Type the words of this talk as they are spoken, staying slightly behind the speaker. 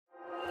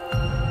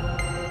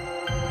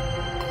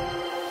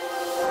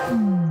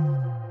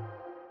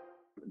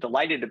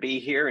delighted to be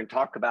here and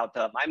talk about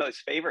my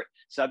most favorite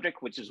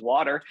subject, which is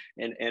water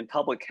and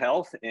public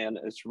health. And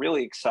it's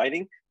really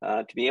exciting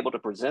to be able to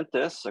present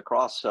this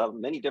across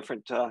many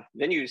different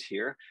venues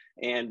here.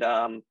 And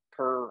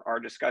per our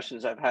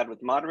discussions I've had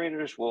with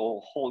moderators,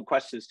 we'll hold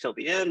questions till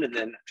the end and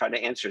then try to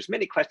answer as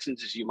many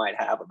questions as you might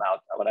have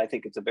about what I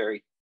think is a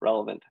very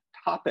relevant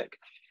topic.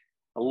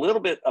 A little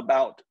bit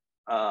about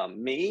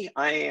me.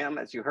 I am,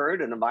 as you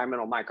heard, an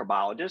environmental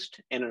microbiologist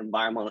and an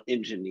environmental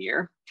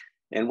engineer.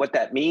 And what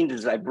that means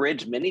is I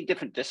bridge many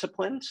different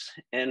disciplines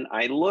and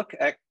I look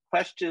at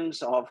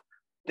questions of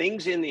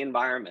things in the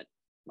environment,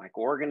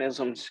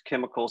 microorganisms,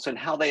 chemicals, and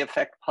how they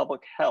affect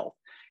public health.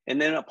 And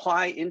then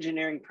apply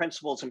engineering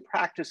principles and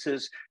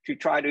practices to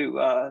try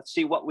to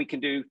see what we can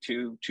do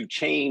to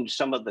change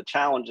some of the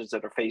challenges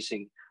that are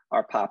facing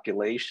our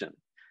population.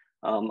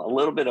 A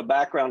little bit of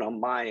background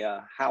on my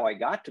how I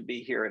got to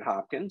be here at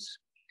Hopkins.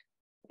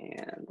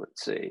 And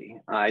let's see,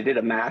 I did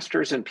a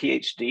master's and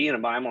PhD in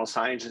environmental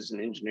sciences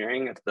and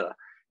engineering at the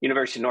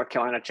University of North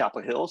Carolina,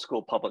 Chapel Hill School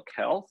of Public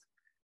Health.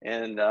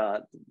 And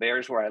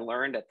there's where I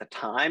learned at the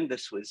time,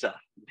 this was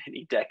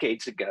many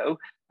decades ago,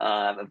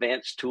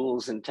 advanced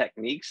tools and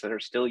techniques that are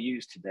still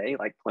used today,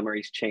 like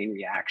polymerase chain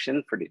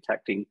reaction for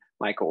detecting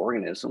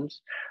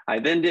microorganisms. I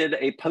then did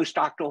a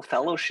postdoctoral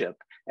fellowship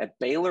at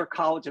Baylor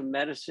College of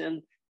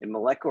Medicine in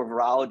molecular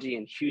virology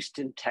in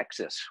Houston,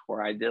 Texas,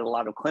 where I did a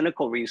lot of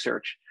clinical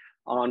research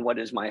on what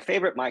is my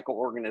favorite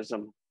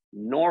microorganism,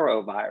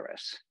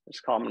 norovirus. It's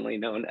commonly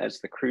known as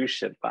the cruise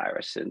ship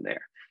virus in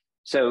there.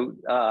 So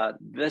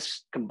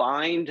this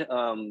combined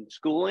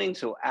schooling,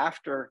 so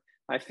after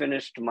I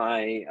finished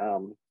my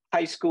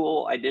high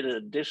school, I did an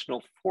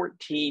additional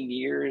 14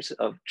 years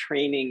of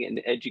training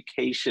and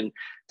education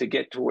to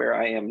get to where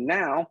I am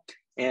now.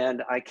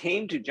 And I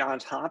came to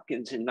Johns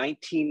Hopkins in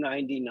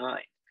 1999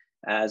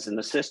 as an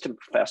assistant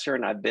professor,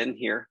 and I've been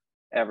here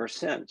ever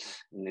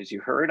since. And as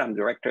you heard, I'm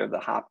director of the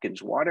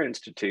Hopkins Water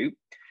Institute,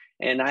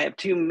 and I have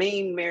two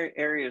main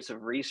areas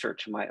of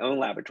research in my own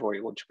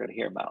laboratory, which we're going to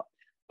hear about.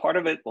 Part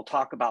of it, we'll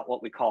talk about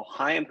what we call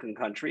high-income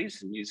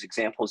countries and use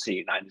examples in the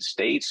United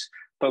States,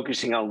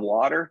 focusing on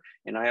water.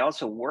 And I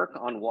also work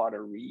on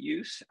water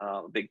reuse.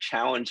 A big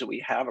challenge that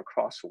we have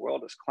across the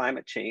world is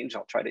climate change.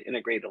 I'll try to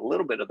integrate a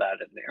little bit of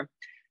that in there.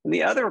 And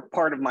the other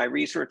part of my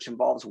research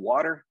involves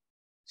water,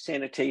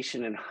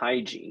 sanitation, and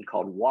hygiene,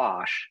 called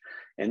WASH.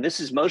 And this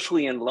is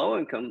mostly in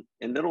low-income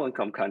and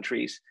middle-income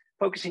countries,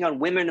 focusing on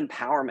women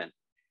empowerment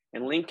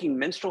and linking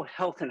menstrual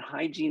health and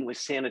hygiene with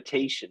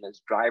sanitation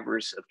as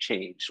drivers of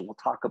change. And we'll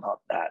talk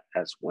about that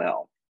as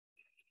well.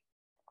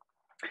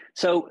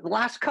 So the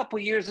last couple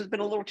of years has been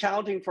a little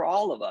challenging for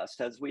all of us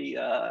as we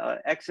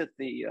exit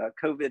the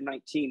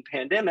COVID-19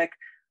 pandemic.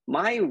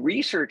 My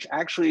research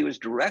actually was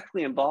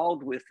directly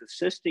involved with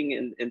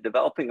assisting in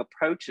developing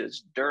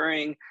approaches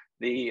during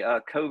the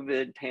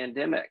COVID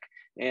pandemic.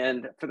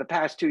 And for the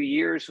past 2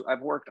 years,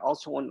 I've worked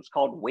also on what's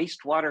called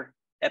wastewater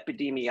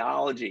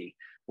epidemiology,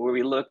 where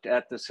we looked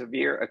at the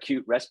severe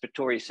acute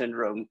respiratory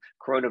syndrome,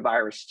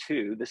 coronavirus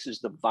 2. This is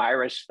the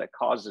virus that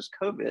causes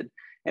COVID.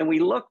 And we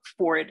looked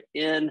for it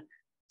in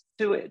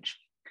sewage.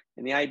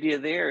 And the idea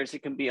there is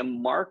it can be a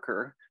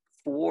marker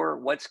for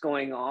what's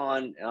going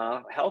on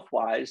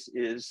health-wise,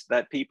 is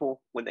that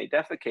people, when they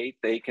defecate,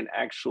 they can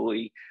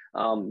actually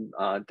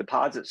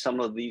deposit some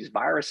of these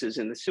viruses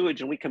in the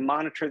sewage, and we can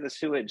monitor the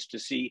sewage to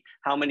see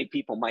how many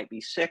people might be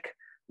sick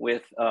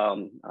with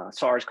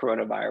SARS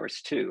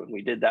coronavirus 2. And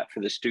we did that for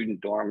the student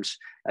dorms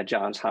at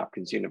Johns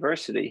Hopkins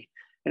University.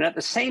 And at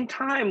the same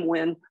time,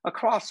 when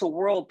across the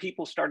world,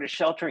 people started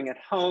sheltering at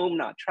home,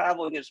 not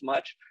traveling as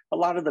much, a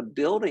lot of the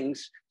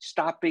buildings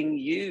stopped being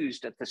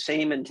used at the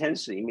same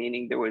intensity,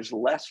 meaning there was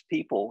less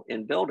people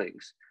in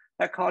buildings.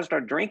 That caused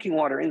our drinking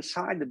water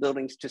inside the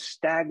buildings to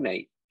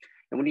stagnate.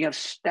 And when you have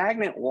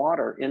stagnant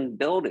water in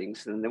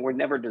buildings, and they were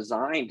never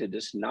designed to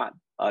just not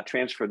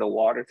transfer the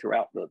water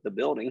throughout the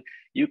building,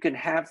 you can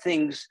have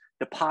things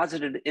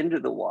deposited into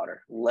the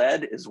water.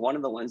 Lead is one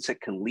of the ones that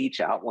can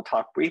leach out. We'll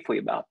talk briefly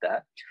about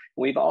that.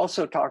 We've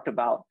also talked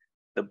about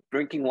the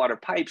drinking water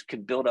pipes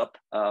could build up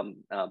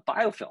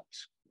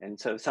biofilms. And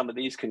so some of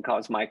these can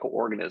cause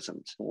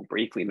microorganisms. We'll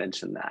briefly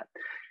mention that.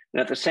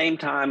 And at the same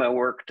time, I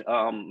worked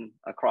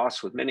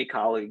across with many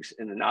colleagues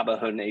in the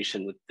Navajo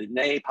Nation with the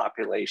Dene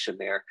population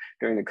there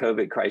during the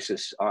COVID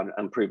crisis on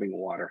improving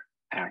water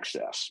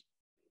access.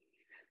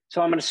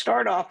 So I'm going to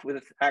start off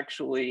with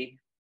actually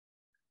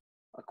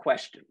a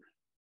question.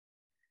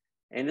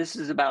 And this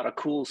is about a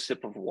cool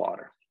sip of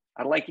water.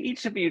 I'd like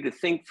each of you to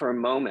think for a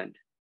moment,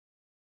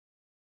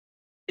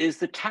 is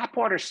the tap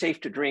water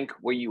safe to drink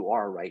where you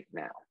are right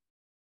now?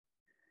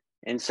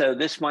 And so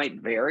this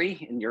might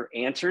vary in your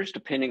answers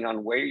depending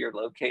on where you're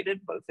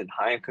located, both in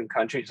high-income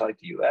countries like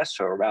the US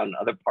or around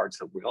other parts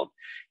of the world.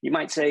 You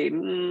might say,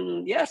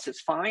 yes,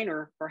 it's fine,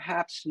 or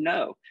perhaps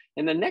no.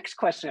 And the next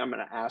question I'm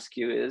going to ask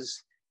you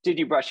is, did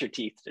you brush your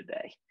teeth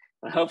today?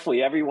 And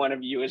hopefully every one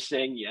of you is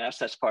saying, yes,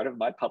 that's part of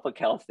my public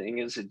health thing,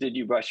 is did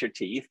you brush your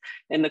teeth?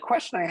 And the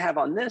question I have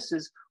on this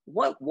is,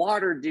 what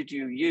water did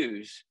you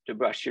use to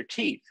brush your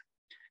teeth?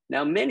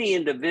 Now, many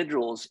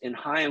individuals in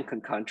high-income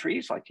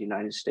countries like the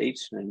United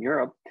States and in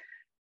Europe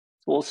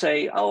will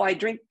say, oh, I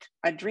drink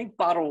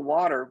bottled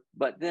water,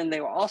 but then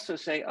they will also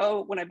say,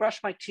 oh, when I brush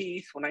my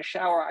teeth, when I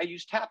shower, I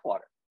use tap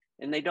water.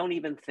 And they don't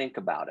even think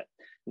about it.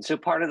 And so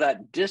part of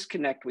that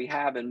disconnect we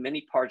have in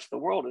many parts of the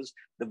world is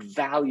the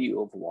value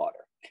of water.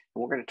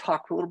 And we're going to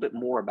talk a little bit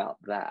more about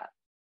that.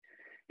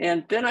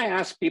 And then I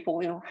ask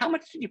people, how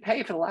much did you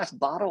pay for the last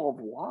bottle of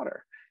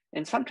water?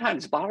 And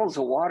sometimes bottles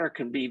of water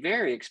can be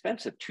very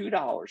expensive, $2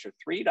 or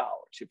 $3.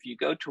 If you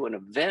go to an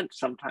event,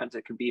 sometimes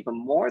it can be even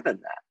more than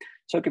that.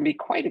 So it can be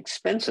quite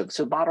expensive.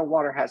 So bottled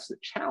water has the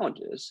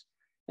challenges.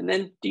 And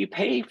then do you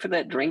pay for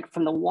that drink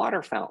from the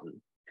water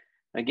fountain?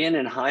 Again,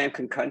 in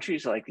high-income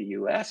countries like the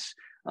US,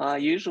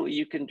 usually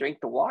you can drink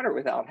the water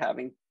without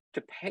having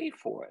to pay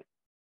for it.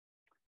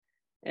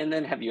 And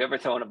then have you ever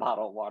thrown a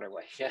bottle of water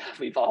away? Yeah,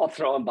 we've all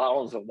thrown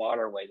bottles of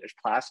water away. There's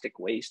plastic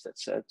waste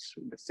that's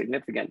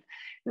significant.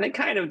 And then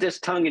kind of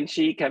just tongue in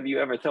cheek, have you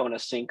ever thrown a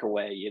sink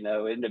away?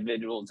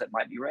 Individuals that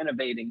might be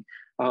renovating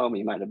a home,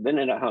 you might have been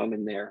in a home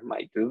in there,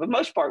 might do. But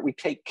most part, we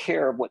take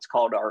care of what's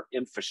called our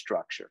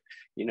infrastructure.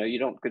 You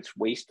don't just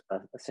waste a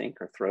sink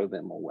or throw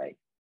them away.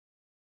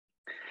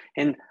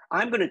 And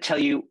I'm going to tell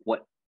you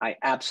what I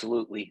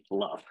absolutely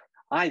love.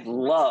 I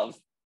love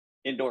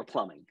indoor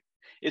plumbing.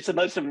 It's the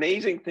most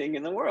amazing thing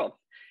in the world.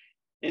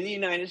 In the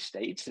United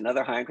States and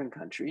other high-income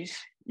countries,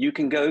 you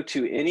can go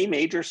to any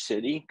major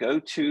city, go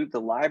to the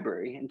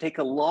library, and take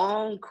a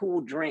long, cool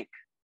drink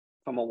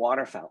from a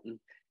water fountain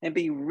and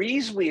be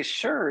reasonably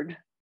assured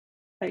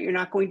that you're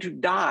not going to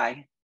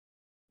die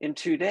in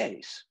 2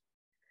 days.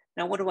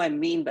 Now, what do I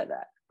mean by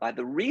that? By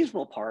the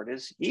reasonable part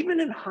is, even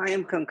in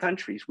high-income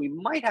countries, we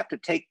might have to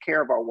take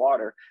care of our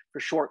water for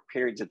short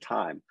periods of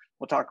time.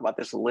 We'll talk about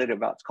this later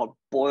about, it's called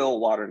boil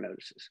water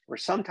notices, where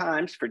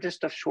sometimes for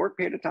just a short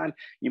period of time,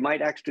 you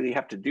might actually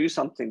have to do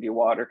something to your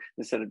water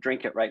instead of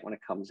drink it right when it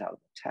comes out of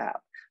the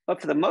tap.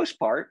 But for the most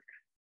part,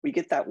 we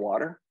get that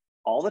water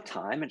all the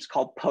time. It's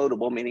called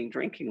potable, meaning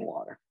drinking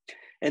water.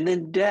 And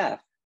then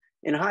death.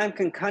 In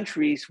high-income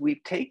countries,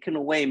 we've taken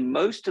away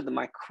most of the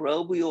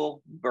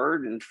microbial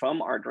burden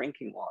from our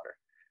drinking water.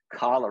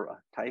 Cholera,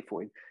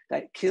 typhoid,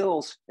 that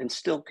kills and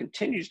still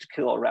continues to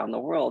kill around the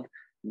world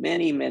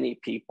many, many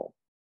people.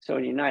 So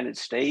in the United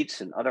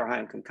States and other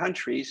high-income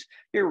countries,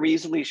 you're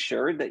reasonably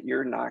sure that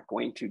you're not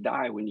going to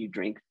die when you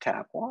drink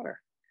tap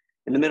water.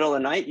 In the middle of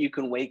the night, you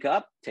can wake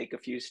up, take a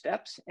few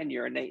steps, and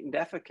urinate and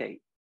defecate.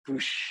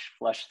 Whoosh,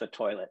 flush the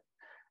toilet.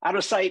 Out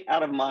of sight,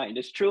 out of mind.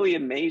 It's truly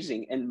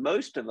amazing. And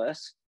most of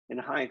us in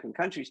high-income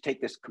countries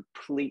take this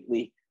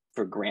completely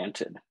for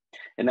granted.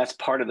 And that's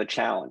part of the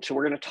challenge. So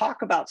we're going to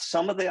talk about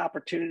some of the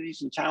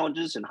opportunities and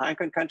challenges in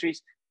high-income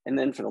countries. And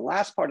then for the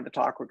last part of the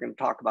talk, we're going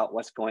to talk about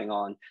what's going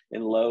on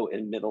in low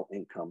and middle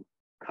income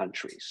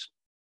countries.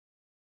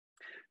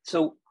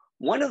 So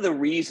one of the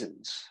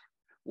reasons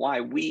why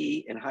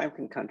we in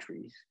high-income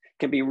countries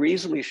can be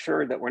reasonably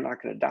sure that we're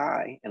not going to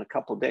die in a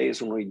couple of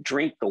days when we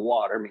drink the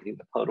water, meaning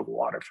the potable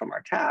water from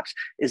our taps,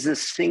 is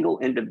this single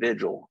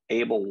individual,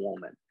 able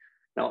woman.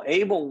 Now,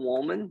 Abel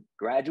Woolman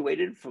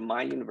graduated from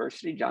my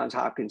university, Johns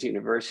Hopkins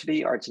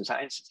University, Arts and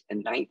Sciences,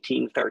 in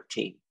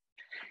 1913.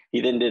 He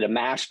then did a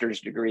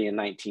master's degree in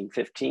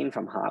 1915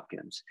 from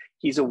Hopkins.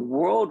 He's a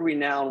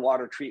world-renowned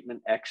water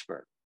treatment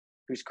expert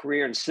whose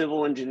career in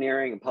civil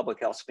engineering and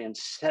public health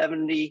spans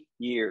 70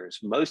 years,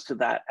 most of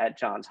that at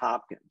Johns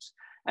Hopkins.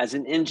 As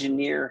an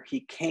engineer,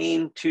 he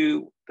came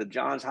to the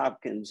Johns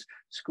Hopkins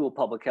School of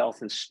Public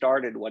Health and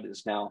started what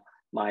is now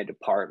my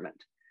department.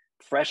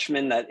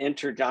 Freshmen that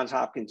enter Johns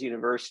Hopkins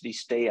University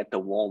stay at the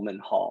Woolman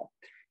Hall.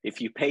 If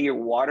you pay your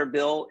water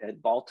bill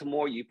at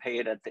Baltimore, you pay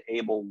it at the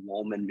Abel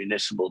Woolman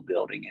Municipal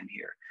Building in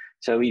here.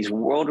 So he's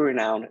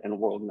world-renowned and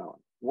world-known.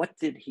 What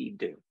did he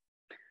do?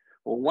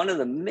 Well, one of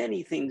the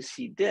many things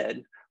he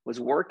did was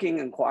working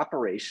in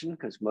cooperation,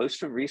 because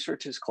most of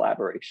research is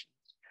collaboration,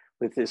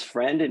 with his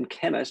friend and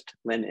chemist,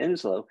 Lynn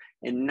Enslow,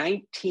 in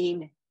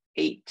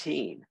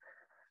 1918.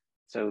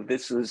 So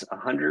this was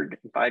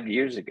 105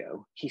 years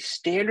ago. He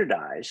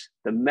standardized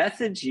the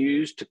methods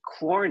used to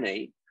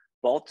chlorinate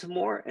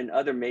Baltimore and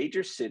other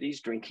major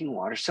cities' drinking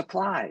water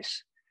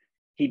supplies.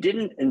 He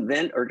didn't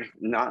invent or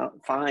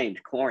not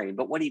find chlorine,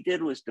 but what he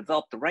did was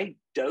develop the right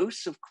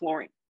dose of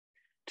chlorine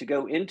to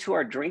go into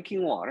our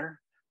drinking water,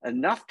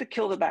 enough to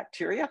kill the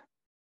bacteria,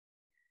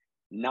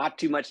 not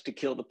too much to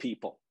kill the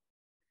people.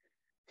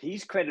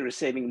 He's credited with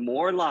saving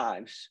more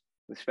lives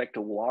with respect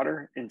to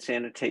water and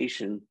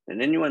sanitation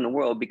than anyone in the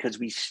world, because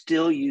we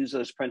still use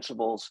those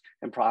principles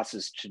and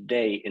processes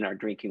today in our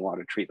drinking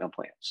water treatment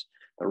plants.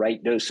 The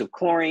right dose of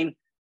chlorine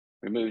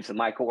removes the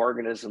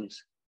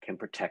microorganisms, can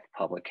protect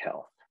public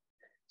health.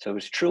 So it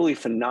was truly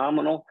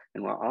phenomenal,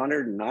 and we're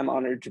honored, and I'm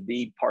honored to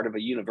be part of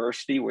a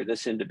university where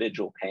this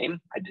individual came.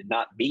 I did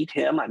not meet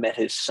him. I met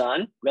his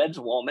son,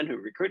 Rezwan, who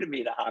recruited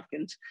me to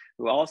Hopkins,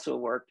 who also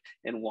worked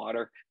in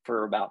water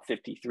for about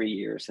 53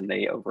 years, and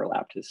they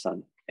overlapped, his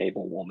son,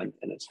 Abel Woolman,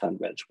 and his son,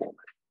 Rezwan.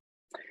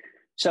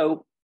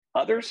 So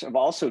others have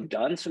also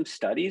done some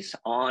studies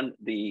on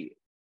the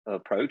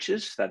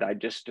approaches that I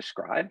just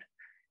described.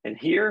 And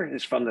here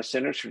is from the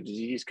Centers for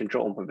Disease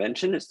Control and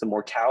Prevention. It's the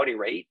mortality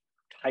rate,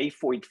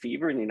 typhoid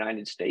fever in the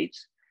United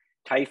States.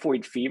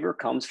 Typhoid fever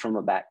comes from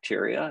a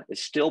bacteria.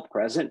 It's still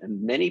present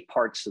in many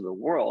parts of the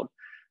world.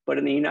 But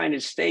in the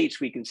United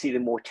States, we can see the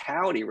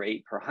mortality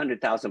rate per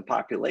 100,000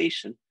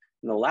 population.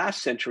 In the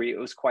last century, it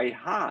was quite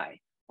high.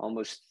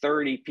 Almost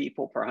 30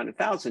 people per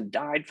 100,000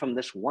 died from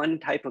this one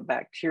type of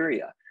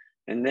bacteria.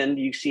 And then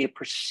you see a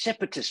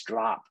precipitous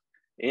drop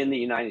in the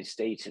United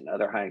States and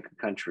other high-income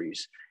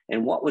countries.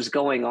 And what was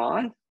going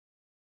on?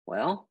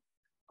 Well,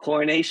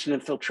 chlorination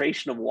and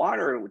filtration of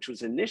water, which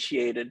was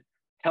initiated,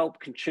 helped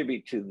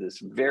contribute to this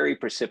very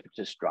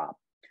precipitous drop.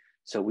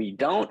 So we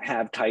don't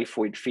have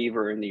typhoid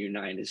fever in the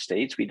United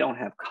States. We don't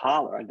have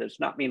cholera. It does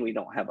not mean we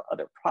don't have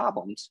other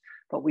problems,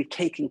 but we've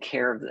taken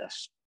care of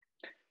this.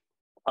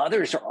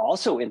 Others are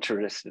also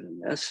interested in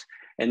this.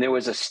 And there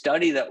was a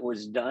study that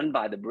was done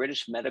by the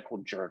British Medical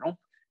Journal.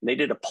 And they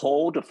did a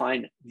poll to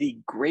find the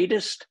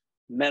greatest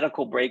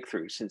medical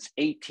breakthrough since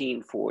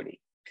 1840.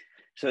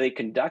 So they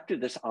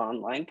conducted this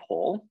online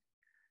poll.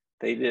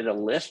 They did a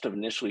list of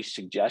initially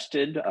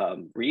suggested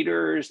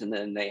readers, and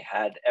then they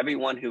had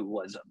everyone who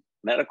was a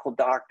medical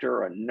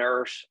doctor, a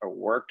nurse, or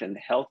worked in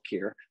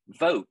healthcare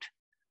vote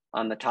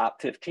on the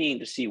top 15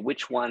 to see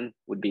which one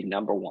would be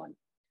number one.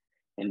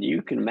 And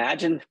you can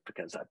imagine,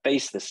 because I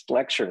based this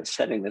lecture and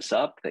setting this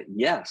up, that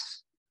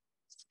yes,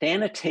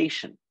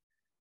 sanitation,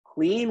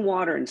 clean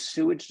water and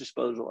sewage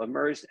disposal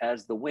emerged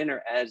as the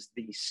winner as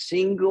the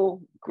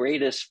single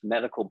greatest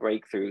medical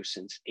breakthrough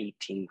since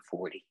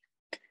 1840.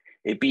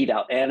 It beat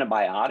out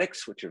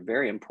antibiotics, which are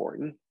very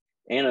important,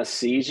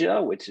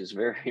 anesthesia, which is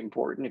very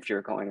important if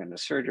you're going into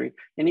surgery,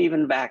 and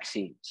even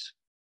vaccines.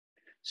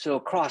 So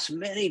across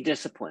many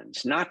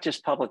disciplines, not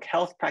just public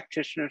health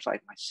practitioners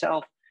like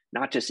myself,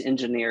 not just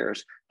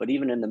engineers, but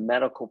even in the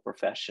medical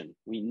profession,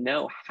 we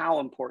know how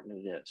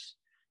important it is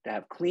to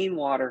have clean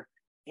water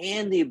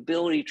and the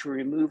ability to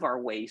remove our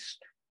waste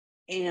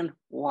and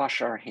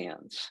wash our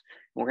hands.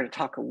 And we're going to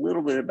talk a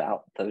little bit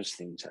about those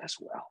things as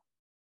well.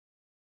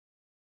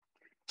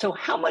 So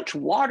how much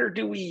water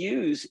do we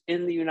use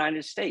in the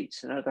United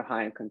States and other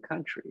high-income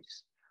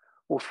countries?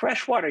 Well,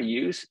 freshwater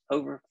use,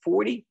 over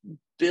 40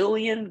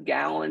 billion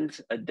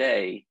gallons a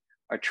day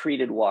are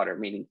treated water,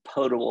 meaning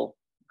potable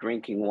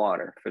drinking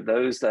water. For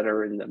those that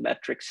are in the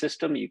metric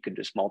system, you could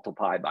just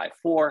multiply by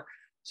 4.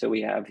 So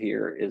we have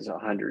here is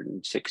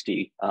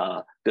 160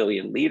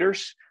 billion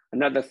liters.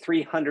 Another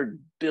 300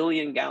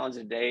 billion gallons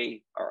a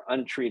day are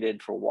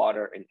untreated for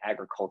water in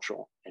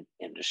agricultural and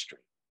industry.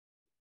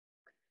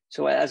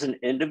 So as an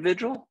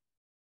individual,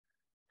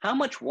 how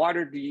much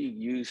water do you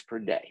use per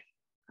day?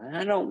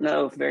 I don't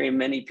know if very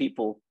many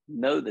people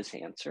know this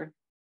answer.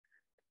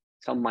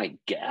 Some might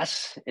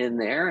guess in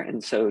there.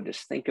 And so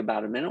just think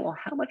about a minute, well,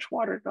 how much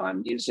water am I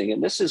using?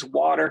 And this is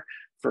water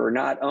for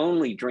not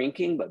only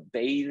drinking, but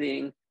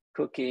bathing,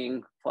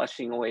 cooking,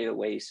 flushing away the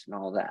waste and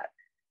all that.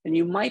 And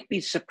you might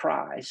be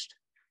surprised,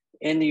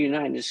 in the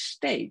United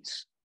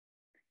States,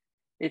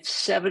 it's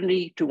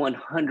 70 to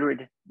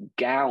 100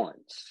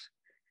 gallons,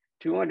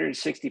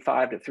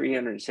 265 to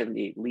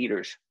 378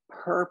 liters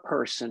per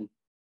person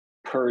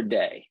per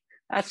day.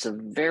 That's a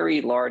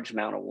very large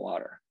amount of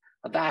water.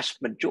 A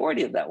vast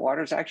majority of that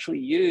water is actually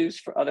used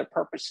for other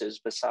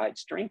purposes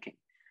besides drinking.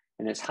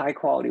 And it's high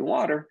quality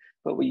water,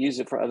 but we use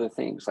it for other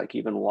things like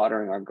even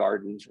watering our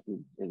gardens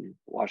and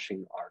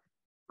washing our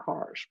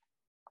cars.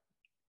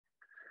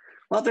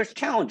 Well, there's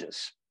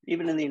challenges,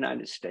 even in the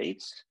United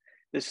States.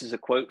 This is a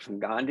quote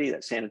from Gandhi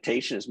that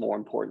sanitation is more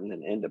important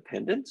than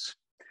independence.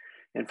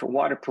 And for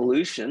water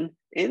pollution,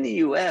 in the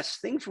US,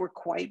 things were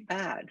quite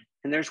bad.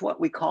 And there's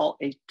what we call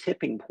a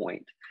tipping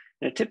point.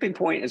 And a tipping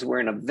point is where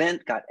an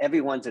event got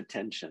everyone's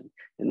attention.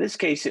 In this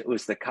case, it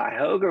was the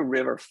Cuyahoga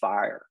River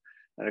fire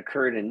that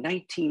occurred in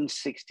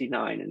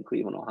 1969 in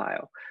Cleveland,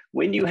 Ohio.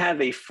 When you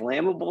have a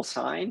flammable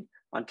sign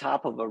on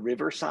top of a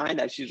river sign,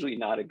 that's usually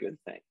not a good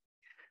thing.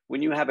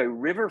 When you have a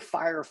river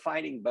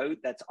firefighting boat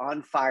that's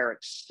on fire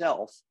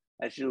itself,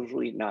 that's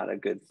usually not a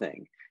good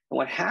thing. And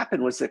what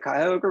happened was the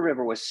Cuyahoga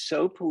River was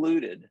so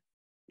polluted,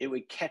 it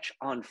would catch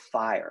on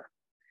fire.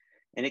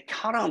 And it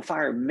caught on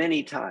fire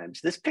many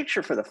times. This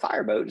picture for the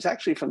fireboat is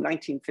actually from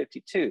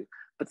 1952.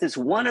 But this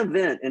one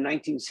event in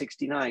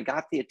 1969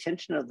 got the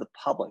attention of the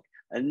public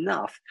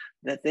enough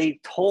that they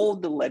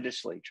told the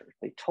legislature,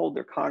 they told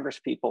their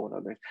congresspeople and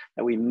others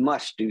that we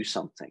must do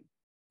something.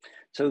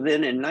 So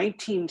then in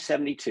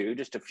 1972,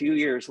 just a few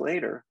years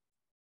later,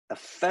 a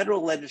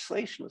federal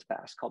legislation was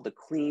passed called the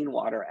Clean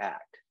Water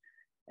Act.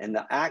 And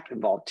the act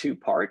involved two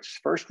parts.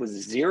 First was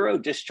zero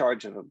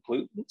discharge of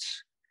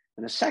pollutants.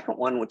 And the second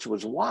one, which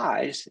was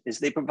wise, is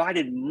they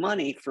provided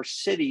money for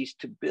cities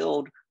to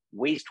build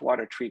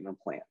wastewater treatment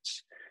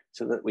plants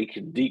so that we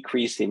could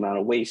decrease the amount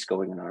of waste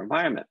going in our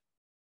environment.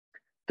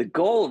 The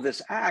goal of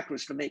this act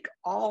was to make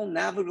all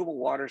navigable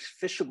waters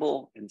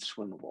fishable and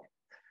swimmable.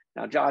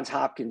 Now, Johns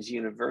Hopkins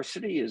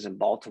University is in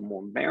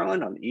Baltimore,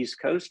 Maryland on the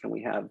East Coast, and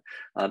we have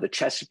the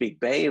Chesapeake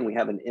Bay, and we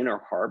have an inner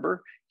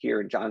harbor here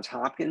in Johns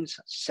Hopkins.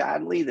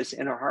 Sadly, this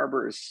inner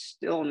harbor is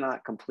still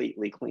not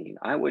completely clean.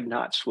 I would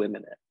not swim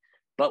in it.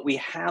 But we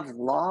have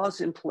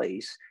laws in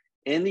place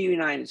in the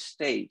United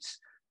States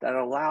that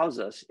allows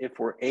us, if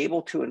we're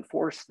able to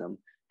enforce them,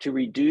 to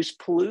reduce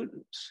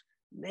pollutants.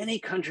 Many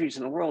countries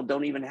in the world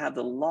don't even have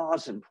the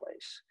laws in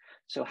place.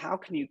 So how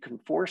can you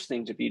enforce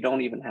things if you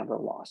don't even have the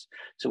laws?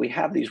 So we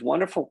have these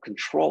wonderful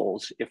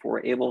controls if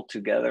we're able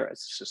together as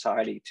a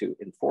society to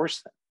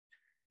enforce them.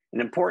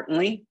 And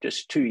importantly,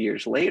 just 2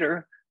 years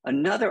later,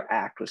 another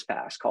act was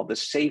passed called the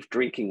Safe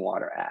Drinking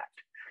Water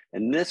Act.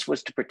 And this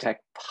was to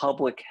protect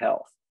public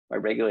health by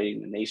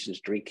regulating the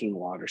nation's drinking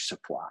water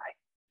supply.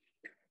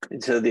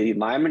 And so the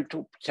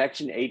Environmental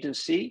Protection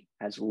Agency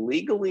has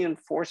legally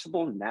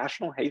enforceable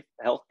national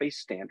health-based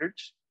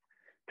standards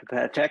to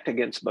protect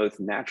against both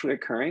naturally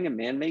occurring and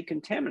man-made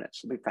contaminants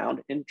to be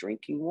found in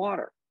drinking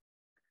water.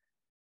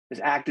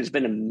 This act has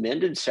been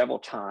amended several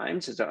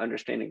times as our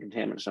understanding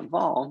contaminants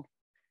involved.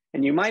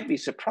 And you might be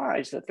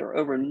surprised that there are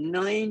over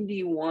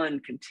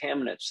 91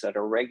 contaminants that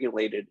are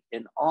regulated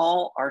in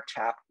all our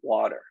tap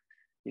water.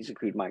 These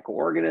include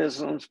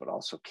microorganisms, but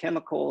also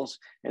chemicals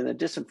and the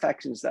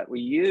disinfectants that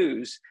we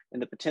use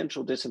and the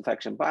potential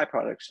disinfection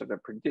byproducts that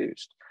are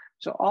produced.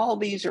 So all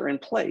these are in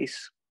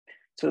place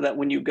so that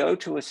when you go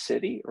to a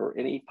city or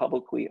any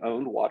publicly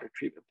owned water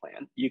treatment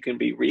plant, you can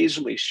be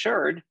reasonably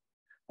assured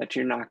that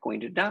you're not going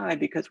to die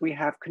because we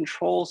have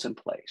controls in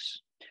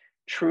place.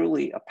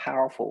 Truly a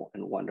powerful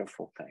and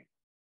wonderful thing.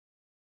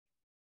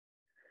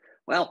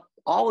 Well,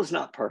 all is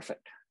not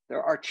perfect.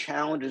 There are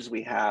challenges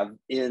we have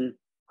in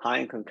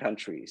high-income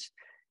countries.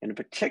 And in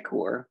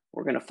particular,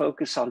 we're going to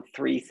focus on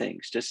 3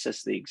 things, just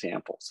as the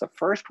examples. The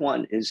first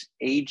one is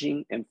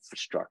aging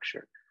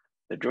infrastructure.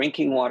 The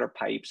drinking water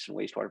pipes and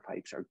wastewater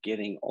pipes are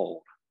getting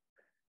old.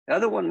 The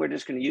other one we're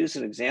just going to use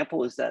as an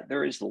example is that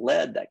there is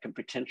lead that can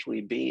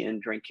potentially be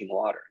in drinking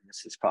water.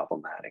 This is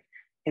problematic.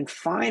 And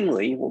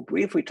finally, we'll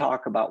briefly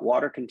talk about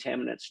water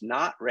contaminants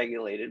not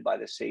regulated by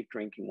the Safe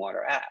Drinking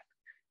Water Act.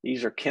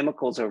 These are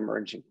chemicals of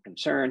emerging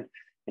concern,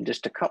 and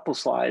just a couple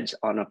slides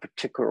on a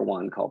particular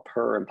one called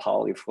per and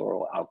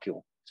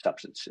polyfluoroalkyl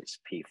substances,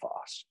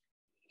 PFAS.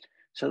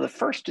 So the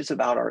first is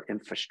about our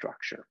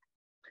infrastructure.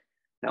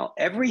 Now,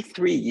 every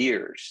 3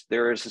 years,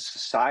 there is a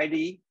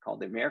society called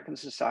the American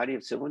Society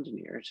of Civil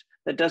Engineers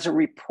that does a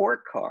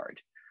report card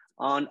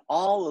on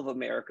all of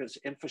America's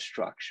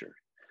infrastructure.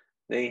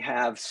 They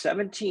have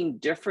 17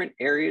 different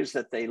areas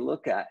that they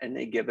look at and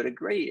they give it a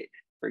grade.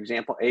 For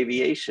example,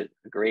 aviation,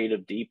 a grade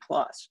of D+,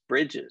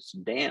 bridges,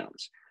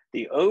 dams.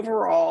 The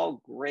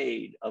overall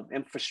grade of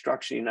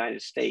infrastructure in the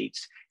United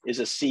States is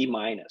a C-.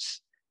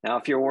 Now,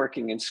 if you're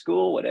working in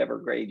school, whatever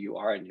grade you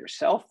are in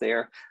yourself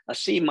there, a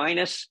C-,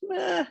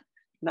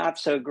 not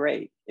so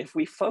great. If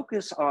we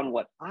focus on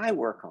what I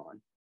work on,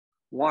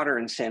 water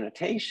and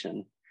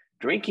sanitation,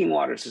 drinking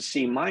water is a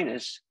C-,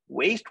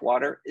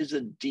 wastewater is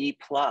a D+.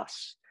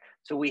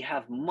 So we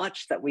have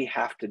much that we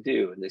have to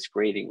do in this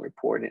grading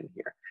report in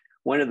here.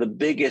 One of the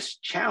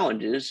biggest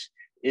challenges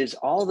is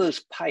all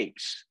those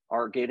pipes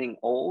are getting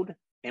old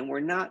and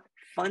we're not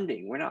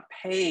funding, we're not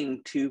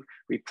paying to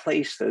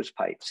replace those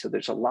pipes. So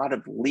there's a lot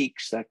of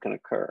leaks that can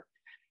occur.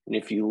 And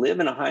if you live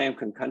in a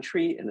high-income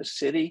country, in a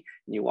city,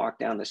 and you walk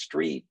down the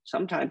street,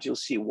 sometimes you'll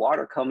see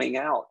water coming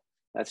out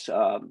that's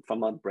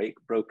from a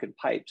broken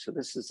pipe. So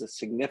this is a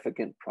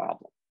significant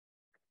problem.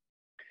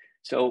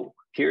 So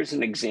here's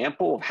an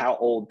example of how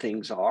old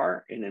things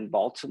are. And in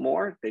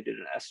Baltimore, they did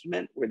an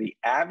estimate where the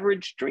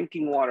average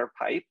drinking water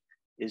pipe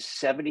is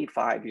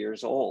 75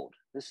 years old.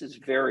 This is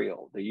very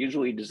old. They're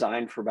usually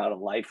designed for about a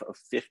life of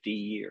 50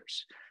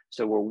 years.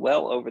 So we're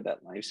well over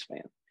that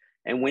lifespan.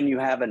 And when you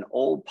have an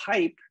old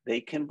pipe,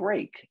 they can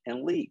break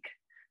and leak.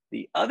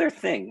 The other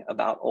thing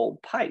about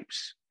old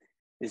pipes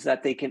is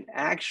that they can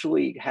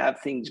actually have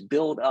things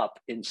build up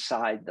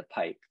inside the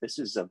pipe. This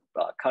is a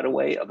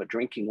cutaway of a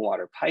drinking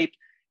water pipe.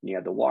 You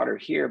have the water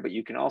here, but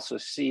you can also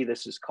see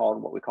this is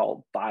called what we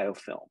call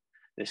biofilm.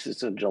 This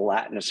is a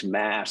gelatinous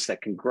mass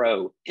that can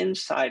grow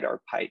inside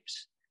our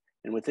pipes.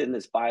 And within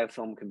this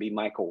biofilm can be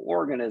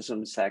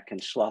microorganisms that can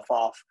slough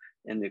off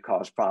and they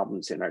cause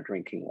problems in our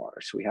drinking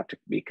water. So we have to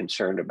be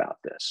concerned about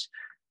this.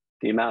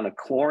 The amount of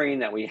chlorine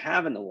that we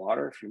have in the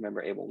water, if you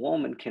remember Abel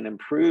Woolman, can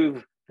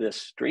improve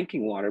this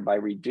drinking water by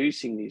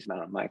reducing these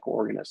amount of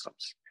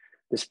microorganisms.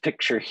 This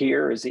picture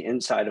here is the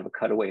inside of a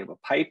cutaway of a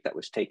pipe that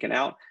was taken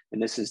out,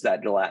 and this is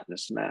that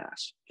gelatinous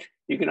mass.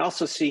 You can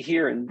also see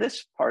here in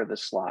this part of the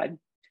slide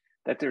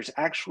that there's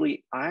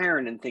actually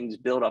iron and things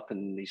built up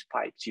in these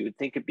pipes. You would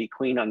think it'd be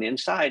clean on the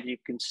inside. You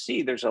can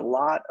see there's a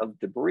lot of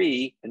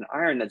debris and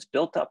iron that's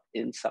built up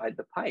inside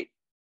the pipe.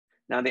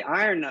 Now the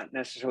iron, not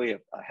necessarily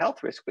a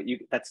health risk, but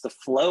that's the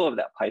flow of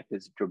that pipe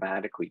is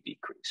dramatically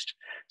decreased.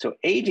 So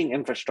aging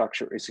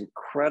infrastructure is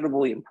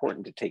incredibly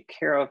important to take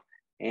care of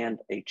and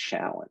a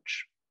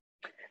challenge.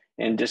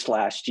 And just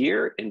last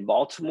year in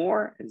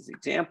Baltimore, as an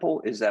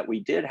example, is that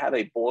we did have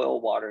a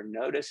boil water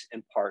notice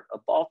in part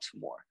of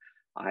Baltimore.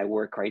 I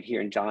work right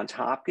here in Johns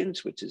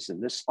Hopkins, which is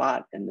in this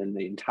spot, and then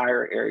the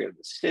entire area of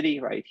the city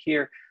right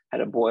here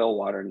had a boil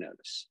water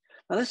notice.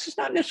 Now, this is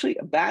not necessarily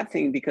a bad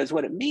thing because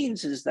what it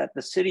means is that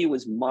the city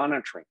was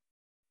monitoring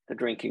the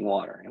drinking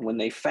water. And when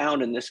they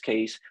found, in this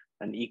case,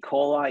 an E.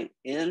 coli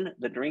in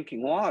the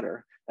drinking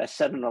water, that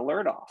set an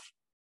alert off.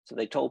 So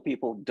they told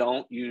people,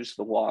 don't use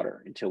the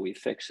water until we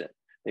fix it.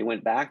 They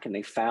went back and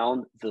they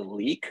found the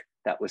leak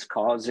that was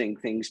causing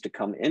things to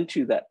come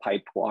into that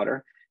piped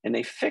water, and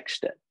they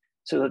fixed it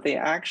so that they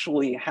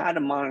actually had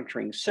a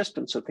monitoring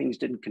system so things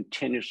didn't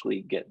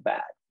continuously get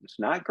bad. It's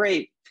not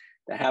great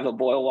to have a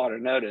boil water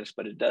notice,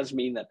 but it does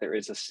mean that there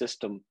is a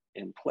system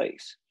in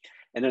place.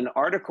 And an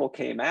article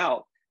came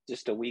out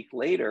just a week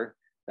later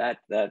that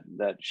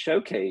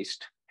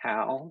showcased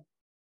how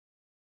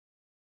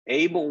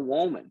Abel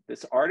Woolman,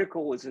 this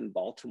article was in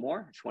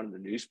Baltimore, it's one of the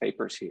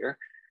newspapers here,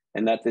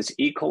 and that this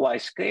E. coli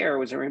scare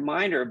was a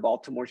reminder of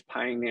Baltimore's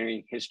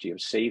pioneering history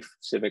of safe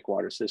civic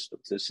water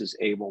systems. This is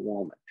Abel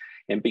Woolman.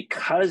 And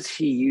because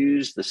he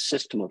used the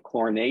system of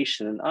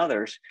chlorination and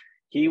others,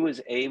 he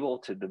was able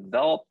to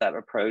develop that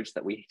approach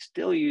that we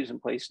still use in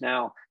place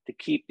now to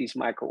keep these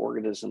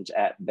microorganisms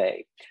at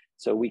bay.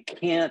 So we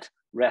can't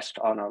rest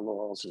on our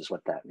laurels is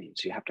what that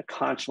means. You have to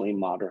constantly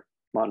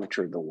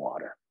monitor the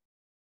water.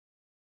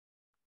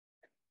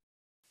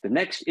 The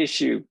next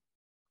issue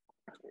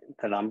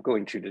that I'm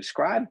going to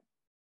describe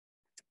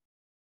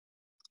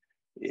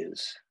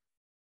is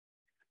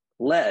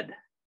lead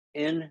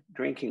in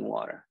drinking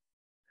water.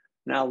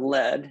 Now,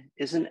 lead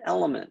is an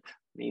element,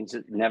 means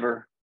it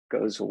never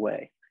goes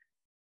away.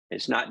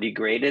 It's not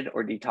degraded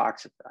or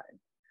detoxified.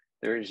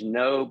 There is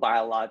no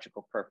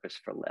biological purpose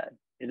for lead.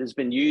 It has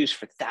been used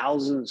for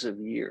thousands of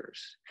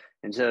years.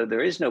 And so there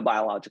is no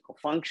biological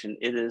function.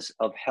 It is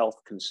of health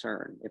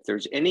concern. If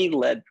there's any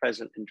lead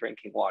present in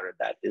drinking water,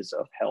 that is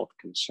of health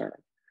concern.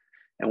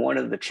 And one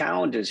of the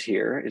challenges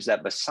here is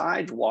that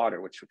besides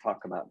water, which we'll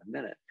talk about in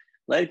a minute,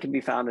 lead can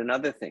be found in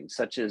other things,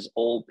 such as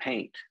old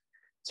paint.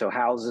 So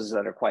houses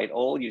that are quite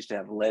old used to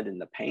have lead in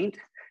the paint,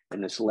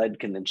 and this lead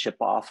can then chip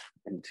off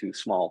into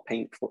small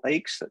paint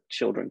flakes that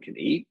children can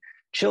eat.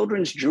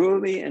 Children's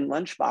jewelry and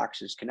lunch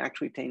boxes can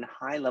actually contain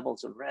high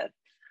levels of lead.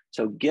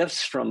 So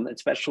gifts from,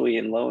 especially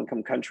in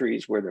low-income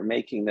countries where they're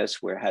making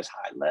this, where it has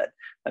high lead,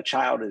 a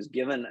child is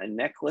given a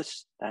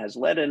necklace that has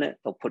lead in it,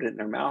 they'll put it in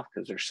their mouth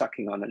because they're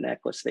sucking on the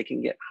necklace. They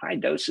can get high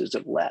doses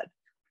of lead.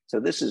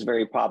 So this is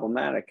very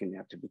problematic and you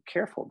have to be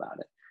careful about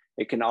it.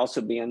 It can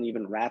also be in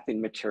even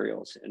wrapping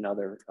materials and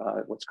other,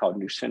 what's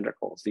called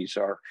nutraceuticals. These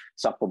are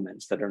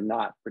supplements that are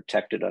not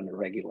protected under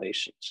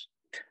regulations.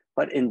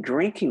 But in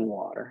drinking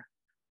water,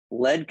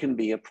 lead can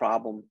be a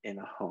problem in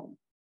a home.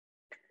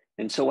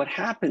 And so what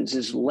happens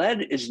is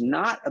lead is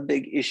not a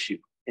big issue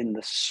in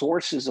the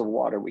sources of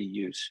water we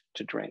use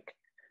to drink.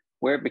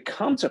 Where it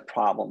becomes a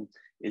problem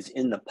is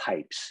in the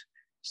pipes.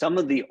 Some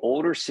of the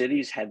older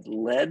cities had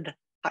lead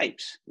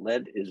pipes.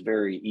 Lead is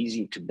very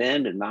easy to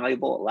bend and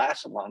malleable. It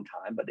lasts a long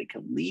time, but it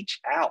can leach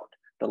out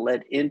the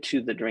lead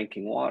into the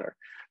drinking water.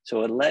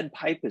 So a lead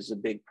pipe is a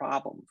big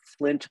problem.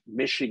 Flint,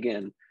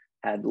 Michigan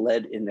had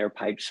lead in their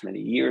pipes many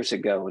years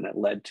ago, and it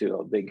led to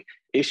a big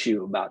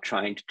issue about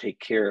trying to take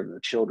care of the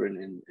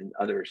children and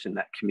others in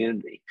that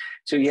community.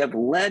 So you have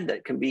lead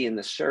that can be in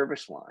the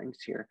service lines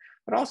here,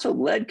 but also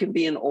lead can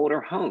be in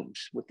older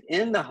homes.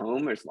 Within the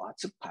home, there's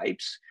lots of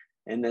pipes,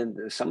 and then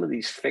some of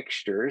these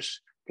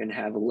fixtures can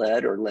have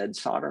lead or lead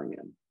soldering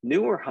in.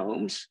 Newer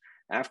homes,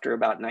 after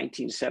about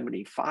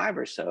 1975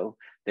 or so,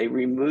 they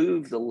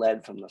remove the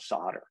lead from the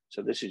solder.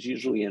 So this is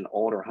usually in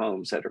older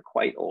homes that are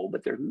quite old,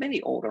 but there are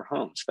many older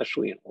homes,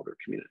 especially in older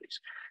communities.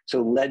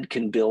 So lead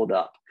can build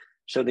up.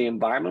 So the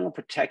Environmental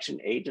Protection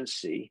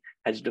Agency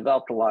has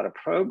developed a lot of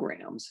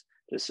programs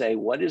to say,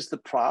 what is the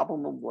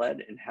problem of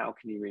lead and how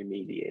can you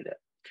remediate it?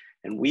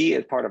 And we,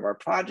 as part of our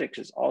project,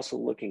 is also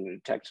looking at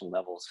detection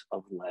levels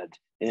of lead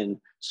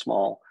in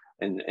small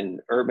and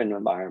urban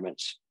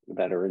environments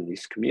that are in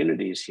these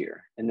communities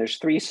here. And there's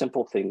three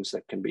simple things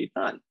that can be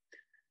done.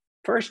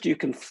 First, you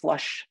can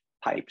flush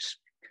pipes.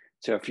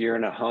 So if you're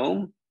in a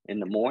home in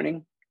the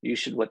morning, you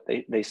should, what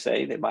they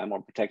say, the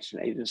Environmental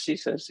Protection Agency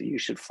says that you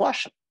should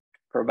flush them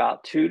for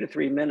about 2 to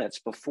 3 minutes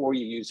before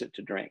you use it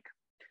to drink.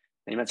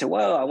 And you might say,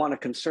 well, I want to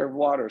conserve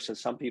water. So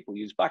some people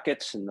use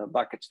buckets, and the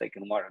buckets, they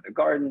can water their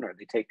garden, or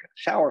they take a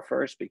shower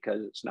first,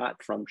 because it's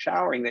not from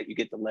showering that you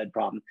get the lead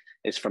problem,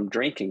 it's from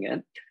drinking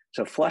it.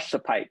 So flush the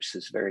pipes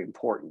is very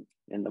important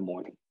in the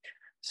morning.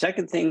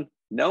 Second thing,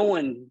 no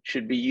one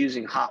should be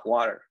using hot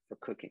water for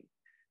cooking.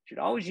 You should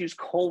always use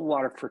cold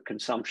water for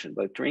consumption,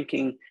 both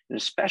drinking and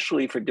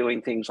especially for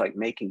doing things like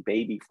making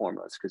baby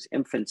formulas, because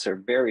infants are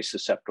very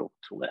susceptible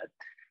to lead.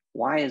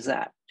 Why is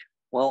that?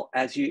 Well,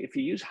 if you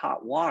use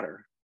hot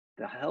water,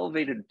 the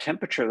elevated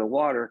temperature of the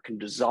water can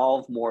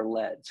dissolve more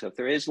lead. So if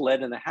there is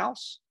lead in the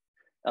house,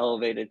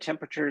 elevated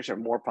temperatures are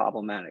more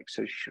problematic.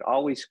 So you should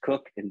always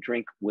cook and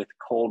drink with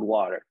cold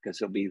water, because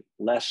there'll be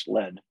less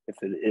lead if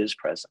it is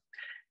present.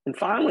 And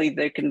finally,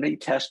 they can be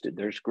tested.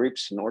 There's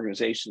groups and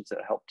organizations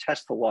that help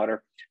test the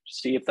water to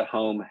see if the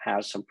home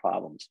has some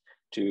problems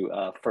to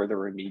further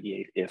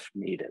remediate if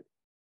needed.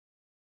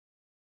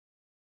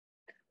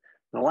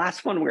 The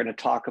last one we're going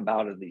to talk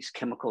about are these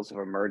chemicals of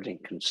emerging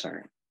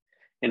concern.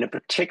 And in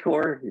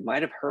particular, you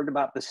might have heard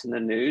about this in the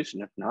news,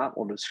 and if not,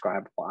 we'll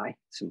describe why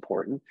it's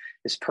important,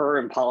 is per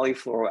and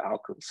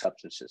polyfluoroalkyl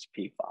substances,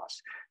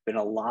 PFAS. Been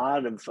a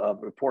lot of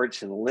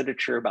reports in the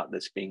literature about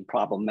this being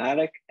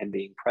problematic and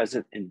being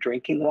present in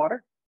drinking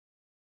water.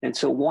 And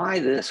so why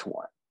this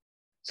one?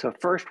 So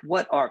first,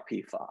 what are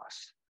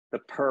PFAS? The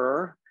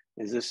per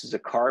is this is a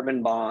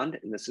carbon bond,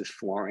 and this is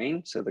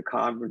fluorine. So the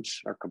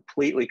carbons are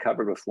completely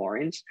covered with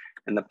fluorines.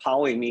 And the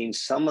poly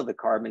means some of the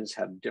carbons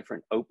have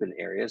different open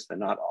areas. They're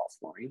not all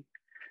fluorine.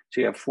 So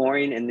you have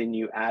fluorine, and then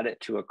you add it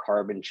to a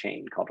carbon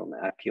chain called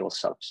alkyl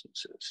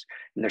substances.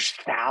 And there's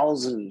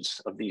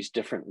thousands of these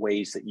different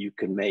ways that you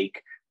can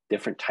make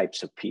different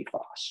types of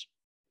PFAS.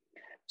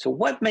 So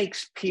what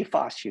makes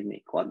PFAS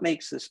unique? What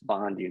makes this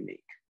bond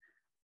unique?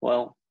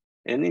 Well,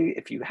 and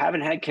if you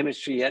haven't had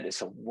chemistry yet,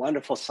 it's a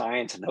wonderful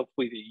science, and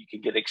hopefully you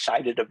can get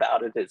excited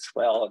about it as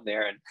well in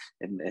there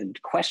and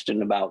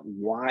question about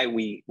why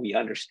we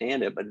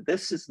understand it. But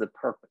this is the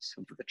purpose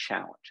of the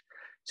challenge.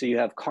 So you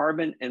have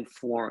carbon and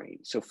fluorine.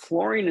 So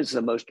fluorine is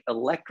the most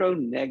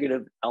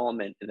electronegative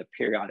element in the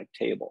periodic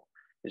table.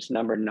 It's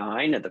number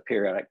 9 of the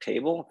periodic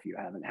table. If you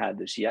haven't had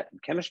this yet in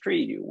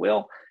chemistry, you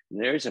will.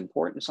 And there's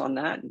importance on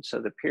that. And so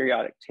the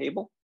periodic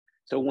table.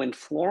 So when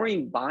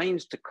fluorine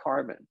binds to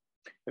carbon,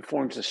 it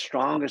forms the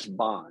strongest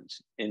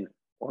bonds in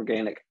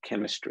organic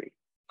chemistry.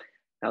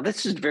 Now,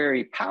 this is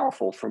very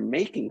powerful for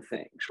making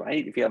things,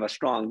 right? If you have a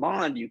strong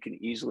bond, you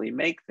can easily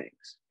make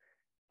things.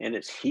 And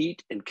it's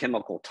heat and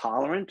chemical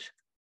tolerant.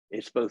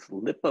 It's both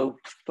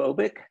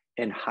lipophobic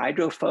and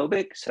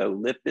hydrophobic. So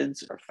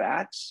lipids are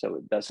fats, so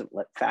it doesn't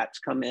let fats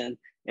come in,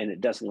 and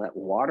it doesn't let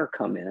water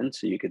come in.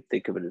 So you could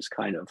think of it as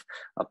kind of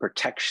a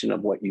protection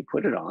of what you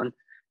put it on.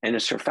 And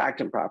its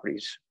surfactant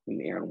properties in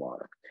the air and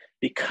water.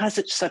 Because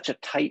it's such a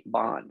tight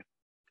bond,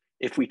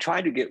 if we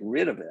try to get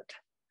rid of it,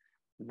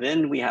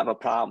 then we have a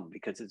problem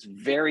because it's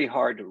very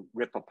hard to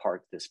rip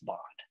apart this bond.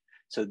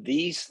 So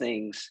these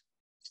things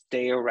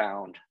stay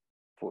around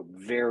for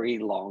very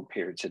long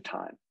periods of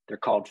time. They're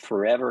called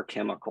forever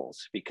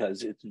chemicals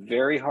because it's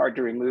very hard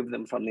to remove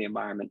them from the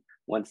environment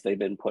once they've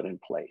been put in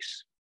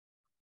place.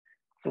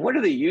 So what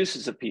are the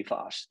uses of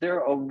PFAS? They're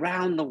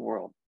around the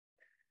world.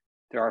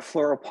 There are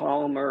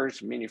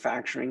fluoropolymers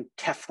manufacturing.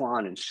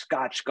 Teflon and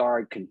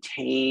Scotchgard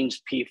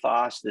contains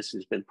PFAS. This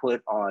has been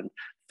put on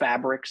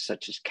fabrics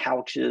such as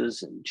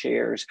couches and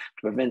chairs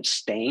to prevent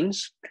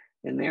stains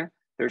in there.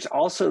 There's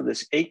also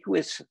this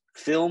aqueous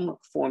film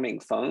forming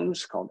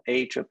foams called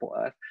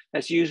AFFF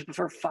that's used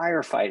for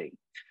firefighting.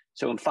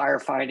 So in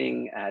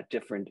firefighting at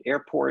different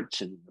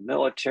airports and the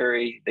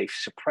military, they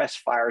suppress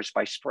fires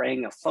by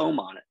spraying a foam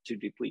on it to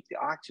deplete the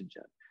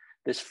oxygen.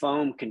 This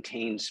foam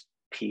contains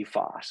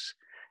PFAS.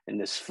 And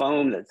this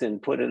foam that's then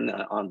put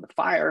on the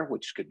fire,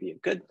 which could be a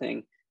good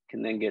thing,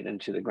 can then get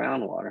into the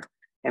groundwater.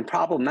 And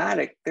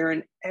problematic, they're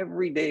in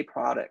everyday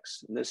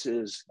products. And this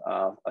is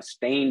a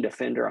stain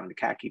defender on the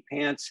khaki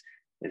pants.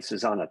 This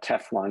is on a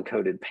Teflon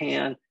coated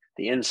pan.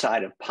 The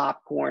inside of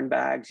popcorn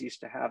bags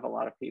used to have a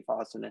lot of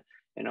PFAS in it,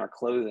 in our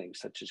clothing,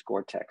 such as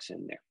Gore-Tex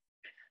in there.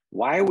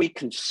 Why are we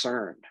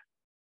concerned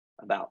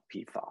about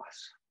PFAS?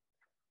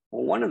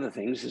 Well, one of the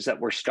things is that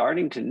we're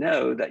starting to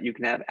know that you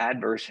can have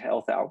adverse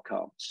health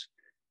outcomes.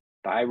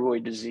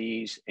 Thyroid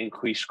disease,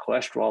 increased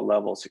cholesterol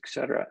levels, et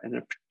cetera. And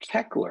in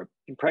particular,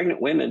 in pregnant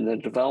women, the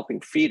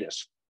developing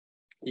fetus,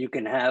 you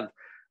can have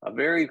a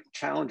very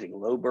challenging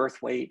low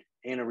birth weight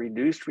and a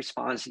reduced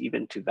response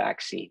even to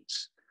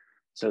vaccines.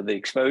 So the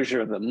exposure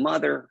of the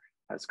mother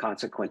has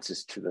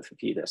consequences to the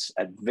fetus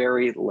at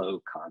very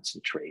low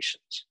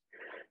concentrations.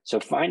 So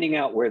finding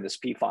out where this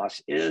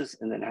PFAS is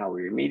and then how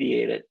we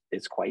remediate it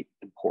is quite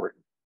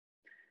important.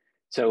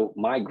 So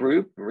my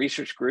group,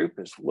 research group,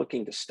 is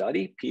looking to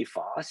study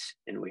PFAS,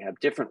 and we have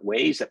different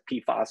ways that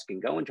PFAS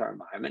can go into our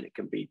environment. It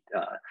can be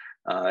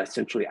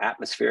essentially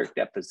atmospheric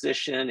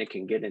deposition. It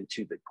can get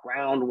into the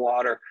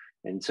groundwater.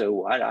 And so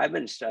what I've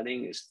been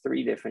studying is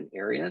 3 different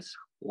areas.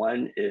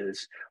 One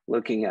is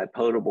looking at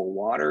potable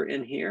water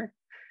in here.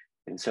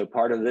 And so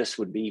part of this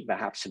would be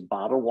perhaps in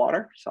bottled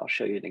water. So I'll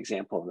show you an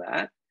example of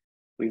that.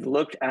 We've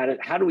looked at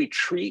it, how do we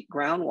treat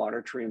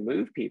groundwater to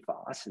remove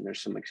PFAS? And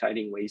there's some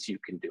exciting ways you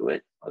can do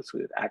it,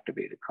 mostly with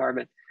activated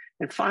carbon.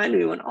 And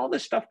finally, when all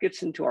this stuff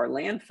gets into our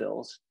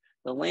landfills,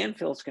 the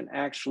landfills can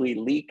actually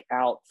leak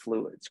out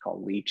fluids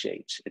called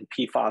leachates, and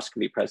PFAS can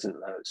be present in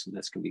those, and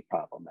this can be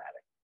problematic.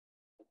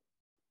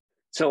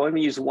 So I'm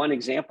gonna use one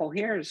example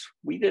here. Is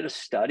we did a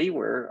study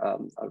where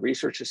a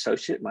research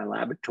associate in my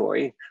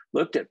laboratory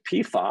looked at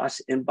PFAS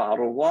in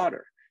bottled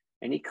water.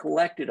 And he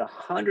collected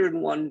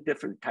 101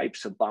 different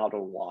types of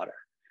bottled water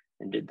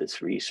and did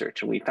this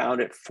research. And we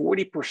found at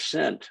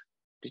 40%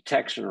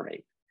 detection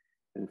rate,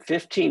 and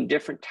 15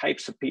 different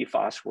types of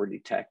PFAS were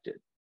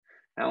detected.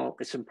 Now,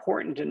 it's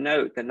important to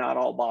note that not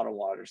all bottled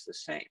water is the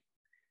same.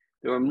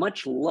 There are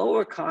much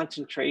lower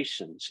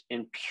concentrations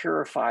in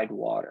purified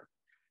water.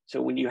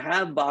 So when you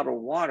have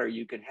bottled water,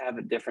 you can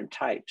have different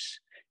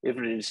types. If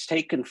it is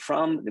taken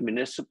from the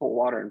municipal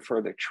water and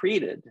further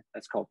treated,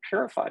 that's called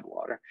purified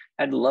water,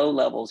 had low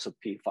levels of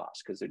PFAS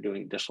because they're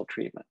doing additional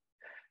treatment.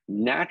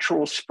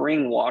 Natural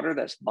spring water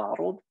that's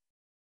bottled,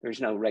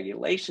 there's no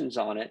regulations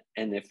on it.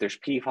 And if there's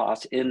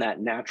PFAS in that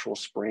natural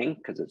spring,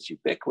 because it's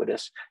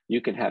ubiquitous,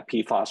 you can have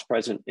PFAS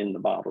present in the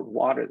bottled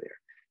water there.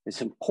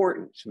 It's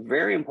important, it's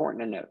very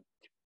important to note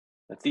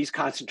that these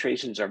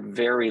concentrations are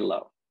very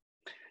low.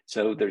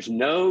 So there's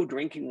no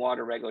drinking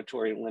water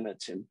regulatory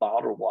limits in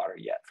bottled water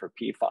yet for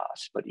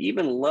PFAS, but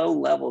even low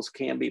levels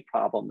can be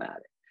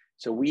problematic.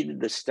 So we did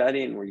the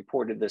study and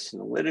reported this in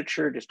the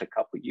literature just a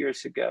couple of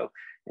years ago,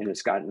 and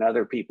it's gotten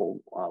other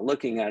people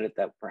looking at it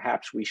that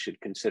perhaps we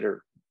should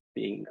consider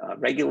being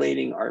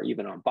regulating or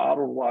even our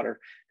bottled water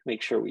to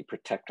make sure we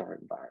protect our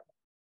environment.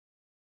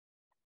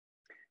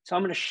 So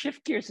I'm going to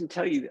shift gears and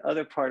tell you the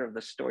other part of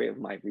the story of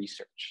my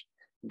research,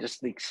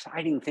 just the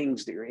exciting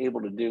things that you're able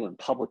to do in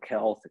public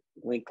health,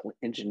 link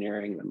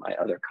engineering, and my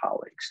other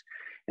colleagues.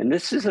 And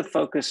this is a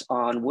focus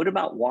on what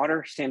about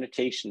water,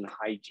 sanitation, and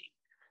hygiene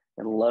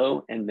in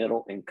low and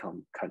middle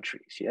income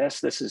countries.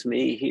 Yes, this is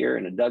me here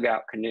in a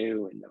dugout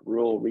canoe in the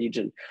rural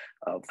region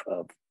of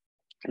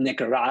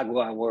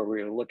Nicaragua, where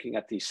we were looking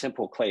at these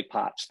simple clay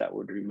pots that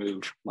would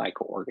remove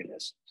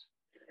microorganisms.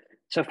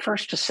 So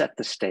first, to set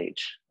the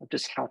stage of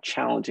just how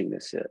challenging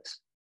this is.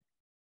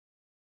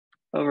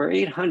 Over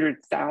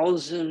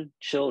 800,000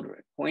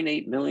 children,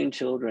 0.8 million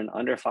children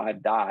under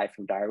 5 die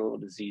from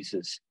diarrheal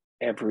diseases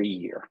every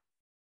year.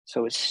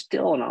 So it's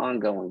still an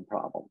ongoing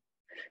problem.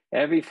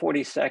 Every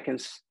 40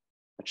 seconds,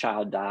 a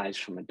child dies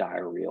from a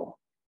diarrheal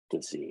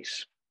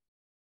disease.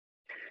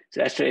 It's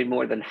estimated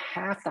more than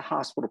half the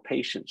hospital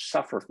patients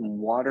suffer from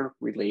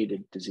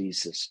water-related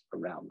diseases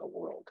around the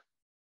world.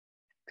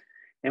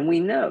 And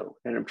we know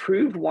that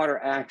improved water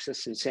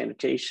access and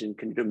sanitation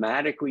can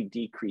dramatically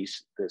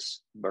decrease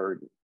this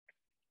burden.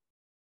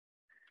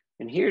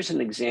 And here's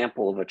an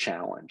example of a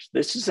challenge.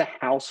 This is a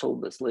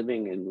household that's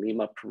living in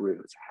Lima,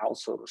 Peru. It's a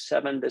household of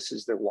 7. This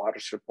is their water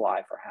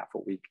supply for half a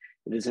week.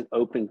 It is in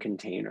open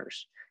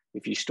containers.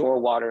 If you store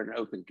water in an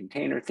open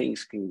container,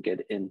 things can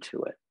get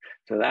into it.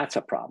 So that's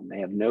a problem.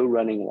 They have no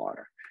running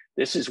water.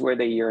 This is where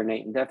they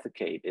urinate and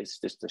defecate. It's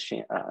just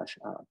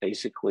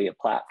basically a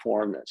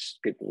platform that's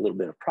gives a little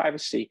bit of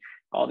privacy.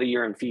 All the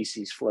urine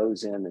feces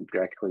flows in and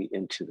directly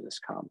into this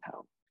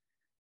compound.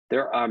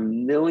 There are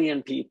 1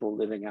 million people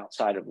living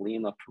outside of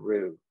Lima,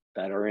 Peru,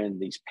 that are in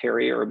these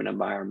peri-urban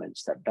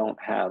environments that don't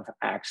have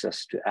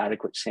access to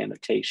adequate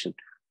sanitation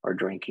or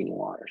drinking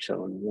water.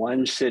 So in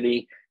one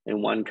city,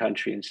 in one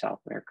country in South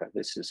America,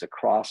 this is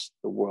across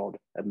the world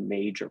a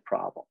major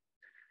problem.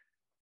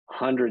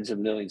 Hundreds of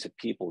millions of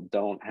people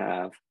don't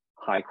have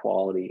high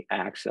quality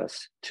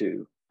access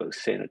to both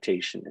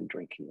sanitation and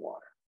drinking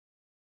water.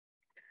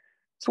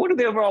 So what are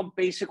the overall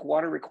basic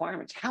water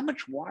requirements? How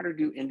much water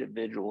do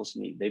individuals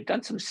need? They've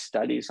done some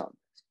studies on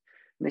this.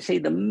 And they say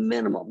the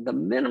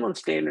minimum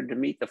standard to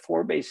meet the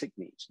 4 basic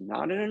needs,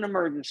 not in an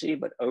emergency,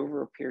 but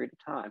over a period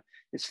of time,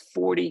 is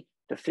 40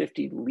 to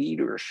 50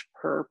 liters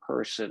per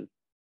person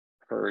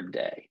per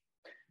day.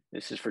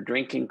 This is for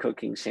drinking,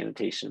 cooking,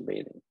 sanitation, and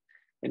bathing.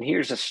 And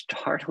here's a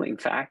startling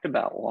fact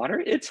about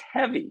water. It's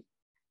heavy.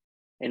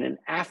 And in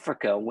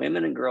Africa,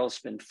 women and girls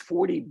spend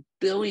 40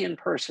 billion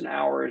person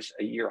hours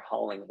a year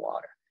hauling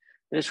water.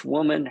 This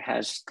woman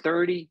has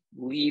 30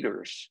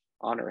 liters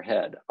on her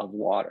head of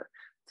water.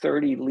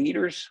 30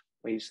 liters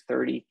weighs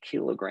 30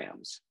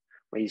 kilograms,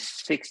 weighs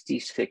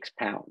 66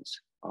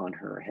 pounds on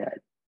her head.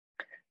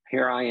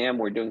 Here I am,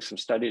 we're doing some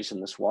studies in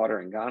this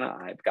water in Ghana.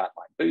 I've got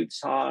my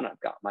boots on, I've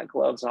got my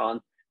gloves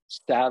on.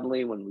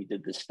 Sadly, when we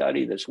did the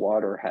study, this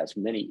water has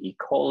many E.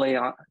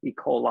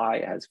 coli,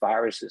 it has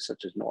viruses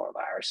such as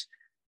norovirus,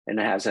 and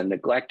it has a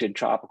neglected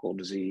tropical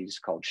disease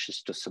called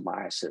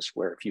schistosomiasis,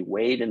 where if you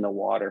wade in the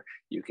water,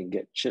 you can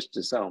get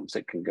schistosomes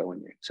that can go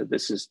in you. So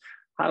this is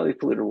highly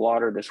polluted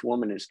water. This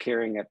woman is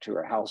carrying it to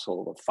her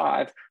household of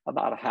 5,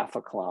 about a half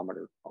a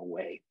kilometer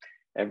away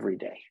every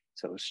day.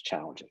 So it's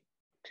challenging.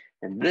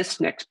 And this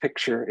next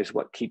picture is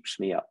what keeps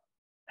me up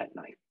at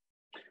night.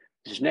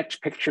 This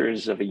next picture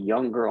is of a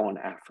young girl in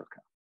Africa.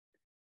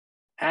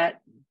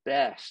 At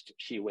best,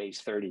 she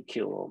weighs 30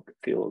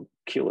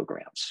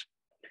 kilograms.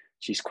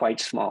 She's quite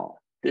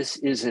small. This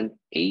is an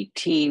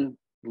 18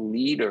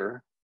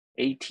 liter,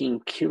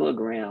 18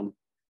 kilogram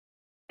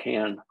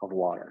can of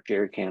water,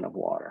 jerry can of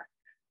water.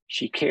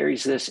 She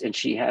carries this and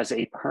she has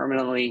a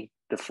permanently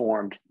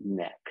deformed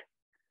neck.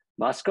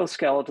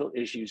 Musculoskeletal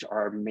issues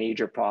are a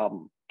major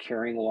problem.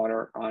 Carrying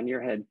water on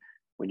your head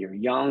when you're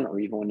young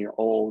or even when you're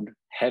old,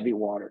 heavy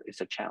water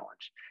is a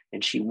challenge.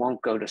 And she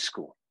won't go to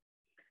school.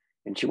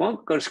 And she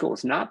won't go to school.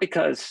 It's not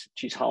because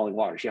she's hauling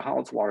water. She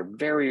hauls water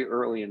very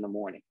early in the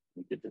morning.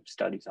 We did the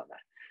studies on that.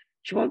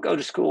 She won't go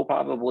to school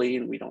probably,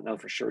 and we don't know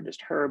for sure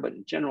just her, but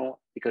in general,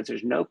 because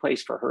there's no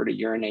place for her to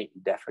urinate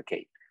and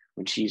defecate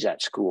when she's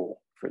at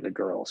school for the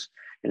girls.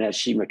 And as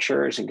she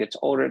matures and gets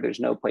older, there's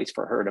no place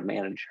for her to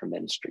manage her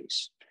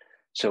ministries.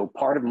 So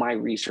part of my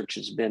research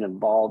has been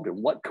involved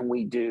in what can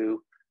we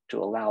do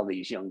to allow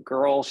these young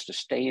girls to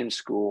stay in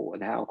school,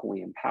 and how can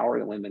we empower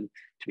the women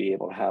to be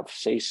able to have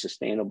safe,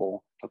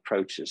 sustainable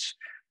approaches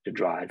to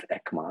drive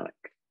economic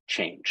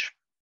change.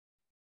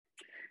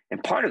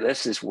 And part of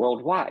this is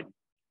worldwide.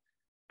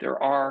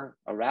 there are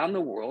around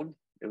the world,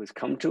 it was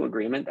come to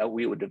agreement that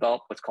we would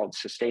develop what's called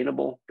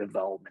Sustainable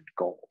Development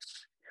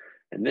Goals.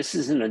 And this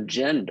is an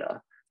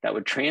agenda that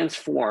would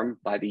transform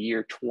by the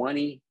year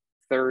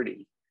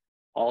 2030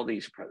 all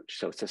these approaches.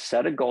 So it's a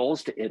set of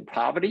goals to end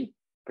poverty,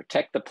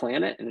 protect the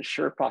planet, and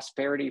ensure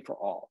prosperity for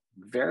all.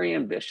 Very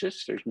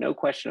ambitious, there's no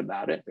question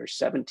about it. There's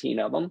 17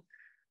 of them.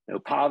 No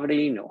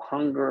poverty, no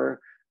hunger,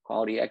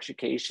 quality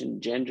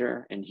education,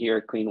 gender, and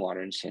here, clean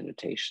water and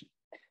sanitation.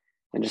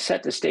 And to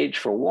set the stage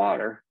for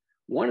water,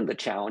 one of the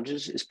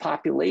challenges is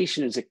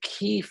population is a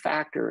key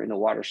factor in the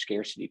water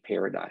scarcity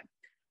paradigm.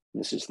 And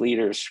this is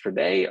liters per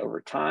day over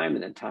time,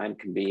 and then time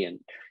can be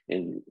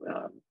in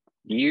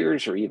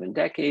years or even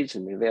decades,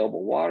 and the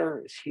available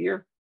water is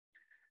here.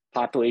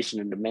 Population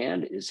and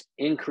demand is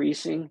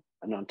increasing,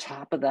 and on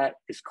top of that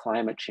is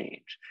climate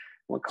change.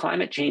 What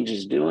climate change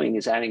is doing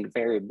is adding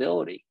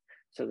variability.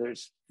 So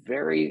there's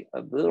very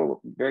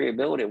little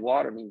variability of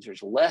water means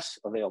there's less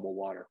available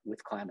water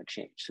with climate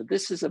change. So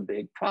this is a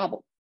big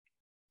problem.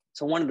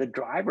 So one of the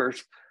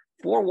drivers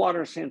for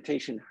water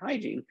sanitation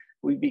hygiene,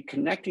 we'd be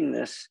connecting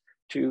this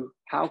to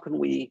how can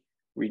we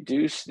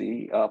reduce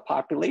the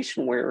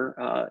population where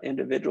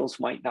individuals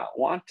might not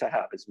want to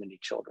have as many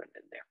children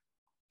in there.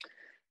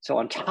 So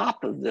on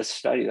top of this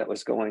study that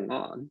was going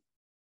on,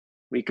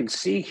 we can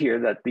see here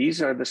that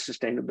these are the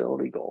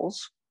sustainability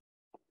goals.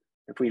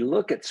 If we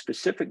look at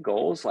specific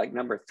goals like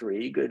number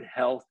 3, good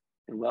health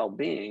and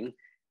well-being,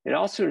 it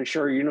also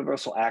ensures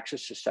universal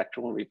access to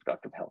sexual and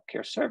reproductive health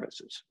care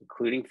services,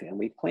 including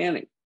family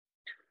planning.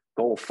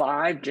 Goal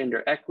 5,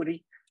 gender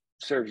equity,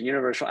 serves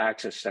universal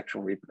access to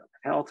sexual and reproductive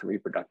health and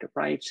reproductive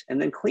rights.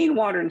 And then clean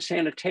water and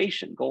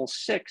sanitation, goal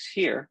 6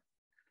 here.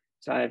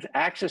 So I have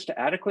access to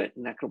adequate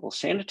and equitable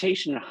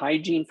sanitation and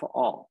hygiene for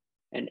all,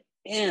 and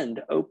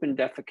end open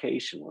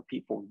defecation where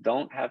people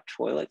don't have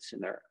toilets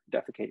and they're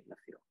defecating in the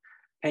field.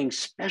 Paying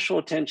special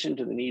attention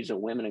to the needs of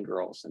women and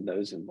girls and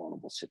those in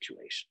vulnerable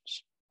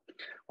situations.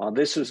 While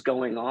this was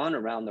going on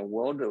around the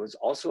world, there was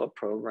also a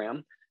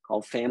program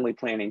called Family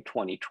Planning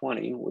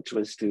 2020, which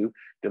was to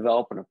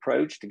develop an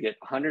approach to get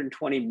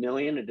 120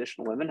 million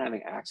additional women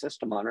having access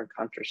to modern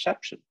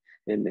contraception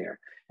in there.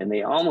 And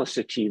they almost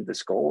achieved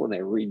this goal, and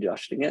they're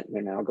readjusting it, and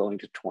they're now going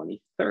to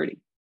 2030.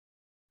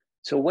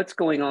 So what's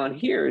going on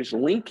here is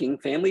linking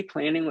family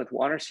planning with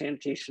water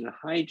sanitation and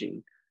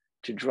hygiene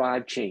to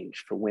drive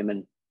change for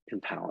women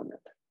empowerment.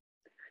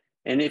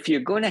 And if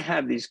you're going to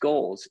have these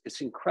goals,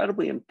 it's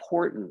incredibly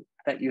important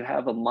that you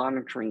have a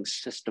monitoring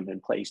system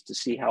in place to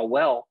see how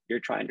well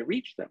you're trying to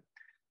reach them.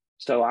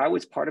 So I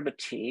was part of a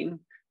team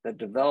that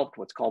developed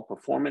what's called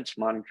performance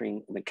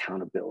monitoring and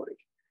accountability.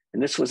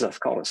 And this was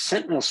called a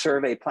Sentinel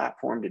survey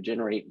platform to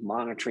generate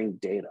monitoring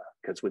data,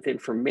 because with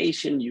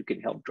information, you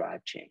can help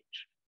drive change.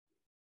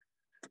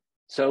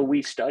 So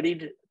we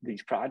studied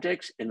these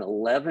projects in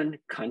 11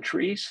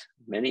 countries,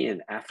 many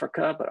in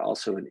Africa, but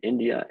also in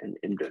India and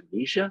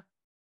Indonesia.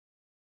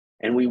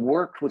 And we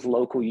worked with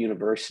local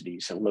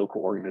universities and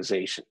local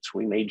organizations.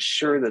 We made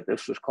sure that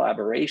this was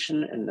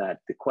collaboration and that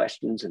the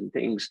questions and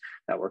things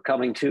that were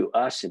coming to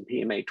us in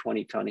PMA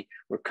 2020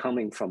 were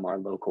coming from our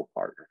local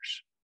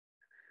partners.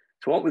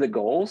 So what were the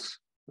goals?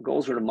 The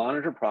goals were to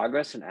monitor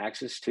progress and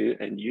access to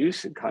and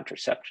use in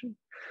contraception,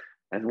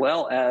 as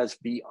well as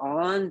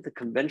beyond the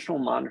conventional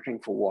monitoring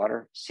for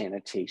water,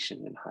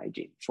 sanitation, and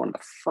hygiene. It's one of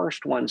the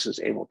first ones that's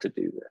able to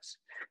do this.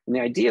 And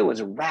the idea was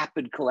a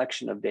rapid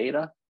collection of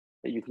data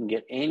that you can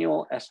get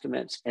annual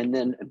estimates, and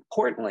then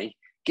importantly,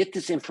 get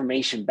this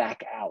information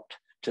back out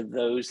to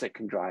those that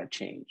can drive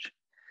change.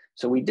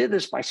 So we did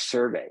this by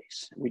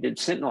surveys. We did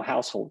Sentinel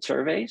household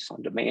surveys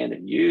on demand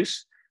and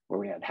use, where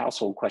we had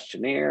household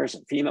questionnaires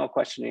and female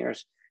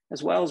questionnaires,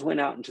 as well as went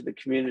out into the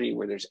community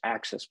where there's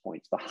access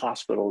points, the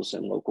hospitals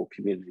and local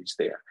communities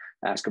there,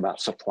 ask about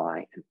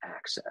supply and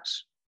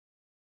access.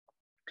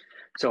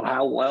 So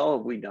how well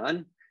have we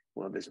done?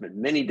 Well, there's been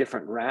many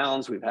different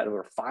rounds. We've had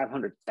over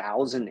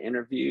 500,000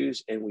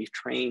 interviews, and we've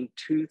trained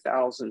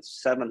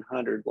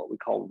 2,700 what we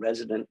call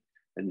resident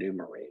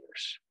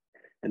enumerators.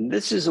 And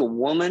this is a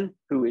woman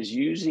who is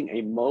using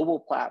a mobile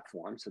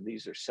platform. So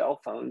these are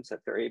cell phones that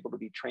they're able to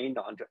be trained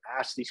on to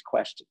ask these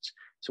questions.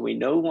 So we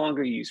no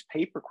longer use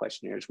paper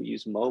questionnaires, we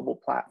use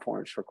mobile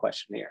platforms for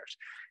questionnaires.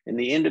 And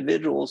the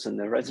individuals and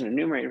the resident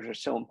enumerators are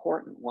so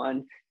important.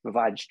 One,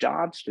 provides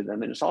jobs to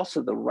them, and it's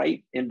also the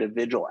right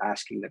individual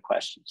asking the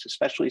questions,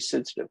 especially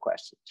sensitive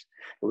questions.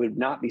 It would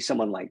not be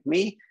someone like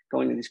me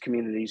going to these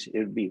communities. It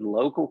would be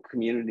local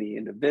community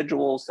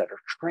individuals that are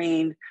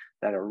trained,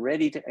 that are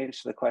ready to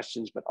answer the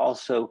questions, but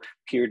also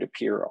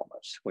peer-to-peer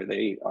almost, where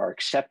they are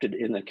accepted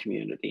in the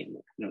community. And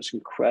it's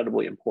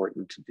incredibly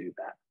important to do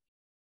that.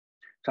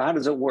 So how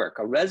does it work?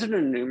 A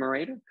resident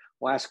enumerator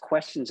will ask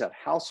questions at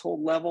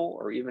household level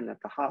or even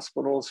at the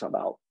hospitals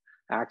about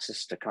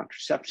access to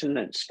contraception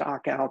and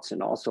stockouts,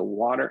 and also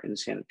water and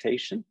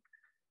sanitation.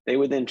 They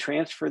would then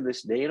transfer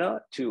this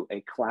data to a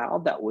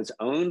cloud that was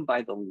owned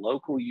by the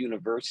local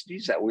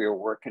universities that we were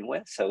working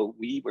with. So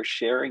we were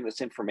sharing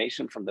this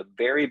information from the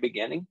very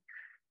beginning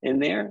in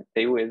there.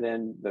 They were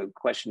then, the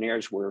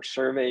questionnaires were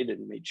surveyed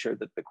and made sure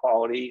that the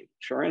quality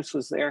assurance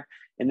was there.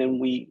 And then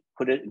we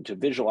put it into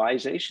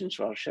visualization,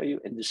 so I'll show you,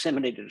 and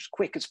disseminated as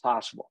quick as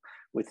possible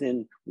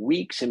within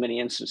weeks in many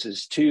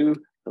instances to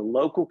the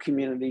local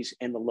communities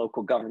and the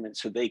local government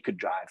so they could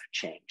drive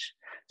change.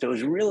 So it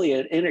was really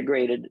an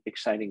integrated,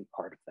 exciting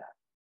part of that.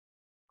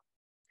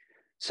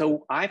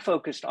 So I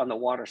focused on the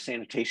water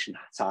sanitation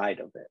side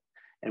of it.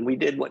 And we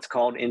did what's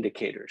called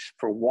indicators.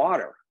 For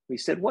water, we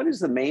said, what is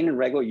the main and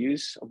regular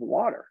use of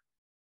water?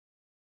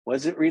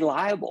 Was it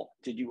reliable?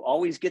 Did you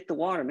always get the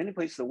water? Many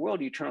places in the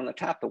world, you turn on the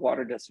tap, the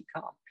water doesn't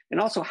come. And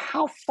also,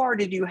 how far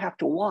did you have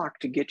to walk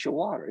to get your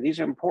water?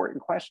 These are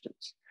important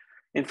questions.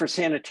 And for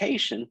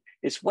sanitation,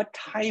 it's what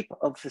type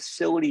of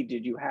facility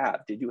did you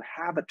have? Did you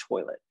have a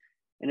toilet?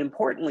 And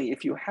importantly,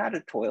 if you had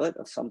a toilet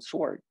of some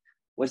sort,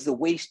 was the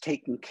waste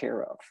taken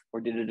care of?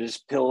 Or did it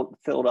just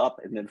filled up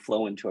and then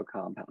flow into a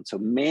compound? So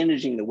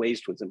managing the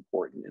waste was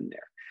important in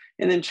there.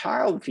 And then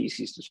child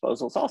feces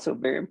disposal is also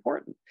very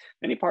important.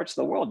 Many parts of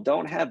the world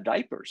don't have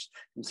diapers.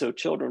 And so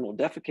children will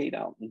defecate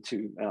out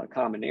into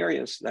common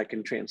areas that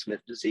can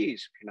transmit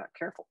disease if you're not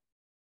careful.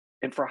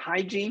 And for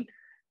hygiene,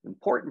 the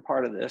important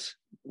part of this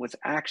was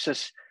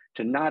access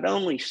to not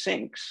only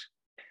sinks,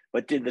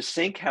 but did the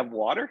sink have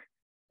water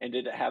and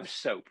did it have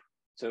soap?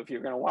 So if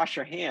you're going to wash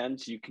your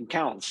hands, you can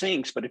count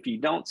sinks, but if you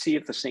don't see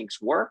if the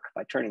sinks work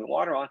by turning the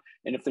water on,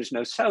 and if there's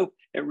no soap,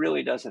 it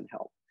really doesn't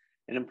help.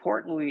 And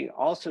importantly, we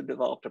also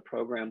developed a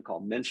program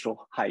called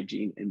Menstrual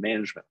Hygiene and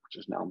Management, which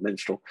is now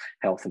Menstrual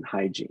Health and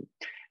Hygiene.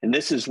 And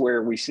this is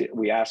where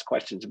we ask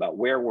questions about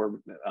where were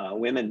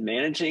women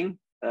managing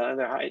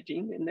their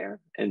hygiene in there,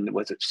 and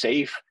was it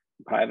safe,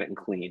 private, and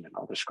clean? And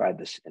I'll describe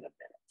this in a minute.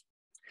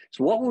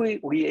 So what were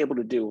we able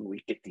to do when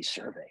we get these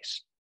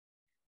surveys?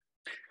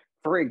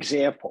 For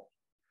example,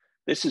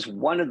 this is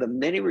one of the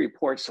many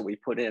reports that we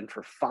put in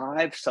for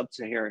 5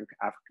 sub-Saharan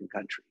African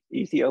countries: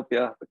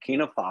 Ethiopia,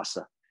 Burkina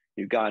Faso,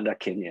 Uganda,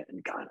 Kenya,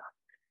 and Ghana.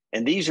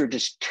 And these are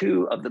just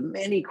 2 of the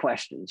many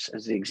questions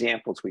as the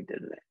examples we did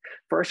today.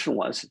 First one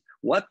was,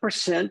 what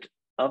 %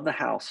 of the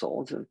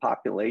households and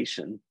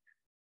population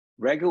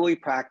regularly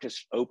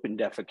practiced open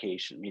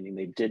defecation, meaning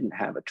they didn't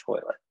have a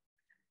toilet?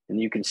 And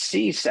you can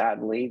see,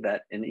 sadly,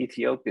 that in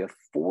Ethiopia,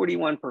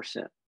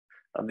 41%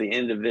 of the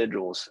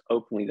individuals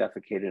openly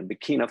defecated. In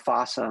Burkina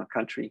Faso, a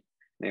country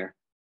there,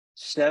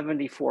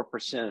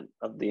 74%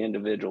 of the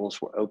individuals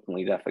were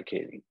openly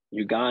defecating.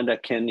 Uganda,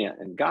 Kenya,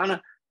 and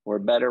Ghana were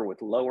better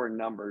with lower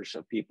numbers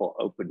of people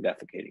open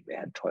defecating. They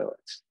had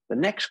toilets. The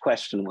next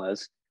question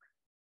was,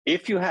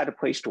 if you had a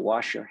place to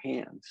wash your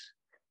hands,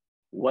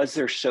 was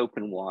there soap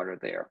and water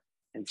there?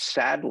 And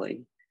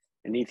sadly,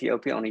 in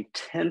Ethiopia, only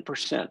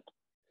 10%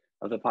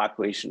 of the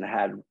population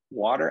had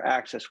water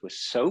access with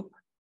soap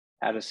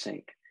at a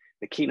sink.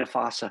 Burkina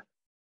Faso,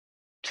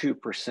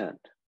 2%.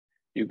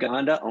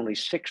 Uganda, only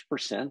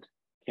 6%.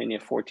 Kenya,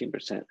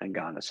 14%, and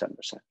Ghana, 7%.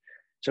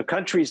 So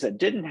countries that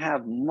didn't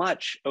have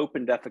much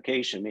open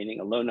defecation, meaning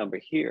a low number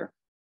here,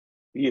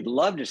 you'd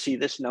love to see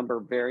this number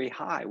very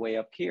high, way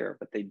up here,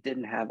 but they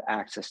didn't have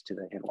access to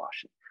the hand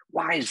washing.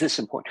 Why is this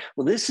important?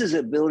 Well, this is the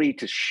ability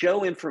to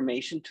show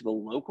information to the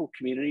local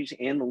communities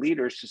and the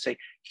leaders to say,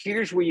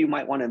 here's where you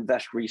might want to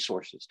invest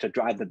resources to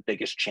drive the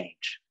biggest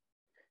change.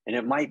 And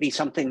it might be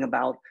something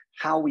about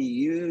how we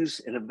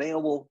use an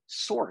available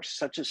source,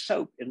 such as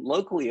soap, and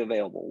locally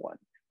available one,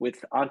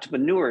 with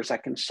entrepreneurs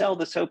that can sell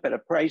the soap at a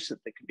price that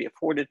they can be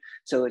afforded.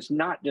 So it's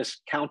not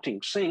just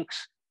counting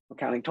sinks or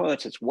counting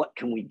toilets, it's what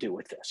can we do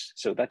with this?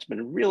 So that's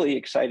been really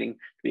exciting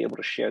to be able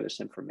to share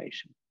this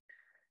information.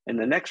 And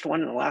the next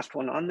one and the last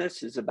one on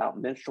this is about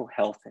menstrual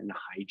health and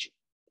hygiene.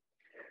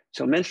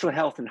 So menstrual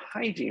health and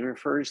hygiene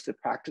refers to the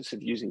practice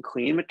of using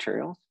clean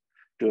materials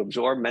to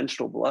absorb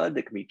menstrual blood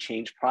that can be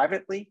changed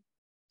privately,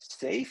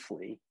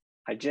 safely,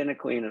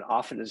 hygienically, and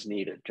often as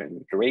needed during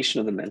the duration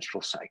of the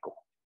menstrual cycle.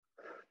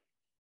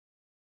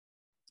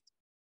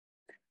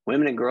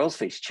 Women and girls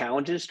face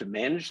challenges to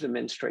manage the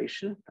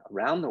menstruation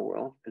around the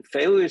world, and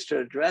failures to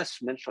address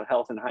menstrual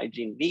health and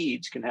hygiene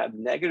needs can have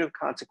negative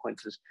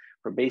consequences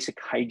for basic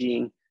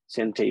hygiene,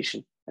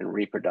 sanitation, and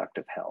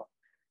reproductive health.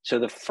 So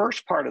the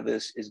first part of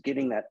this is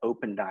getting that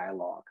open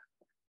dialogue,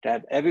 to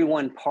have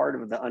everyone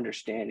part of the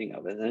understanding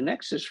of it. And the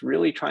next is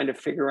really trying to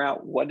figure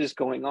out what is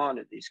going on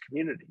in these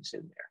communities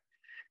in there.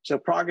 So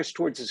progress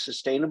towards the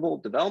sustainable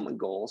development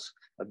goals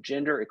of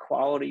gender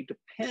equality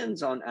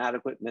depends on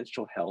adequate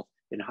menstrual health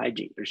and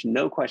hygiene. There's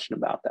no question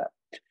about that.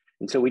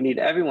 And so we need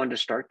everyone to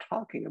start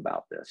talking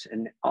about this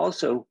and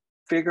also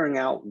figuring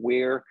out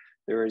where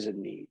there is a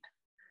need.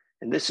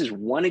 And this is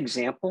one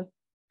example.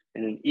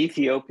 And in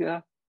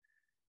Ethiopia,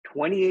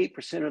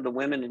 28% of the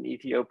women in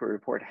Ethiopia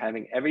report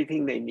having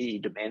everything they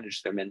need to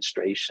manage their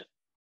menstruation.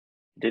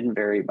 It didn't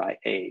vary by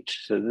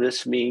age. So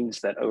this means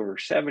that over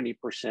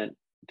 70%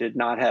 did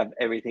not have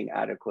everything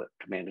adequate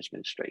to manage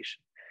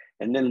menstruation.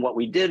 And then what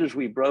we did is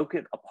we broke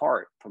it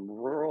apart from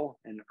rural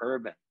and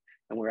urban.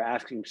 And we're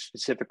asking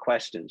specific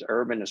questions.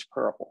 Urban is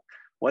purple.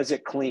 Was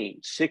it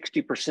clean?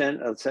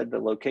 60% said the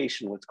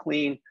location was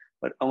clean.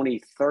 but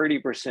only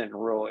 30% in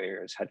rural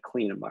areas had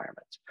clean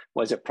environments.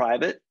 Was it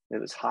private? It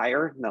was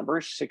higher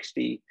numbers,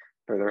 60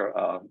 for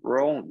the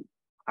rural,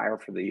 higher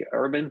for the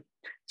urban.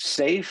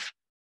 Safe.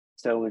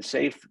 So in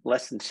safe,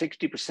 less than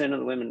 60% of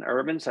the women in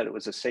urban said it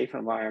was a safe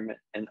environment,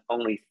 and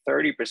only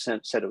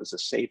 30% said it was a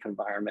safe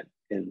environment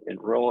in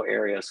rural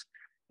areas.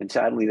 And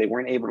sadly, they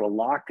weren't able to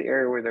lock the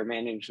area where they're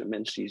managing the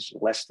ministries.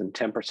 Less than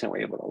 10% were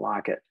able to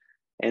lock it.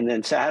 And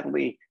then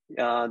sadly,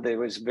 there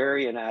was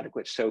very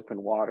inadequate soap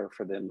and water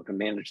for them to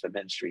manage the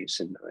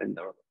ministries. In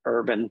the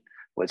urban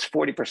was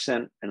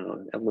 40%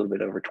 and a little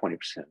bit over 20%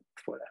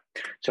 for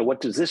that. So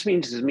what does this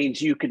mean? This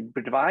means you can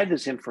provide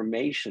this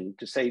information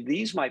to say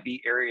these might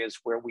be areas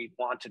where we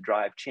want to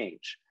drive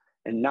change,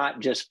 and not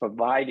just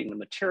providing the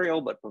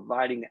material, but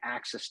providing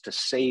access to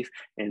safe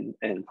and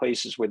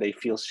places where they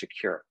feel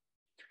secure.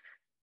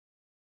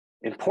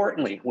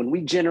 Importantly, when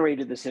we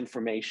generated this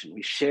information,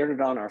 we shared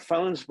it on our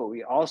phones, but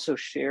we also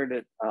shared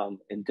it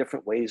in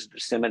different ways to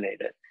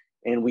disseminate it.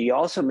 And we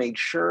also made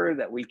sure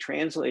that we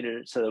translated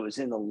it so that it was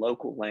in the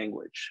local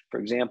language. For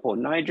example,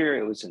 in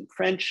Nigeria, it was in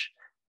French,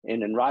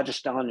 and in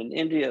Rajasthan and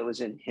India, it was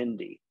in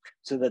Hindi,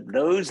 so that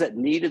those that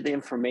needed the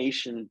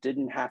information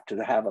didn't have to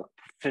have a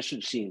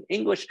proficiency in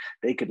English.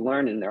 They could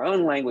learn in their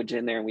own language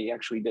in there, and we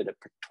actually did a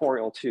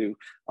pictorial too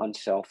on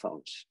cell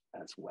phones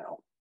as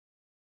well.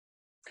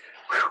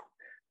 Whew.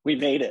 We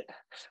made it.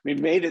 We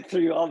made it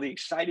through all the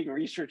exciting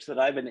research that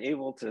I've been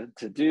able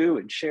to do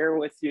and share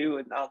with you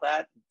and all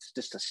that. It's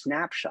just a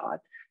snapshot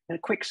and a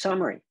quick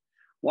summary.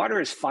 Water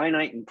is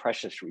finite and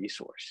precious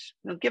resource.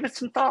 Now give it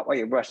some thought while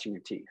you're brushing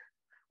your teeth.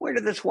 Where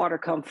did this water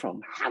come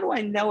from? How do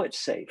I know it's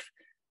safe?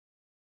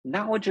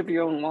 Knowledge of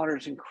your own water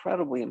is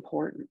incredibly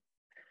important.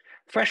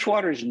 Fresh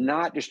water is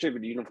not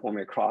distributed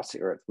uniformly across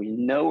the earth. We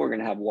know we're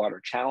going to have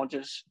water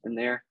challenges in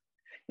there.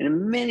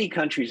 And many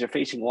countries are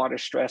facing water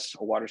stress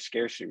or water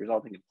scarcity,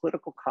 resulting in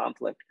political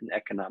conflict and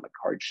economic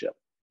hardship.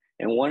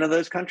 And one of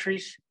those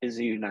countries is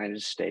the United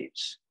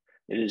States.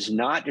 It is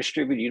not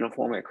distributed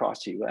uniformly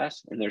across the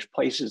US, and there's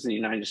places in the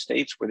United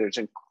States where there's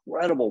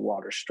incredible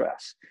water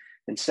stress.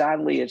 And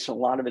sadly, a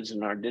lot of it's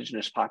in our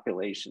indigenous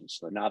populations.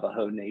 The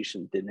Navajo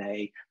Nation,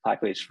 Dene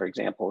population, for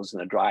example, is in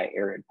a dry,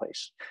 arid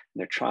place. And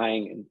they're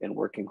trying and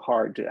working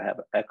hard to have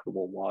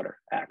equitable water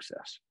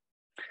access.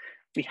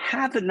 We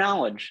have the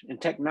knowledge and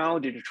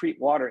technology to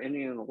treat water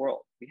anywhere in the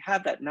world. We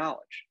have that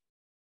knowledge.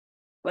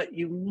 But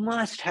you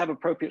must have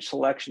appropriate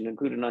selection to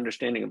include an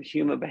understanding of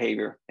human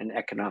behavior and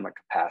economic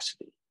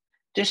capacity.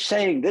 Just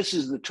saying this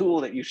is the tool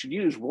that you should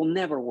use will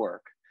never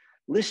work.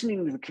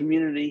 Listening to the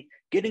community,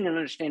 getting an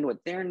understanding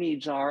what their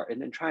needs are,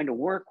 and then trying to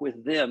work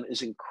with them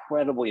is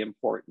incredibly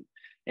important.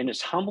 And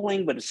it's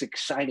humbling, but it's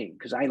exciting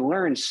because I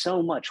learn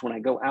so much when I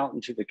go out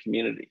into the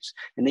communities,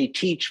 and they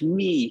teach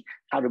me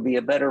how to be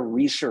a better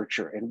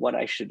researcher and what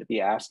I should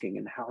be asking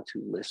and how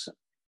to listen.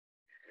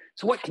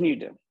 So what can you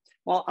do?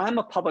 Well, I'm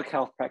a public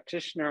health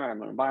practitioner.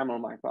 I'm an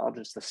environmental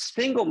microbiologist. The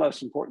single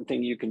most important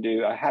thing you can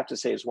do, I have to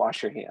say, is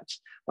wash your hands.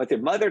 What your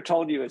mother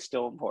told you is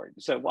still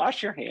important. So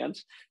wash your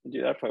hands and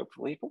do that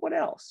appropriately. But what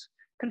else?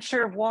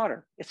 Conserve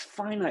water. It's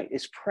finite.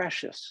 It's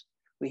precious.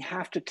 We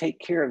have to take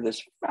care of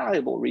this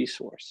valuable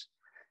resource.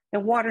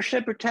 And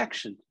watershed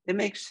protection, it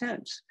makes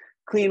sense.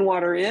 Clean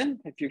water in,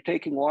 if you're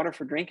taking water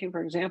for drinking,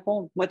 for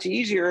example, much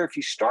easier if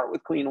you start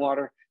with clean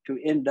water to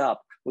end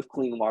up with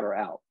clean water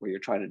out, where you're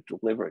trying to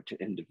deliver it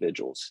to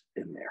individuals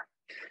in there.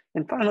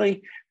 And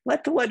finally,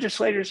 let the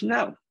legislators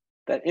know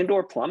that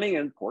indoor plumbing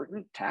is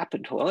important, tap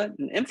and toilet,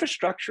 and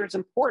infrastructure is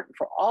important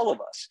for all of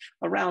us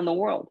around the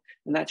world.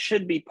 And that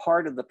should be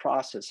part of the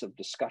process of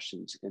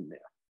discussions in there.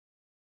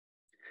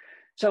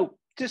 So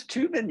just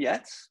 2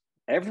 vignettes.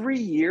 Every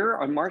year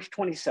on March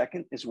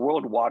 22nd is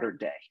World Water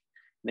Day.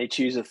 And they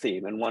choose a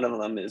theme, and one of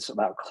them is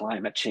about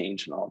climate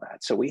change and all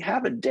that. So we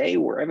have a day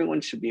where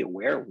everyone should be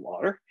aware of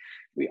water.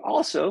 We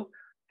also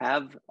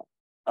have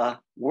a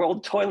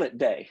World Toilet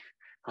Day.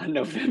 On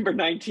November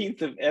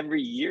 19th of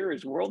every year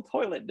is World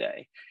Toilet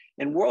Day.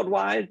 And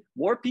worldwide,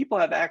 more people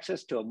have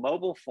access to a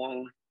mobile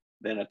phone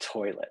than a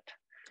toilet.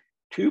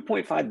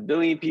 2.5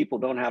 billion people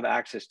don't have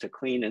access to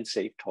clean and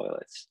safe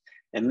toilets.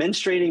 And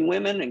menstruating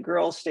women and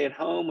girls stay at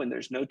home when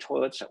there's no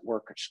toilets at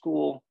work or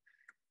school.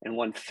 And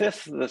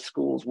 1/5 of the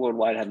schools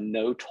worldwide have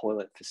no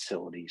toilet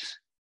facilities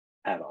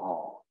at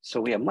all.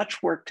 So we have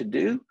much work to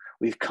do.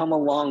 We've come a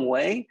long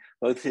way,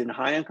 both in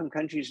high-income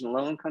countries and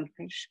low-income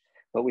countries,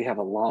 but we have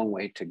a long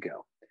way to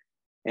go.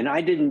 And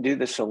I didn't do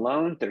this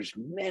alone. There's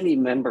many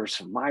members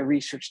of my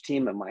research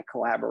team and my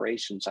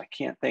collaborations. I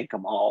can't thank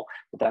them all,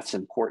 but that's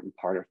an important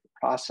part of the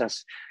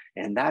process.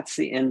 And that's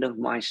the end of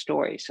my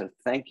story. So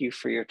thank you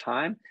for your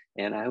time.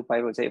 And I hope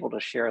I was able to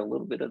share a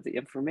little bit of the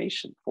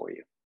information for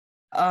you.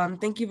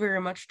 Thank you very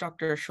much,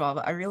 Dr. Schwab.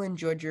 I really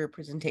enjoyed your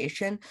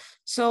presentation.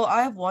 So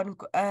I have one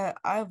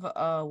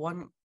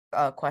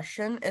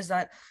question, is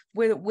that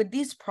with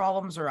these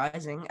problems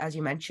arising, as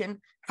you mentioned,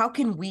 how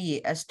can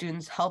we as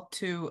students help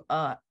to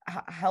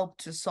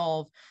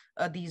solve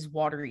these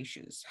water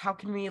issues? How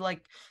can we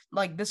like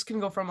this can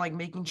go from like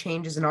making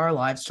changes in our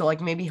lives to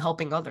like maybe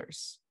helping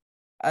others?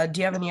 Do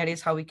you have any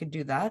ideas how we could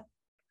do that?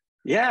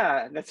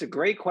 Yeah, that's a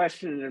great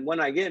question. And when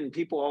I get, and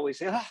people always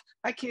say, oh,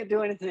 I can't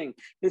do anything.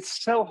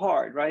 It's so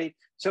hard, right?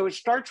 So it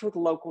starts with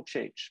local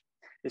change.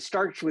 It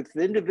starts with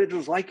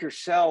individuals like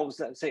yourselves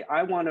that say,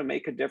 I want to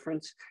make a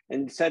difference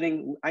and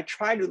setting. I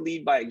try to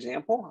lead by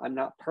example. I'm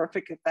not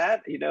perfect at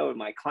that, in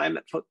my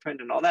climate footprint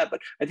and all that, but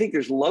I think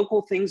there's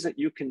local things that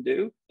you can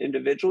do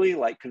individually,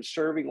 like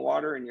conserving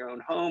water in your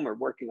own home or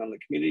working on the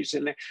communities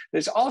in there.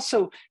 There's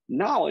also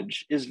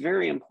knowledge is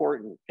very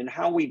important, and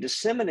how we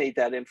disseminate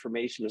that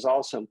information is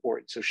also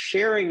important. So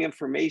sharing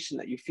information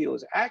that you feel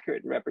is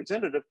accurate and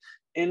representative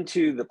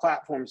into the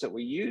platforms that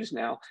we use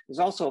now is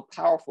also a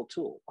powerful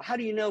tool. How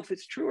do you know if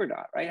it's true or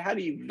not, right? How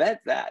do you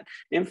vet that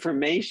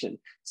information?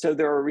 So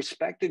there are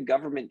respected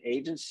government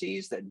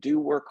agencies that do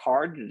work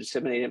hard to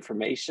disseminate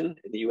information.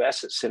 In the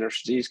US, it's Centers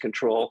for Disease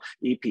Control,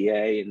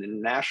 EPA, and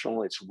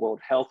international, it's World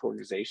Health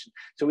Organization.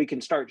 So we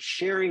can start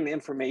sharing the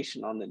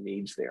information on the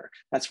needs there.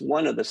 That's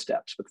one of the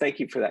steps, but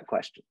thank you for that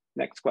question.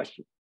 Next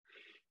question.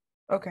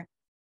 Okay.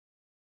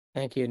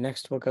 Thank you.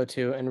 Next, we'll go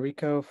to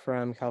Enrico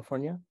from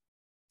California.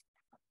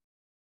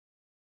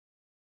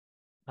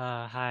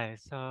 Hi.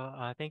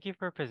 Thank you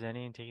for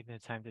presenting and taking the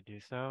time to do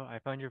so. I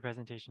found your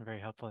presentation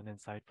very helpful and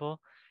insightful.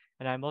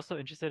 And I'm also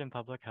interested in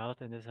public health,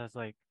 and this has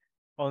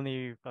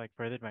only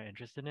furthered my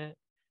interest in it.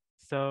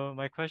 So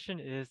my question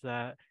is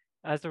that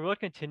as the world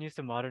continues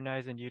to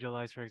modernize and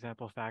utilize, for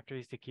example,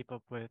 factories to keep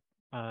up with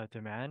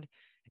demand,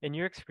 in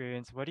your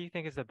experience, what do you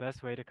think is the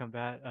best way to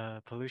combat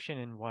pollution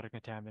and water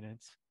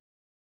contaminants?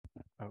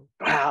 Oh.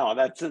 Wow,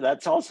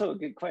 that's also a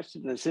good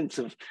question in the sense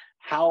of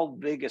how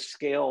big a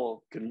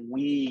scale can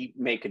we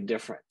make a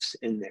difference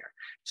in there.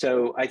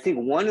 So I think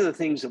one of the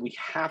things that we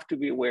have to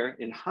be aware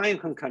in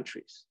high-income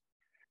countries,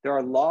 there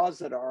are laws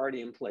that are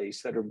already in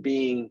place that are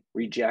being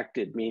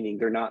rejected, meaning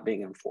they're not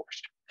being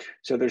enforced.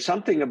 So there's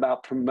something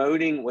about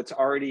promoting what's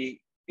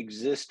already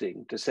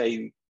existing to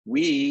say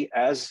we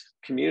as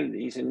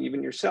communities, and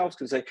even yourselves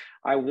can say,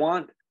 I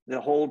want to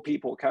hold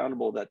people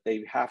accountable that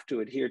they have to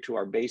adhere to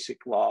our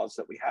basic laws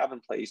that we have in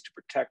place to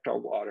protect our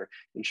water,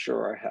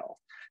 ensure our health.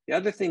 The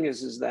other thing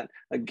is that,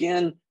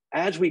 again,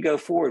 as we go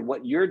forward,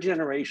 what your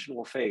generation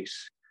will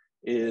face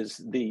is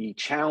the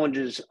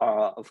challenges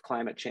of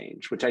climate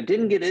change, which I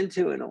didn't get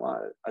into in a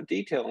lot of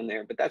detail in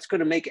there, but that's going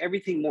to make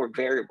everything more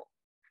variable.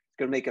 It's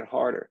going to make it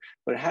harder.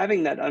 But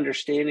having that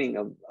understanding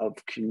of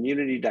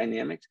community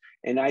dynamics,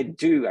 and I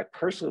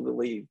personally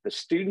believe the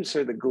students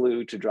are the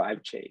glue to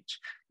drive change.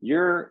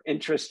 Your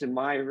interest in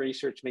my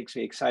research makes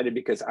me excited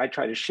because I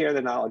try to share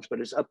the knowledge, but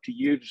it's up to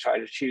you to try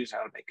to choose how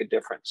to make a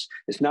difference.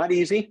 It's not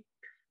easy,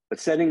 but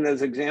setting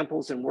those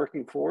examples and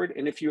working forward.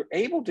 And if you're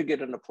able to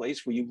get in a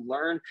place where you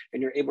learn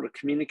and you're able to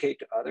communicate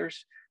to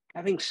others,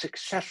 having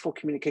successful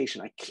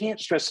communication, I can't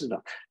stress it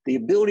enough. The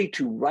ability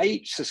to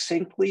write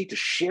succinctly, to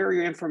share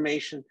your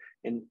information,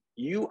 and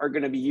you are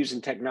going to be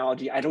using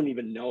technology I don't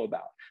even know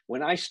about.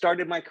 When I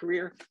started my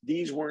career,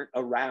 these weren't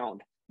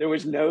around. There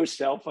was no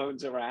cell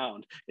phones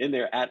around in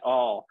there at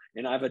all.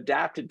 And I've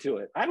adapted to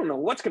it. I don't know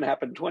what's going to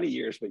happen in 20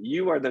 years, but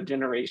you are the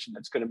generation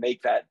that's going to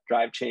make that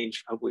drive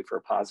change, hopefully for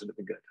a positive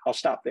and good. I'll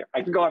stop there.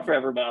 I can go on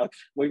forever, but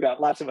we've got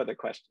lots of other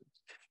questions.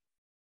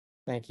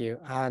 Thank you.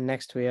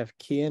 Next, we have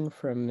Kian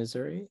from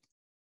Missouri.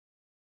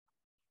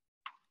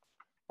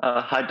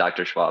 Hi,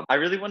 Dr. Schwab. I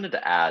really wanted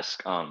to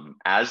ask,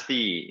 as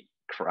the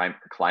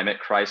climate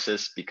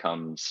crisis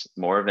becomes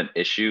more of an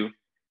issue,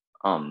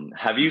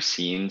 have you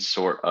seen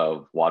sort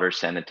of water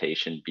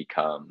sanitation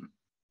become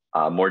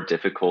more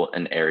difficult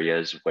in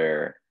areas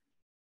where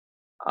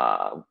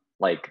the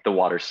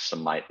water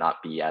system might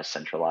not be as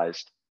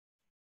centralized?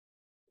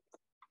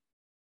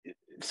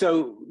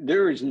 So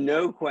there is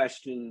no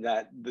question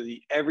that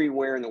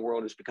everywhere in the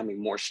world is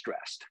becoming more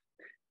stressed.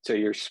 So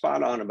you're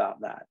spot on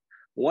about that.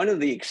 One of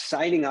the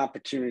exciting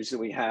opportunities that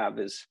we have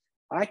is,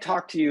 I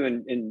talked to you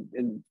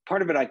and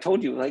part of it I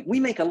told you, we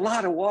make a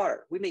lot of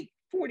water. We make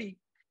 40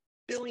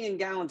 billion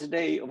gallons a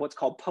day of what's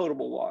called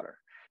potable water,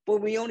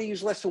 but we only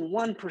use less than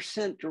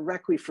 1%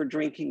 directly for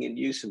drinking and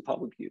use in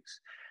public use.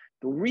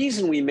 The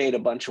reason we made a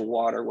bunch of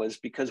water was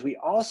because we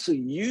also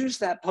use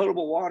that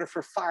potable water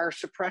for fire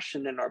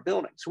suppression in our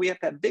buildings. So we have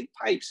to have big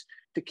pipes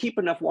to keep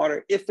enough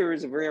water if there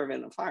is a rare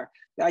event of fire.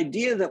 The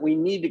idea that we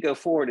need to go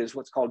forward is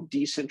what's called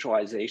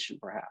decentralization,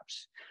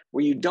 perhaps,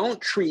 where you don't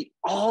treat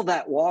all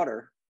that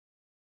water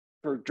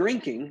for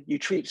drinking, you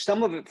treat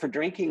some of it for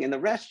drinking, and the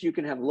rest you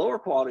can have lower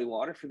quality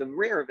water for the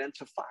rare events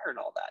of fire and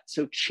all that.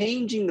 So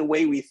changing the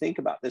way we think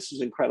about this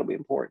is incredibly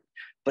important,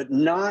 but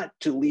not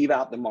to leave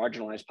out the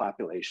marginalized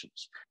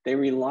populations. They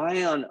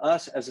rely on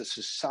us as a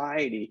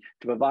society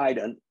to provide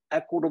an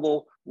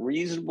equitable,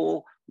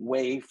 reasonable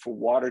way for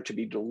water to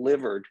be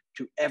delivered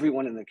to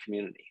everyone in the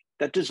community.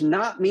 That does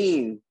not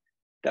mean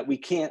that we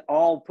can't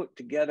all put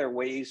together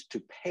ways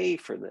to pay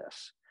for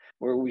this,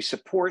 where we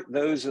support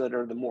those that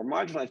are the more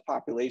marginalized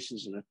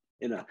populations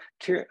in a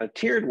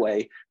tiered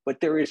way,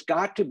 but there has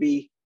got to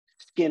be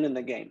skin in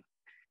the game.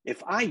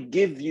 If I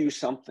give you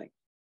something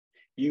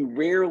you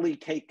rarely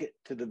take it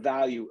to the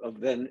value of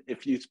then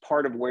if it's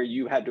part of where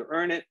you had to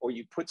earn it or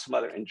you put some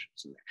other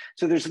engines in there.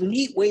 So there's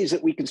neat ways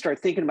that we can start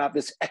thinking about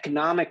this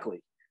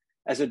economically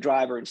as a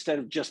driver instead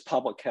of just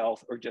public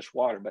health or just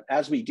water. But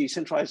as we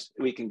decentralize,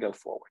 we can go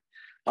forward.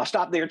 I'll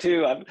stop there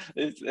too,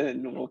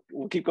 and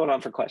we'll keep going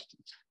on for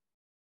questions.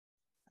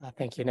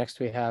 Thank you. Next,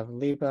 we have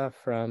Liba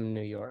from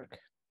New York.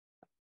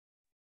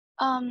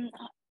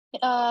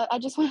 I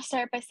just want to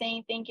start by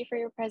saying thank you for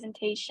your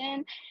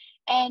presentation.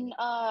 And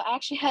I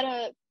actually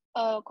had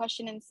a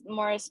question in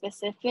more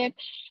specific.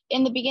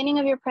 In the beginning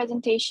of your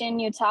presentation,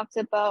 you talked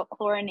about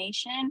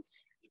chlorination.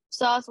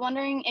 So I was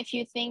wondering if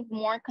you think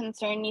more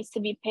concern needs to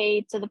be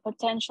paid to the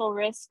potential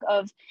risk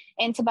of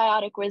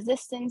antibiotic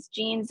resistance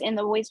genes in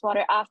the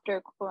wastewater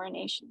after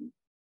chlorination.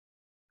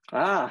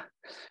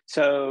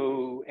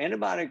 So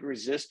antibiotic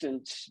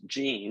resistance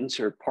genes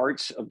or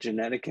parts of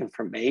genetic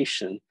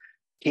information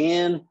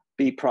can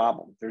be a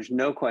problem. There's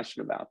no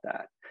question about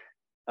that.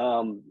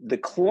 The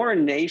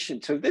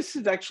chlorination, so this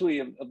is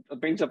actually,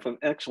 brings up an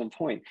excellent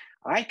point.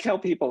 I tell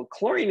people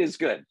chlorine is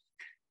good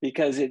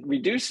because it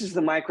reduces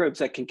the microbes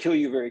that can kill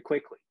you very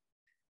quickly.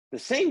 The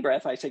same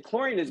breath, I say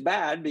chlorine is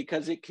bad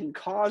because it can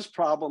cause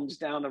problems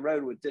down the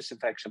road with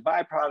disinfection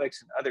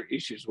byproducts and other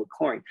issues with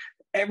chlorine.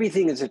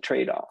 Everything is a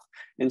trade-off.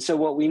 And so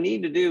what we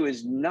need to do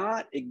is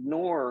not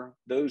ignore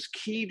those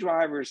key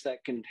drivers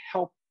that can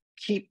help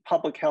keep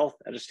public health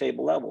at a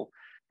stable level.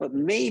 But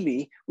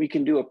maybe we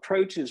can do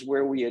approaches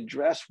where we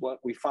address what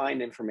we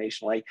find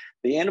information, like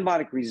the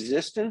antibiotic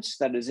resistance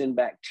that is in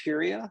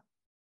bacteria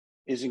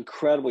is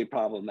incredibly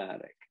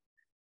problematic.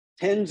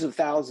 Tens of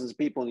thousands of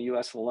people in the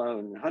US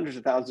alone, hundreds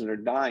of thousands are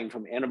dying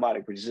from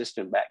antibiotic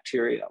resistant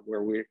bacteria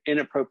where we're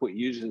inappropriate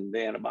using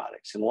the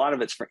antibiotics. And a lot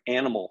of it's for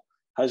animal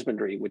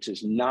husbandry, which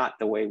is not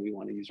the way we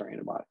want to use our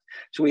antibiotics.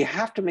 So we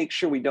have to make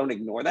sure we don't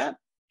ignore that.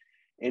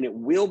 And it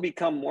will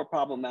become more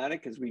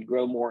problematic as we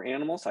grow more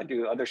animals. I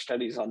do other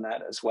studies on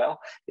that as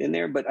well in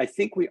there, but I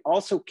think we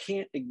also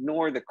can't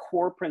ignore the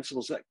core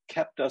principles that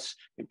kept us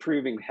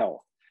improving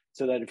health.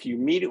 So that if you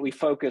immediately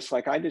focus,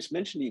 like I just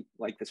mentioned,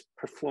 like this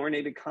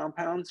perfluorinated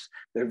compounds,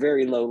 they're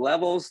very low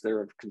levels,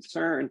 they're of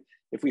concern.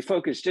 If we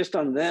focus just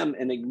on them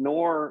and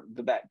ignore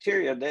the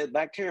bacteria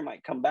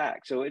might come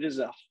back. So it is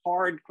a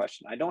hard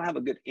question. I don't have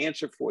a good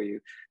answer for you,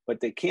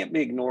 but they can't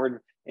be ignored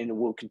and it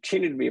will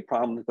continue to be a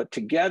problem. But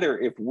together,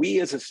 if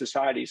we as a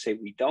society say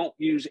we don't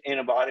use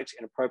antibiotics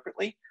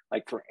inappropriately,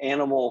 like for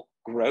animal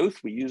growth,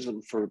 we use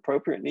them for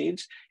appropriate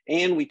needs,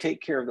 and we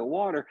take care of the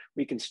water,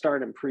 we can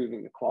start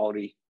improving the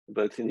quality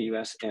both in the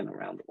US and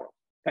around the world.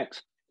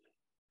 Thanks.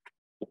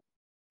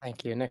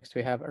 Thank you. Next,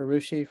 we have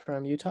Arushi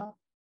from Utah.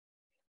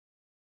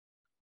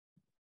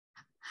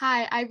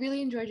 Hi, I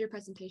really enjoyed your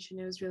presentation.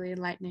 It was really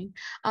enlightening.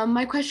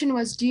 My question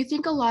was, do you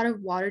think a lot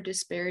of water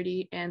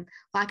disparity and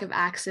lack of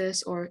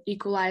access or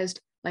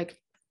equalized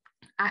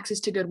access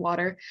to good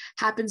water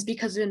happens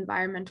because of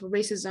environmental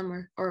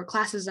racism or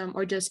classism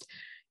or just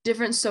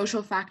different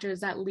social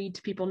factors that lead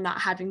to people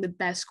not having the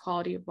best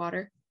quality of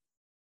water?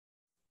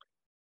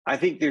 I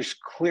think there's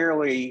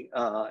clearly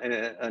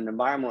an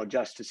environmental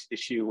justice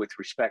issue with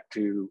respect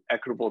to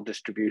equitable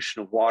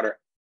distribution of water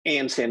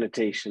and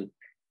sanitation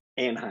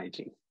and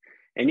hygiene.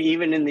 And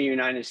even in the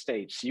United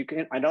States,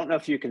 I don't know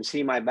if you can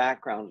see my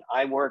background.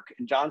 I work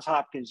in Johns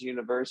Hopkins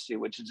University,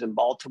 which is in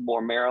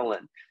Baltimore,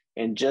 Maryland.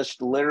 And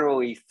just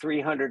literally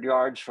 300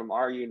 yards from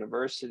our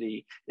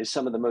university is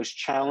some of the most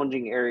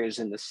challenging areas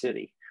in the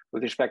city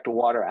with respect to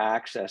water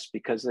access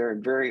because they're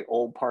in very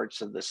old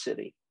parts of the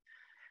city.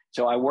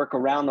 So I work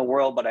around the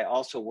world, but I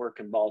also work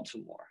in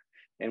Baltimore.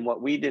 And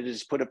what we did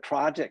is put a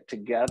project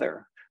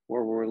together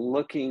where we're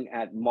looking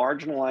at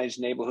marginalized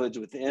neighborhoods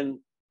within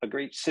a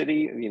great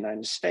city of the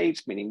United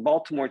States, meaning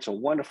Baltimore. It's a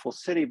wonderful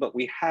city, but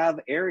we have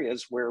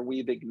areas where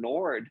we've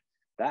ignored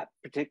that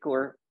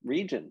particular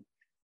region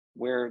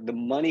where the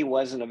money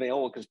wasn't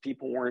available because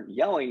people weren't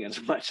yelling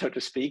as much, so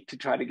to speak, to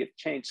try to get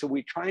change. So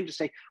we're trying to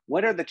say,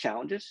 what are the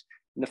challenges?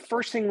 And the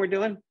first thing we're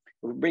doing,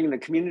 we're bringing the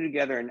community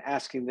together and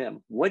asking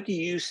them, what do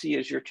you see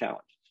as your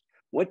challenges?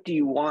 What do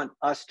you want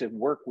us to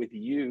work with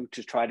you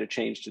to try to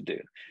change to do?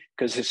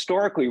 Because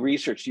historically,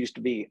 research used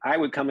to be, I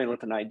would come in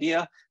with an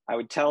idea, I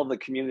would tell the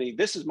community,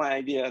 this is my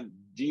idea,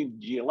 do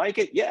you like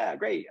it? Yeah,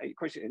 great. Of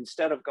course,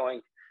 instead of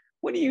going,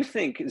 what do you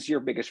think is your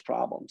biggest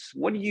problems?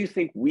 What do you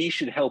think we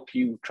should help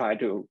you try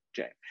to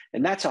change?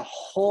 And that's a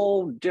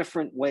whole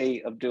different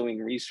way of doing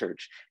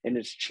research, and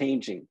it's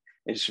changing.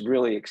 It's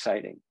really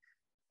exciting.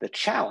 The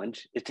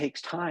challenge, it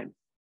takes time.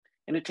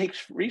 And it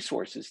takes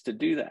resources to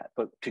do that,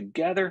 but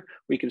together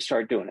we can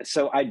start doing it.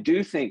 So I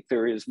do think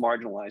there is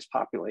marginalized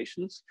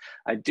populations.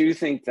 I do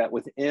think that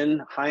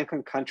within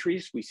high-income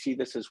countries, we see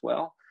this as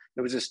well.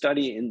 There was a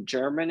study in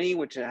Germany,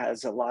 which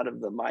has a lot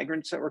of the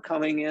migrants that were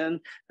coming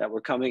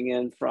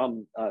in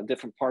from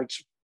different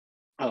parts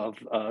of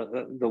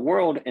the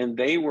world, and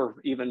they were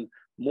even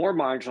more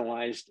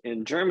marginalized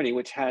in Germany,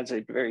 which has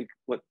a very,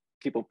 what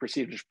people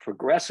perceive as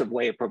progressive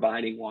way of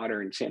providing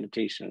water and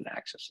sanitation and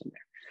access in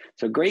there.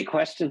 So great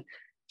question.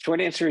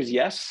 Short answer is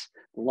yes.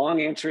 The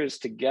long answer is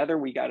together,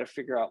 we got to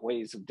figure out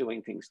ways of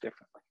doing things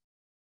differently.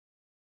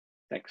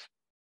 Thanks.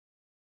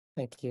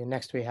 Thank you.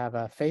 Next, we have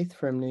Faith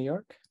from New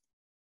York.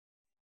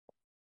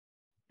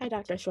 Hi,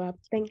 Dr. Schwab.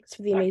 Thanks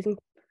for the amazing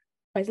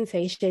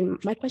presentation.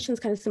 My question is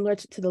kind of similar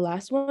to the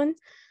last one.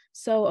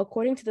 So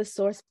according to the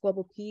Source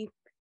Global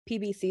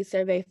PBC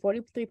survey,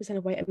 43%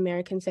 of white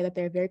Americans say that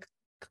they're very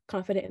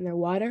confident in their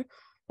water,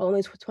 while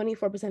only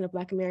 24% of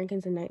Black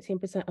Americans and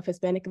 19% of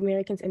Hispanic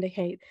Americans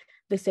indicate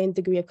the same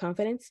degree of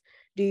confidence.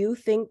 Do you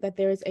think that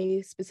there is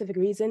a specific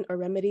reason or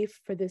remedy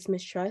for this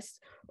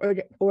mistrust,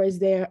 or is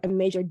there a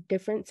major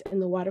difference in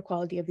the water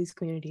quality of these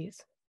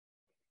communities?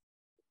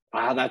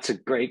 Wow, that's a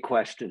great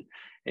question.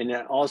 And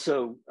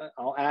also,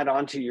 I'll add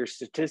on to your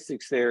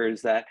statistics there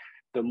is that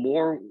the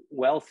more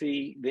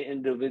wealthy the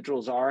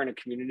individuals are in a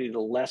community, the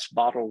less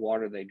bottled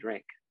water they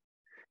drink.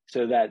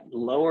 So that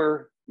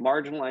lower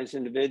marginalized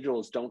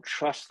individuals don't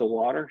trust the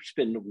water,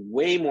 spend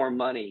way more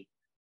money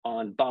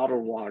on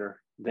bottled water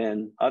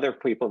than other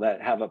people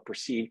that have a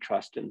perceived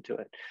trust into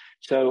it.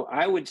 So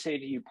I would say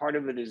to you, part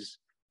of it is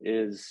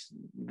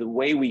the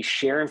way we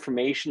share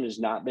information has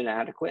not been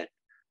adequate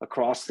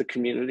across the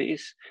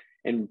communities.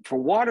 And for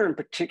water in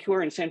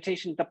particular and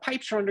sanitation, the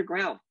pipes are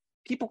underground.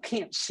 People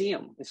can't see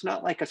them. It's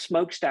not like a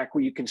smokestack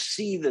where you can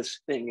see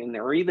this thing in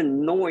there, or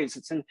even noise.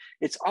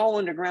 It's all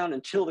underground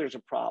until there's a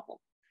problem.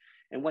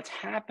 And what's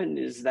happened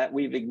is that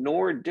we've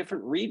ignored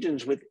different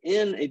regions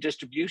within a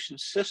distribution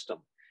system.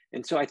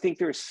 And so I think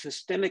there's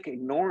systemic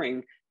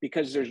ignoring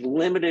because there's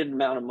limited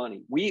amount of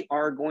money. We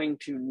are going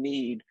to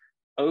need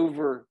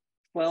over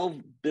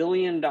 $12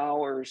 billion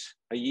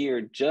a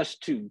year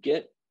just to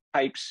get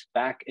pipes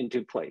back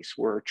into place.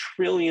 We're $1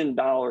 trillion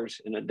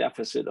in a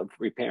deficit of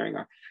repairing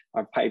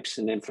our pipes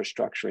and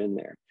infrastructure in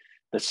there.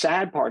 The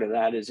sad part of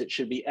that is it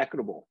should be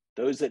equitable.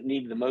 Those that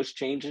need the most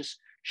changes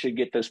should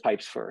get those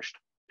pipes first.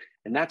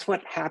 And that's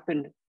what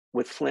happened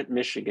with Flint,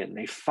 Michigan.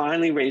 They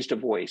finally raised a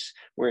voice,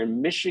 where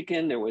in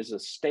Michigan, there was a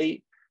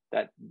state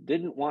that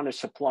didn't want to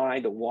supply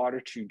the water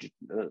to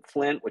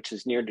Flint, which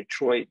is near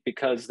Detroit,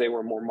 because they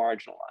were more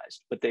marginalized,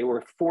 but they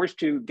were forced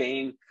to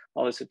gain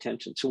all this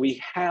attention. So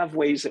we have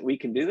ways that we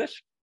can do this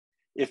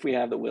if we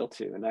have the will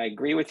to. And I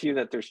agree with you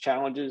that there's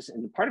challenges,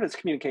 and part of it's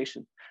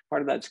communication.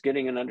 Part of that's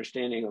getting an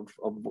understanding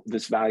of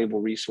this valuable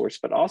resource,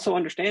 but also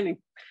understanding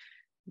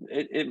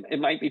it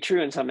might be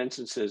true in some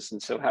instances.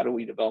 And so how do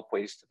we develop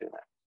ways to do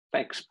that?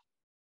 Thanks.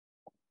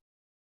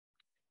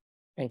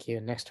 Thank you.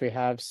 Next, we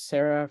have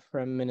Sarah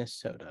from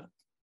Minnesota.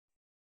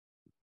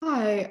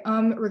 Hi,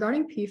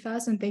 regarding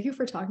PFAS, and thank you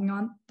for talking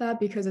on that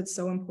because it's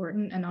so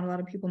important and not a lot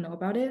of people know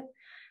about it.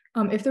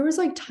 If there was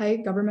like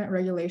tight government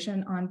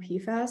regulation on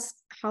PFAS,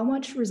 how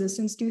much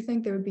resistance do you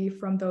think there would be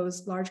from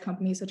those large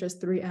companies such as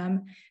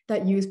 3M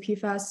that use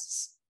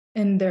PFAS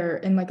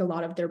in like a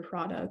lot of their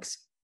products?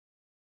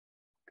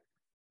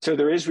 So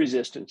there is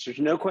resistance. There's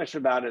no question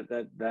about it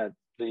that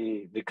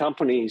the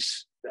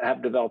companies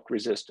have developed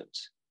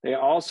resistance. They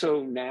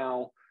also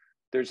now,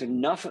 there's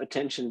enough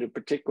attention to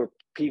particular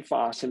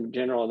PFAS in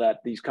general that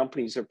these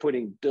companies are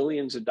putting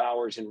billions of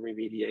dollars in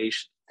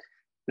remediation.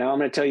 Now I'm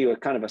going to tell you a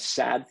kind of a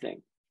sad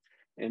thing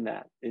in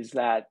that is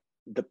that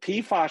the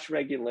PFAS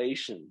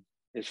regulation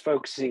is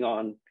focusing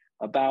on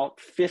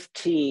about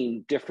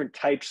 15 different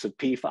types of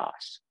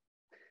PFAS.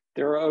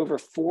 There are over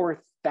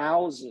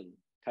 4,000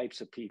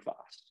 types of PFAS.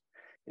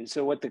 And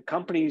so what the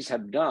companies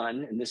have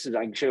done, and this is,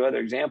 I can show other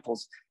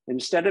examples,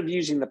 instead of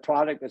using the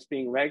product that's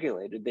being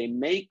regulated, they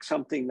make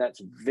something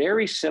that's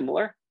very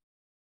similar,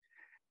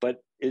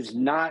 but is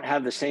not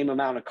have the same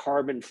amount of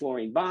carbon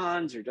fluorine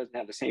bonds or doesn't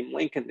have the same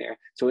link in there.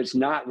 So it's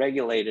not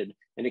regulated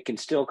and it can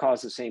still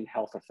cause the same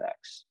health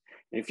effects.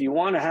 And if you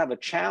want to have a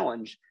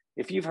challenge,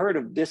 if you've heard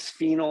of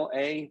bisphenol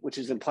A, which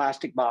is in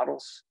plastic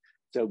bottles,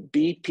 so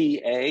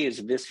BPA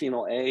is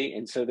bisphenol A.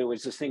 And so there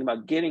was this thing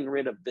about getting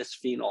rid of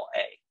bisphenol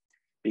A,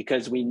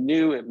 because we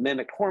knew it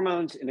mimicked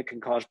hormones and it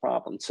can cause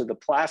problems. So the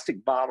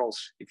plastic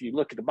bottles, if you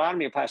look at the bottom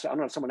of your plastic, I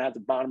don't know if someone has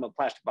the bottom of a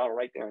plastic bottle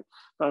right there in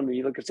front of me,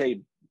 you look and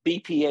say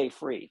BPA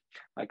free.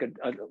 Like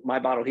my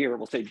bottle here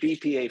will say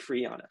BPA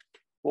free on it.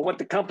 Well, what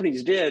the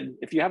companies did,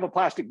 if you have a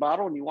plastic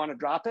bottle and you want to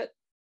drop it,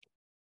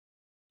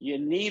 you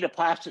need a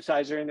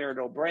plasticizer in there,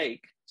 it'll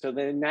break. So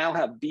they now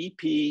have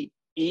BP,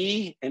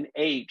 E, and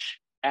H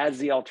as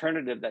the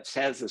alternative that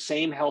has the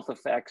same health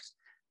effects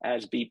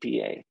as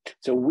BPA.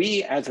 So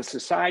we as a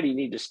society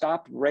need to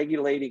stop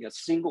regulating a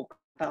single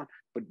compound,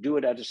 but do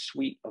it as a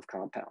suite of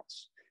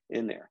compounds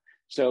in there.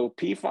 So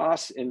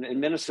PFAS in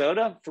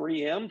Minnesota,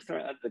 3M,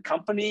 the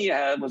company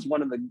was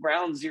one of the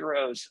ground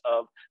zeros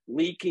of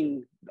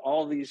leaking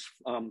all these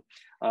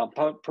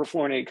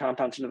perfluorinated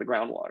compounds into the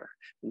groundwater.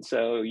 And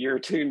so you're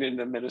tuned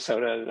into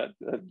Minnesota,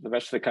 that the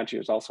rest of the country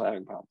is also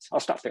having problems. I'll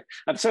stop there.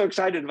 I'm so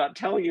excited about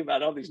telling you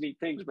about all these neat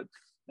things, but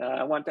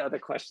I want the other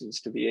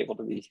questions to be able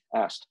to be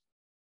asked.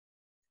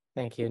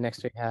 Thank you.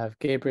 Next, we have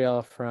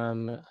Gabriel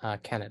from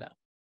Canada.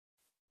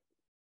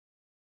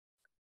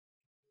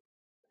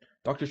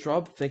 Dr.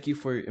 Schwab, thank you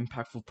for your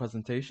impactful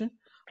presentation.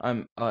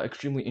 I'm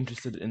extremely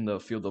interested in the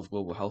field of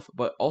global health,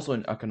 but also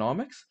in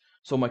economics.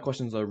 So my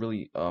questions are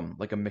really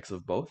like a mix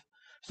of both.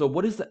 So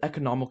what is the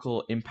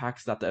economical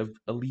impacts that the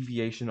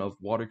alleviation of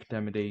water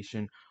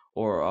contamination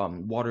or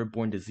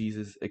waterborne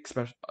diseases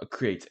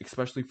creates,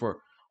 especially for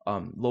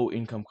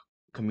low-income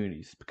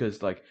communities,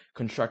 because like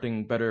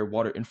constructing better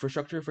water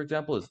infrastructure, for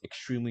example, is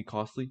extremely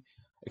costly,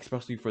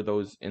 especially for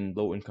those in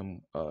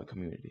low-income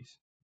communities.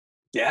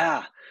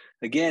 Yeah.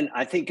 Again,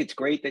 I think it's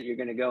great that you're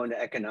going to go into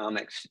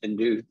economics and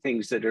do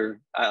things that are,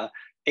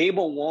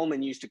 Abel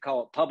Woolman used to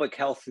call it public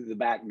health through the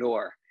back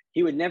door.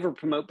 He would never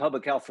promote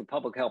public health for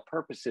public health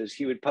purposes.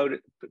 He would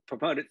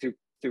promote it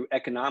through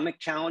economic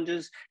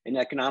challenges and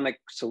economic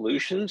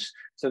solutions,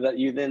 so that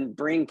you then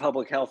bring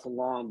public health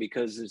along,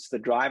 because it's the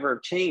driver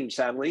of change,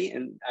 sadly,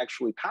 and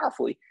actually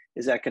powerfully,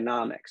 is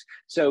economics.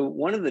 So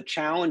one of the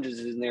challenges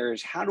in there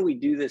is, how do we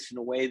do this in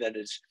a way that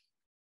is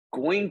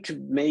going to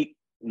make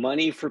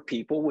money for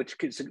people, which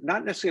is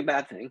not necessarily a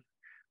bad thing,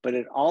 but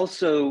it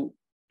also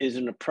is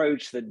an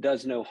approach that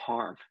does no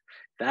harm.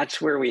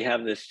 That's where we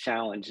have this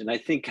challenge. And I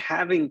think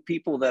having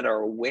people that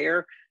are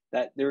aware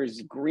that there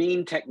is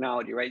green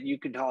technology, right? You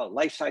could call it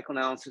life cycle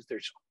analysis.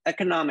 There's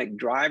economic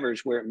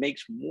drivers where it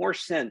makes more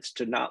sense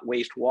to not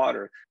waste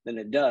water than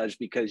it does,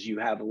 because you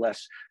have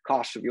less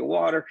cost of your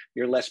water,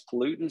 you're less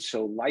pollutants.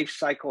 So life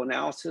cycle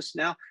analysis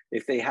now,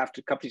 if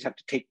companies have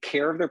to take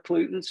care of their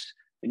pollutants,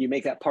 and you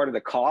make that part of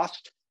the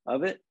cost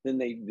of it, then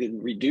they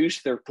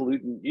reduce their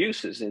pollutant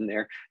uses in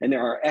there. And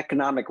there are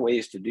economic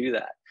ways to do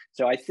that.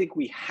 So I think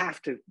we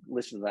have to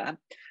listen to that.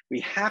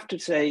 We have to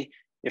say,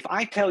 if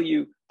I tell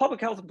you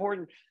public health is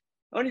important,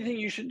 the only thing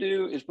you should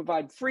do is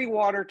provide free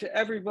water to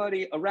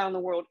everybody around the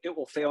world, it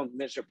will fail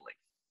miserably.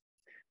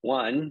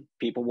 One,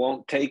 people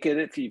won't take it.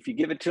 If you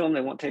give it to them,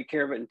 they won't take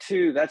care of it. And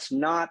two, that's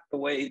not the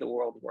way the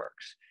world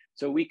works.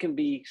 So we can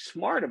be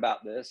smart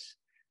about this,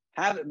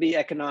 have it be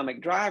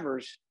economic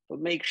drivers, but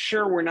make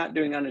sure we're not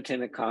doing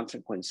unintended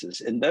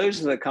consequences. And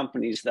those are the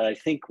companies that I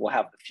think will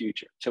have the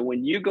future. So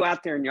when you go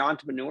out there and you're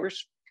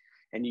entrepreneurs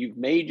and you've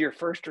made your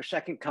first or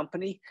second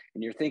company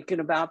and you're thinking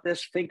about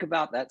this, think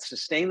about that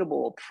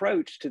sustainable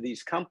approach to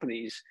these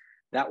companies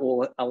that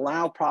will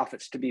allow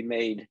profits to be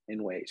made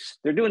in ways.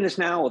 They're doing this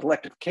now with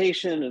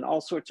electrification and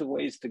all sorts of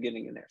ways to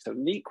getting in there. So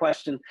neat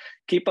question.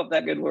 Keep up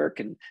that good work,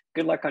 and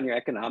good luck on your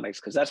economics,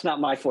 because that's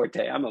not my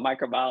forte. I'm a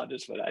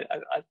microbiologist, but I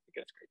think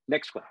that's great.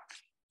 Next one.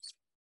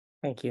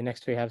 Thank you.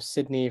 Next, we have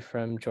Sydney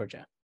from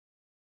Georgia.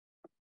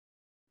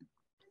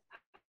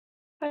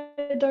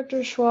 Hi,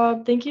 Dr.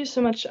 Schwab. Thank you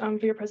so much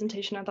for your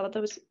presentation. I thought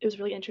it was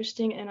really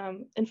interesting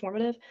and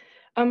informative.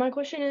 My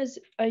question is,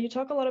 you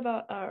talk a lot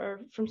about,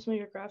 or from some of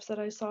your graphs that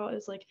I saw,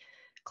 is like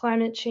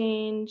climate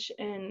change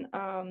and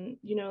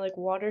like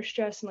water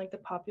stress and like the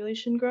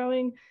population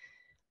growing.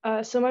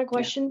 So my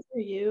question for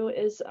you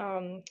is,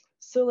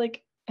 so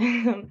like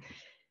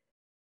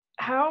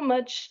how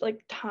much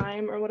like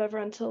time or whatever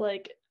until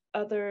like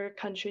other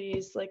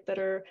countries like that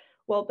are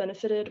well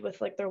benefited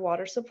with like their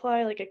water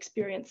supply like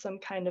experience some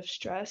kind of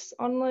stress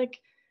on like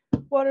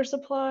water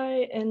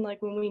supply, and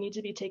like when we need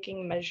to be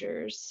taking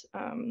measures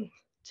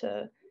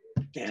to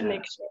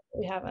make sure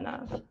we have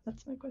enough?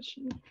 That's my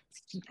question.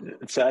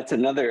 So that's a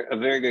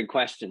very good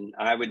question.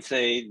 I would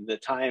say the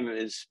time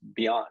is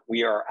beyond.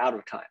 We are out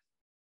of time.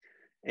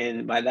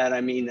 And by that,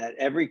 I mean that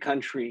every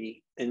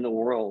country in the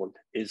world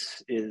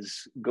is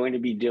going to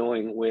be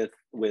dealing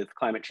with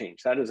climate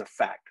change. That is a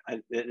fact.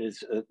 It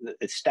is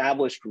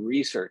established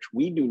research.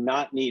 We do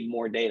not need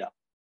more data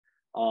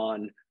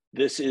on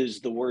this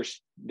is the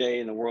worst day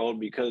in the world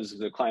because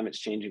the climate's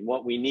changing.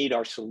 What we need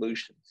are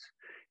solutions.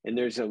 And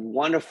there's a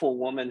wonderful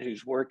woman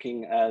who's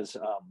working as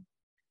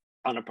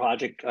on a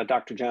project,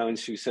 Dr.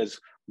 Jones, who says,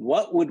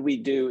 what would we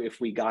do if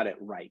we got it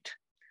right?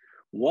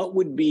 What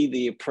would be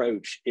the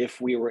approach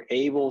if we were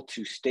able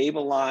to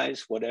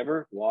stabilize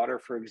whatever water,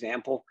 for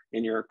example,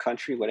 in your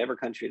country, whatever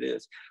country it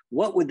is?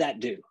 What would that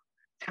do?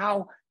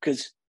 How?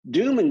 Because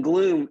doom and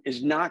gloom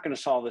is not going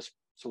to solve this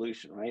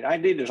solution,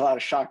 right? There's a lot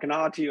of shock and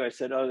awe to you. I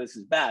said, oh, this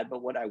is bad.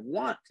 But what I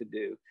want to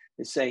do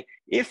is say,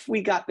 if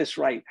we got this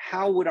right,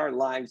 how would our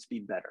lives be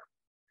better?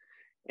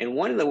 And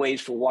one of the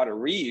ways for water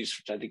reuse,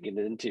 which I didn't get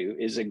into,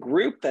 is a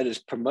group that is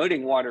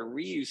promoting water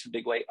reuse in a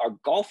big way are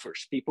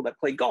golfers, people that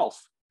play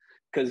golf.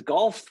 Because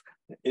golf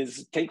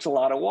takes a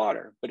lot of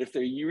water, but if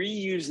they're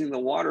reusing the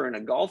water in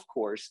a golf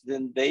course,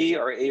 then they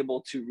are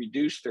able to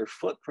reduce their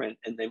footprint,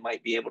 and they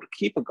might be able to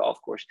keep a golf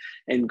course.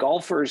 And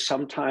golfers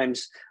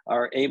sometimes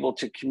are able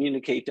to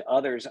communicate to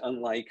others,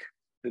 unlike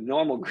the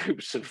normal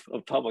groups of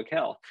public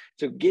health.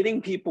 So getting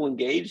people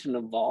engaged and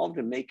involved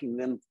and making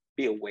them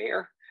be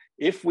aware,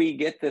 if we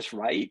get this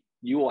right,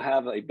 you will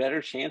have a better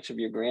chance of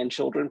your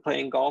grandchildren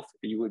playing golf.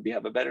 You would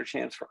have a better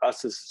chance for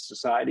us as a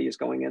society is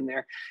going in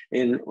there.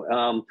 And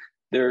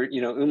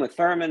Uma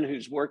Thurman,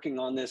 who's working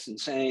on this and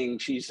saying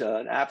she's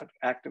an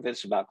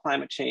activist about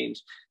climate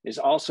change, is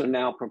also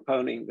now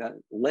proponing that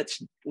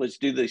let's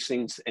do these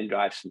things and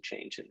drive some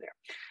change in there.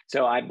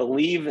 So I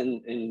believe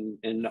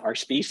in our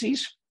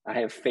species. I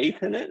have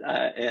faith in it,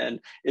 and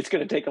it's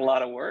going to take a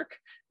lot of work.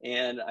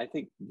 And I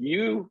think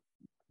you,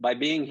 by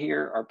being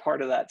here, are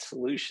part of that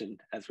solution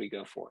as we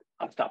go forward.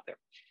 I'll stop there.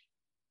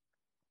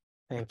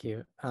 Thank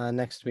you.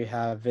 Next, we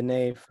have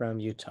Vinay from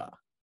Utah.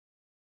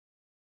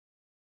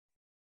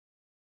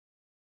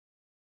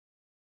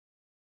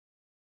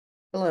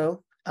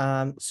 Hello.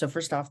 So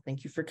first off,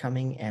 thank you for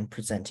coming and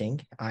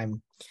presenting.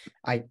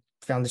 I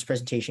found this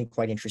presentation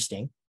quite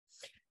interesting.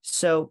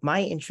 So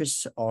my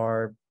interests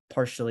are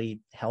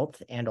partially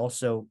health and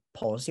also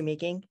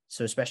policymaking.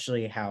 So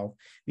especially how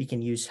we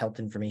can use health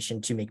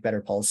information to make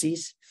better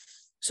policies.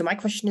 So my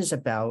question is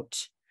about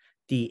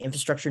the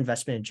Infrastructure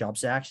Investment and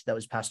Jobs Act that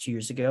was passed 2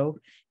 years ago.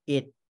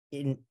 There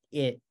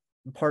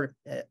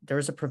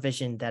was a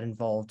provision that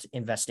involved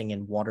investing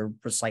in water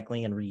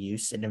recycling and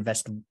reuse, and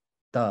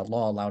the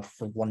law allowed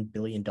for $1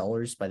 billion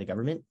by the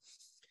government.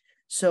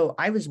 So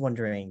I was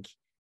wondering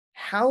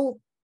how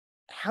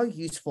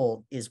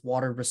useful is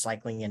water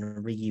recycling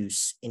and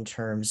reuse in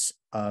terms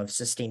of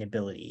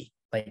sustainability?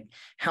 Like,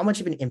 how much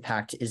of an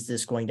impact is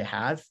this going to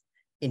have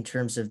in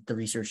terms of the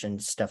research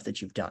and stuff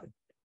that you've done?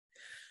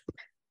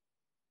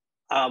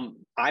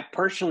 I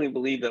personally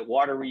believe that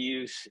water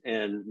reuse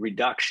and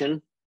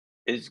reduction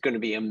is going to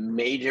be a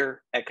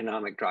major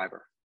economic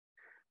driver.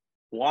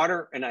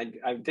 Water, and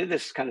I did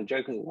this kind of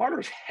jokingly, water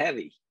is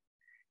heavy.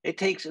 It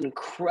takes an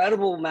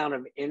incredible amount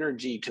of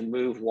energy to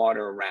move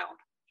water around.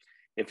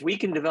 If we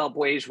can develop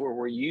ways where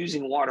we're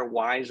using water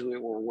wisely,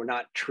 where we're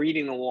not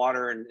treating the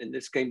water, and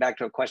this came back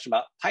to a question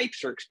about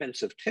pipes are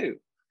expensive too,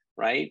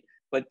 right?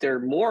 But they're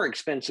more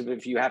expensive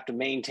if you have to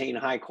maintain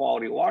high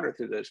quality water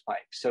through those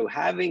pipes. So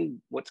having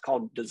what's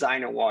called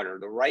designer water,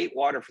 the right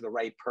water for the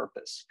right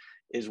purpose,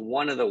 is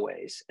one of the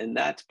ways. And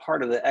that's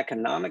part of the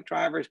economic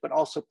drivers, but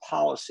also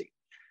policy.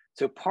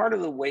 So part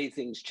of the way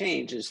things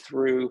change is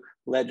through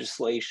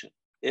legislation.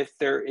 If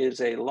there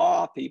is a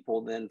law,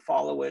 people then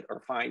follow it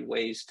or find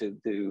ways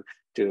to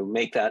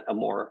make that a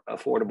more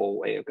affordable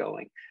way of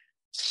going.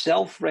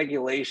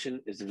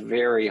 Self-regulation is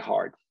very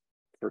hard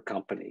for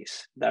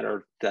companies that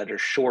are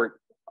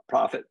short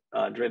profit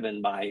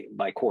driven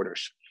by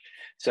quarters.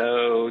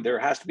 So there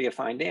has to be a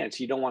fine dance.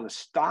 You don't want to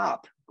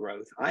stop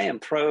growth. I am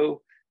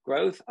pro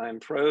growth.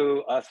 I'm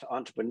pro us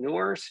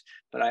entrepreneurs,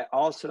 but I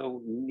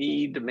also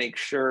need to make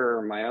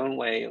sure my own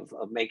way of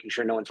making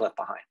sure no one's left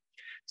behind.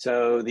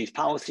 So these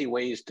policy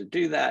ways to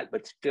do that,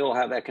 but still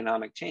have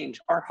economic change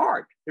are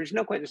hard. There's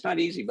no question, it's not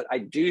easy, but I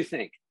do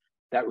think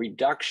that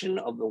reduction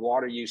of the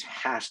water use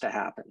has to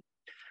happen.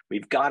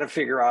 We've got to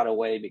figure out a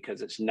way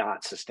because it's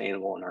not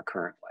sustainable in our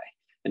current way.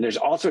 And there's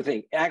also a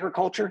thing,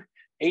 agriculture,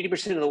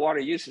 80% of the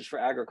water use is for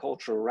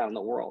agriculture around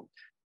the world.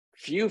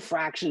 Few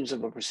fractions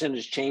of a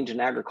percentage change in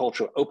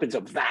agriculture opens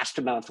up vast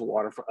amounts of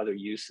water for other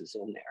uses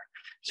in there.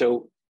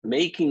 So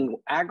making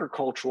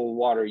agricultural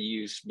water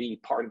use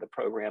be part of the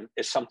program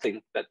is something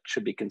that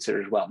should be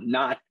considered as well.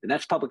 And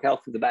that's public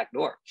health through the back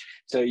door.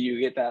 So you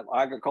get that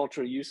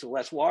agricultural use of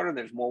less water,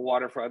 there's more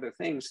water for other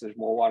things, there's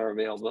more water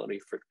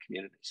availability for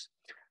communities.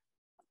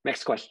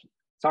 Next question.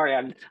 Sorry,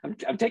 I'm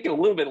taking a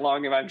little bit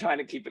longer, but I'm trying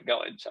to keep it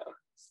going. So,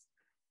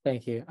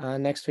 thank you.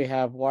 Next we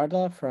have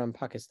Warda from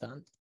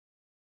Pakistan.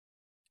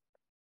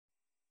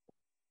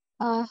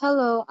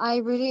 Hello, I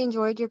really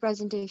enjoyed your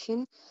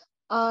presentation.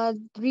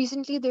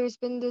 Recently, there's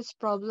been this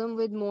problem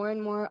with more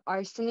and more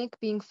arsenic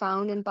being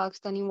found in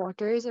Pakistani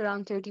waters.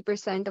 Around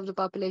 30% of the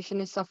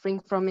population is suffering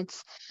from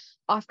its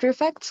after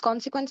effects,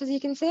 consequences, you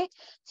can say.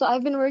 So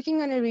I've been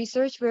working on a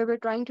research where we're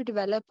trying to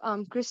develop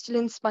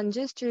crystalline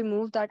sponges to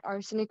remove that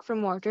arsenic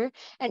from water.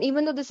 And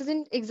even though this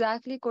isn't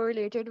exactly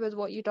correlated with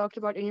what you talked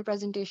about in your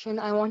presentation,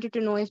 I wanted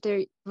to know if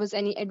there was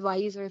any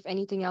advice or if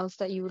anything else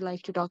that you would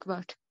like to talk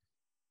about.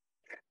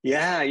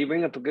 Yeah, you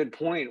bring up a good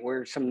point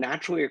where some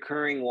naturally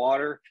occurring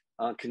water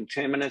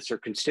contaminants or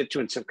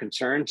constituents of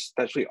concern,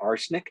 especially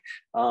arsenic,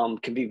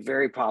 can be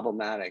very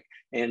problematic.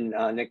 In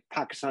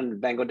Pakistan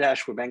and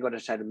Bangladesh, where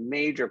Bangladesh had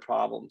major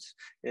problems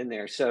in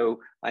there. So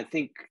I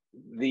think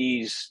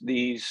these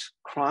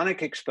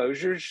chronic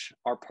exposures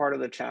are part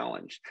of the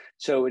challenge.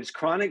 So it's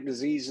chronic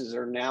diseases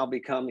are now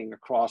becoming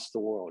across the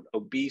world,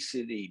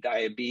 obesity,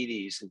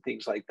 diabetes, and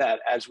things like that.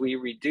 As we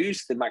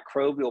reduce the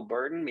microbial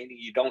burden, meaning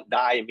you don't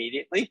die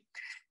immediately,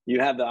 you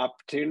have the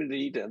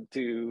opportunity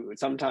to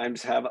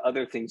sometimes have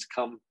other things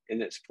come in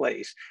its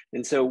place.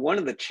 And so one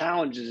of the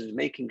challenges is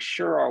making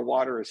sure our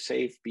water is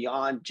safe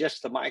beyond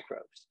just the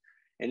microbes.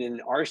 And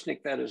in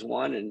arsenic, that is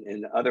one,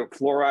 and other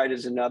fluoride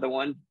is another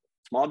one.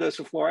 Small dose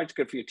of fluoride is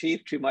good for your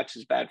teeth, too much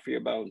is bad for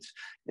your bones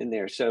in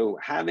there. So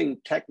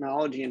having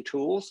technology and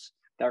tools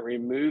that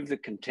remove the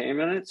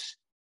contaminants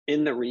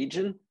in the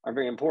region are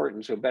very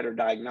important. So better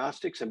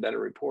diagnostics and better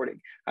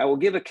reporting. I will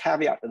give a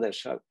caveat to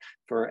this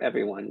for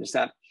everyone, is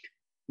that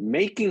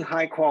making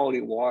high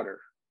quality water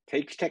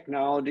takes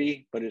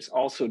technology, but it's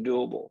also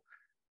doable.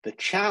 The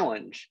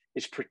challenge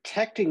is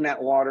protecting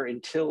that water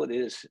until it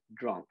is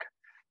drunk.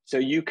 So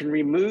you can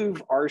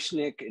remove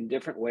arsenic in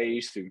different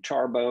ways through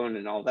charbone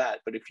and all that.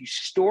 But if you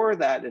store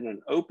that in an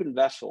open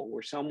vessel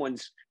where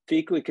someone's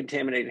fecally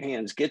contaminated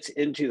hands gets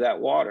into that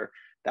water,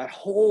 that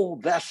whole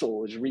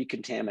vessel is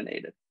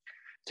recontaminated.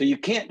 So you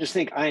can't just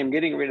think, I am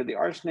getting rid of the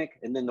arsenic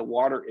and then the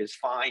water is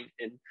fine.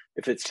 And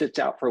if it sits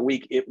out for a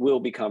week, it will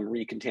become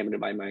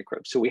recontaminated by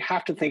microbes. So we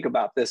have to think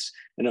about this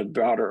in a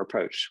broader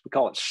approach. We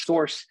call it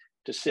source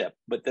to sip,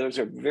 but those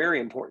are very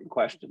important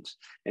questions.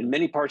 In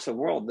many parts of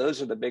the world,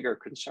 those are the bigger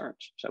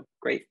concerns. So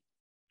great.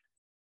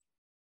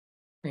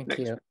 Thank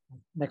you.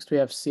 Next, we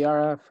have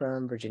Ciara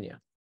from Virginia.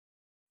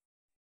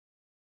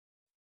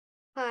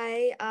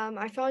 Hi,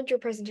 I found your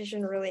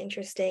presentation really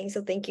interesting,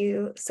 so thank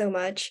you so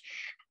much.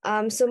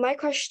 So my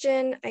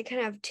question, I kind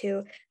of have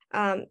two.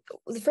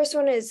 The first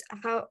one is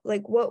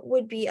what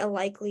would be a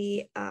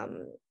likely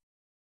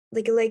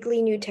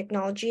new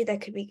technology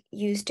that could be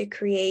used to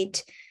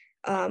create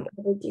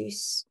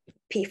reduce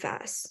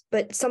PFAS,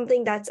 but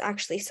something that's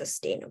actually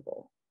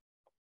sustainable.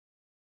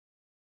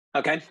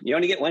 Okay, you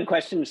only get one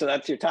question, so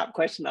that's your top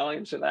question. I'll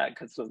answer that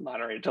because the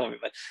moderator told me.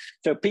 But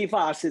so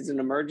PFAS is an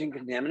emerging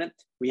contaminant.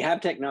 We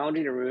have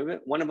technology to remove it.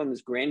 One of them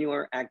is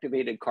granular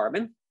activated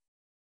carbon.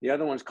 The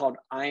other one's called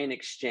ion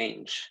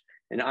exchange.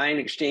 And ion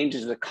exchange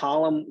is a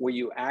column where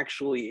you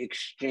actually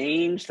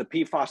exchange, the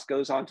PFAS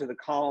goes onto the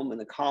column, and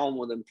the column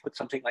will then put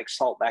something like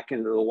salt back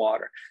into the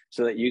water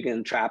so that you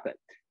can trap it.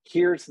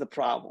 Here's the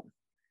problem.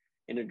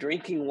 In a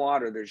drinking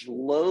water, there's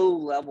low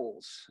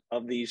levels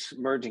of these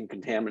emerging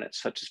contaminants,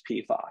 such as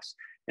PFAS.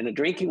 And a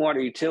drinking water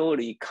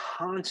utility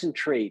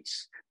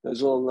concentrates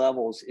those low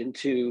levels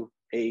into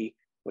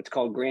what's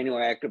called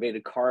granular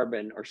activated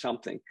carbon or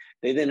something.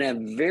 They then have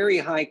very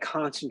high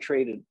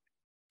concentrated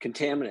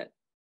contaminant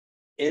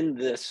in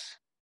this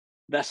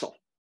vessel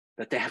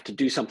that they have to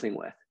do something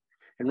with.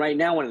 And right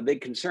now, one of the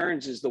big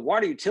concerns is the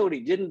water utility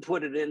didn't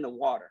put it in the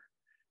water,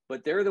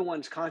 but they're the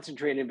ones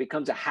concentrating. It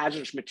becomes a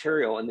hazardous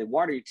material, and the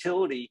water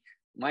utility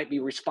might be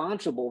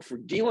responsible for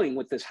dealing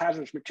with this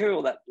hazardous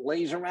material that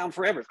lays around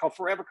forever. It's called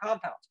forever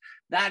compounds.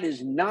 That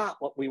is not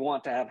what we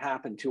want to have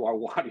happen to our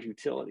water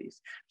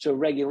utilities. So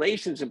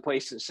regulations in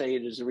place that say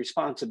it is the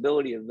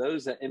responsibility of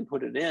those that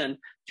input it in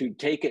to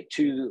take it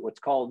to what's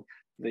called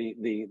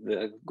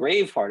the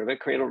grave part of it,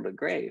 cradle to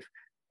grave.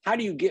 How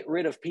do you get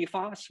rid of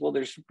PFAS? Well,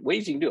 there's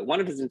ways you can do it. One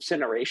of it is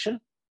incineration.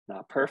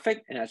 Not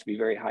perfect, it has to be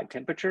very high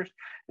temperatures.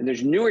 And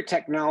there's newer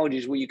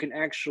technologies where you can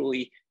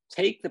actually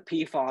take the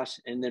PFAS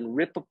and then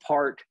rip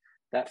apart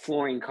that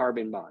fluorine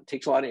carbon bond. It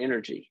takes a lot of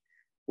energy.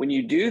 When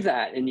you do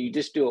that and you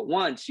just do it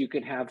once, you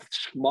can have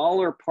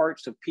smaller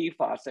parts of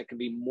PFAS that can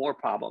be more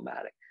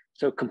problematic.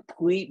 So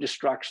complete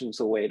destruction is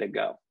the way to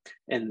go.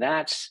 And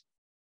that's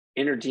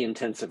energy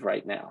intensive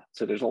right now.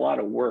 So there's a lot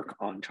of work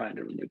on trying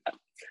to remove that.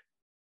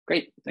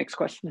 Great, next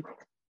question.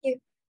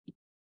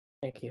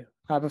 Thank you.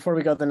 Before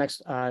we go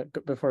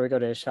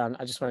to Ishan,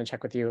 I just want to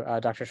check with you,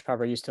 Dr.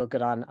 Schwab, are you still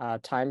good on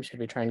time? Should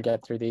we try and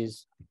get through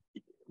these?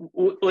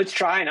 Let's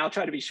try, and I'll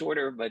try to be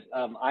shorter, but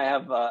I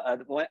have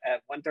at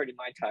 1:30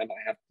 my time,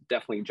 I have to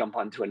definitely jump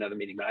onto another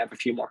meeting, but I have a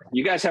few more.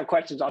 You guys have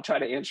questions, I'll try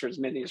to answer as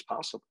many as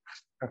possible.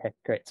 Okay,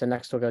 great. So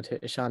next we'll go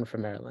to Ishan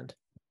from Maryland.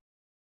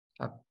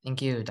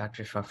 Thank you,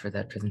 Dr. Schwab, for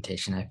that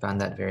presentation. I found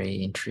that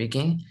very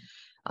intriguing.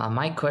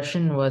 My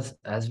question was,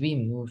 as we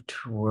move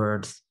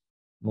towards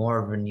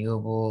more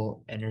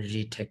renewable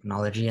energy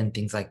technology and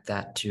things like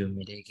that to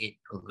mitigate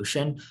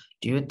pollution,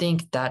 do you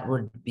think that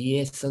would be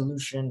a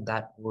solution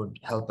that would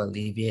help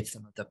alleviate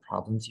some of the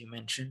problems you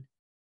mentioned?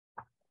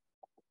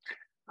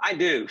 I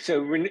do.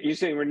 So you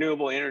say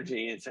renewable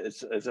energy is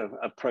an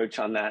approach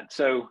on that.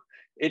 So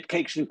it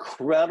takes an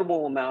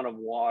incredible amount of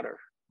water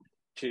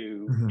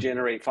to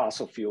generate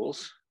fossil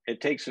fuels.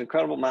 It takes an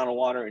incredible amount of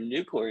water and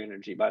nuclear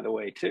energy, by the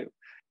way, too,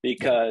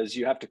 because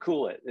you have to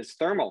cool it. It's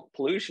thermal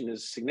pollution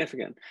is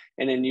significant.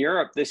 And in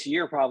Europe this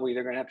year, probably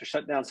they're going to have to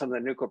shut down some of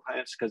the nuclear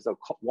plants because the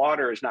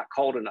water is not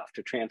cold enough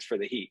to transfer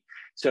the heat.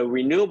 So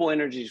renewable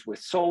energies with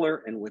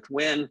solar and with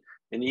wind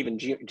and even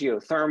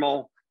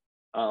geothermal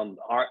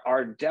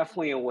are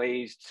definitely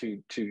ways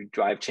to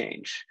drive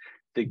change.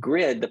 The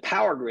grid, the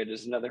power grid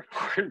is another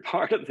important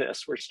part of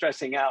this. We're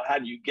stressing out how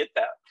do you get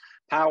that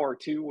power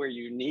to where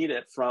you need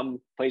it from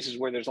places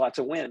where there's lots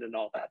of wind and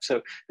all that.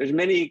 So there's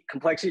many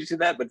complexities to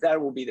that, but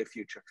that will be the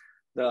future.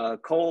 The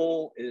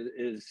coal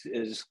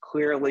is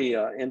clearly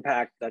an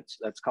impact that's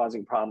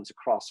causing problems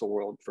across the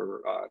world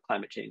for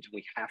climate change, and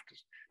we have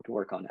to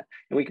work on that.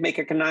 And we can make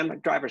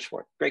economic drivers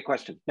for it. Great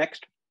question.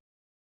 Next.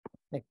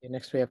 Thank you.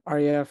 Next we have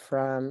Arya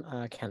from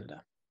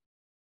Canada.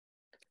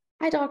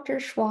 Hi, Dr.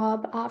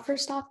 Schwab.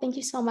 First off, thank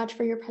you so much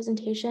for your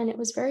presentation. It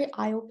was very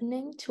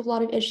eye-opening to a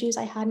lot of issues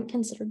I hadn't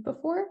considered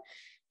before.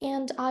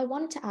 And I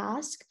wanted to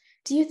ask,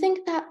 do you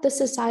think that the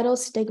societal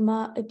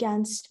stigma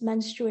against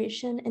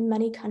menstruation in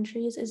many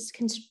countries is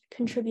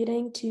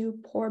contributing to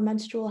poor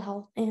menstrual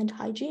health and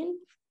hygiene?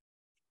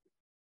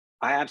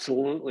 I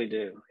absolutely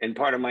do. And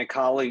part of my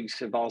colleagues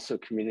have also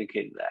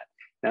communicated that.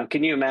 Now,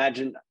 can you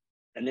imagine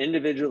an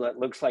individual that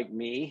looks like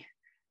me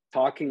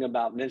talking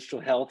about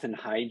menstrual health and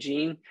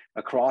hygiene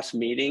across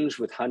meetings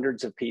with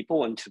hundreds of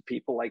people and to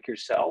people like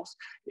yourselves?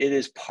 It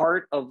is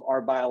part of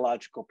our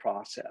biological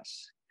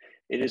process.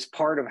 It is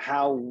part of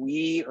how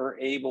we are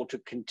able to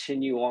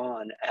continue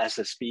on as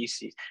a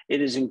species. It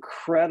is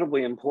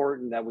incredibly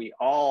important that we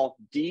all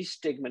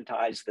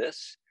destigmatize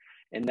this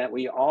and that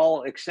we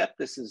all accept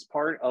this as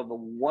part of a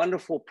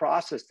wonderful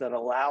process that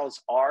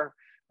allows our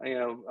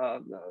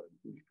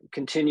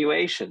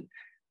continuation.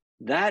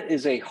 That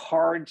is a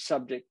hard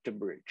subject to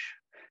breach.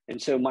 And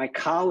so my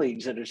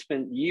colleagues that have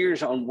spent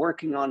years on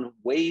working on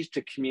ways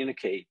to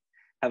communicate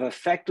have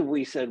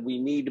effectively said we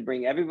need to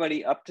bring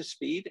everybody up to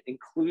speed,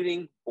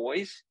 including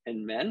boys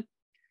and men,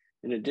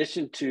 in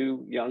addition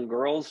to young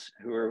girls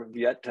who are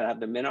yet to have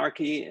the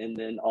menarche, and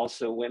then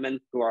also women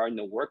who are in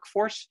the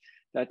workforce.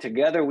 That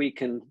together we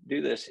can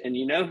do this. And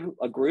you know,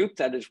 a group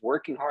that is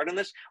working hard on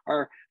this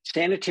are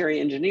sanitary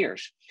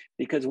engineers,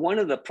 because one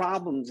of the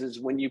problems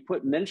is when you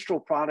put menstrual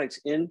products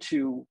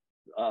into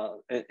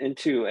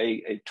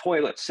a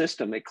toilet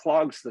system, it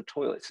clogs the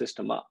toilet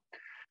system up.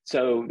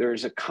 So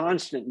there's a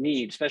constant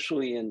need,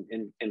 especially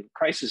in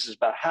crises,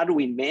 about how do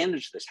we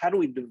manage this? How do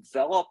we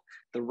develop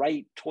the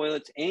right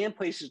toilets and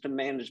places to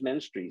manage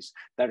menstrues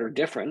that are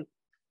different,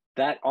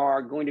 that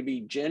are going to be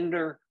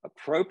gender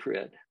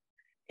appropriate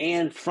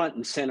and front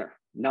and center,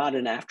 not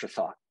an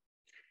afterthought.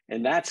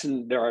 And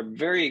there are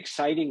very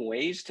exciting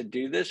ways to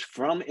do this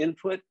from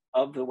input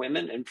of the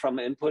women and from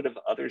input of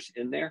others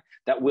in there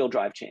that will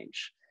drive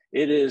change.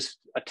 It is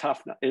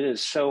it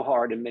is so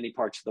hard in many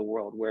parts of the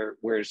world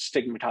where it's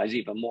stigmatized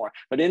even more.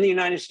 But in the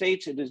United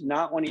States, it is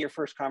not one of your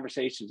first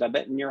conversations. I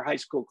bet in your high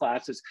school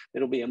classes,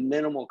 it'll be a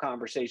minimal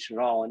conversation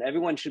at all. And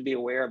everyone should be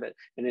aware of it.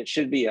 And it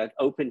should be an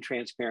open,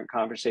 transparent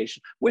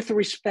conversation with the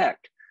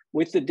respect,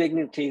 with the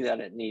dignity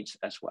that it needs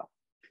as well.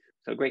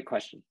 So great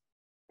question.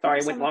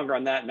 Sorry, I went longer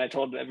on that and I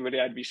told everybody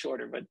I'd be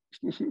shorter, but.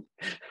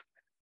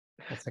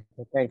 That's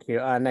okay. Thank you.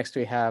 Next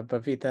we have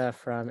Bhavita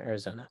from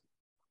Arizona.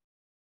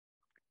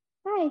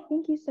 Hi,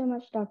 thank you so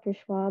much, Dr.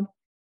 Schwab.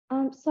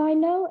 So I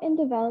know in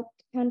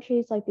developed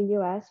countries like the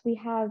US, we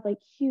have like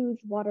huge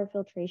water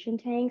filtration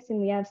tanks, and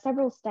we have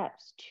several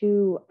steps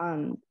to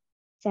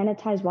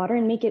sanitize water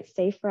and make it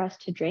safe for us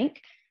to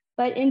drink.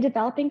 But in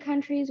developing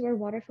countries where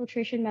water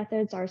filtration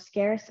methods are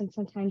scarce and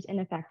sometimes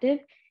ineffective,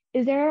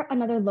 is there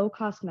another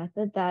low-cost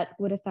method that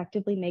would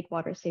effectively make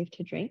water safe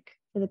to drink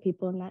for the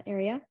people in that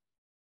area?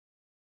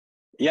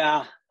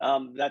 Yeah,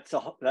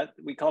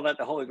 we call that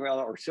the holy grail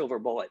or silver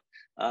bullet.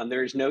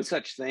 There is no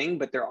such thing,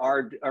 but there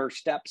are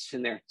steps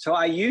in there. So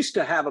I used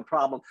to have a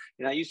problem,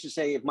 and I used to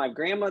say, if my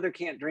grandmother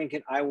can't drink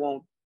it, I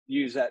won't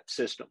use that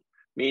system,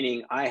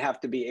 meaning I have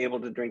to be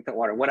able to drink the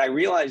water. What I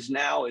realize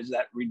now is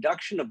that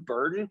reduction of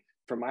burden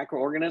for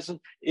microorganisms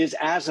is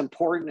as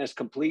important as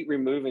complete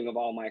removing of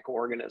all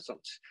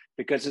microorganisms,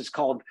 because it's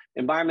called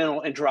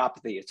environmental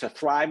enteropathy. It's a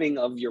thriving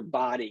of your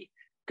body,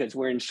 because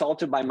we're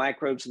insulted by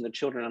microbes and the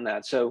children on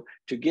that. So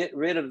to get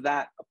rid of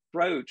that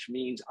approach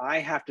means I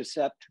have to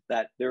accept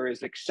that there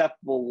is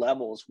acceptable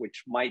levels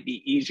which might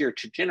be easier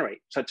to generate,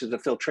 such as a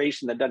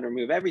filtration that doesn't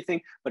remove everything,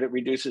 but it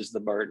reduces the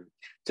burden.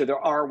 So there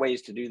are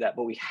ways to do that,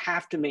 but we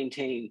have to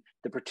maintain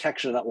the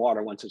protection of that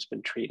water once it's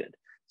been treated.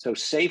 So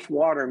safe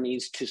water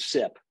means to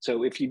sip.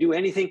 So if you do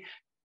anything,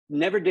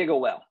 never dig a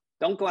well.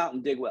 Don't go out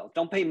and dig wells.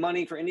 Don't pay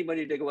money for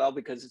anybody to dig a well,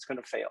 because it's going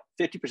to fail.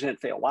 50%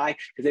 fail. Why?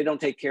 Because they don't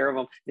take care of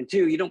them. And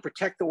two, you don't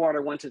protect the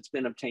water once it's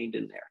been obtained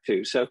in there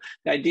too. So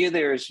the idea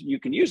there is you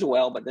can use a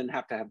well, but then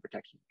have to have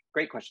protection.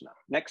 Great question.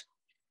 Next.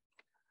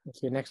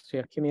 Thank you. Next, we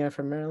have Kimia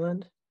from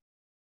Maryland.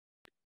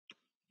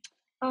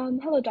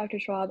 Hello, Dr.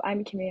 Schwab.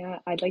 I'm Kimia.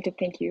 I'd like to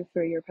thank you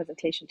for your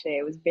presentation today.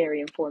 It was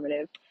very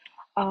informative.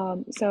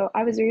 So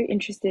I was very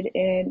interested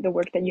in the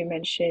work that you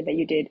mentioned that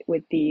you did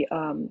with the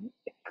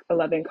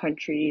 11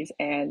 countries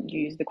and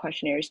use the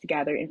questionnaires to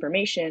gather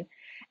information.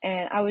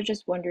 And I was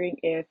just wondering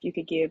if you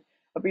could give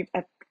a brief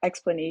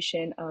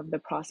explanation of the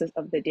process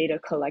of the data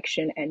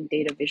collection and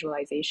data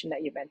visualization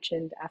that you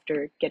mentioned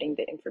after getting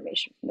the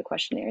information from the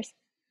questionnaires.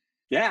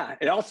 Yeah,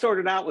 it all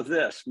started out with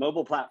this,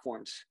 mobile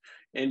platforms.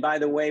 And by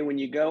the way, when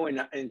you go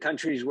in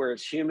countries where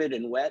it's humid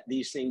and wet,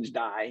 these things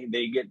die.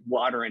 They get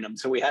water in them.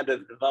 So we had to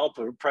develop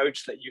an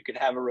approach that you could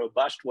have a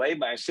robust way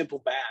by a simple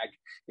bag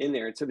in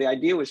there. And so the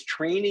idea was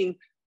training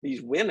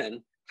these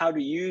women how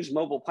to use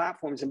mobile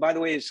platforms. And by the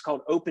way, it's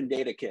called Open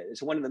Data Kit.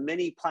 It's one of the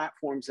many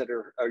platforms that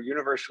are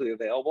universally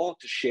available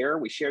to share.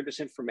 We share this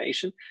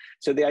information.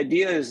 So the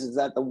idea is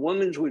that the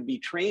women would be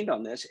trained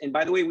on this. And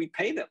by the way, we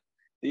pay them.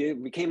 They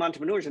became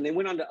entrepreneurs and they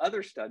went on to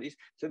other studies.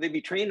 So they'd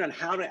be trained on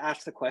how to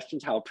ask the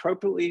questions, how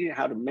appropriately,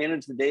 how to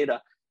manage the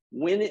data.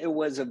 When it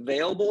was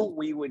available,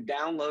 we would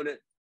download it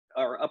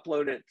or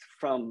upload it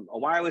from a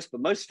wireless,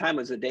 but most of the time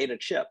it was a data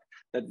chip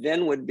that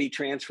then would be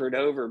transferred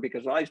over,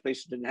 because a lot of these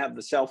places didn't have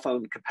the cell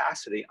phone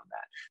capacity on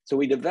that. So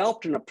we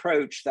developed an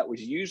approach that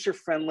was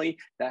user-friendly,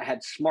 that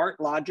had smart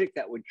logic,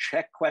 that would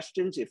check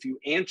questions. If you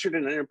answered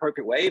in an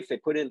inappropriate way, if they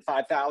put in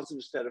 5,000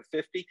 instead of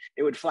 50,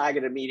 it would flag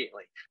it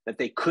immediately, that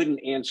they couldn't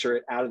answer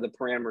it out of the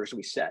parameters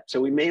we set.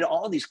 So we made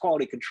all these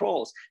quality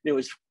controls. And it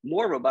was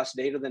more robust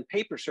data than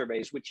paper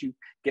surveys, which you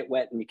get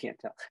wet and you can't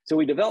tell. So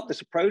we developed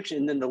this approach,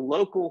 and then the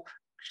local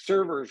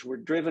servers were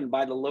driven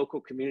by the local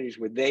communities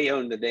where they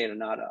own the data,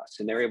 not us,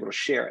 and they're able to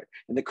share it.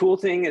 And the cool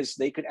thing is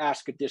they could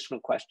ask additional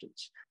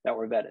questions that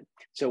were vetted.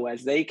 So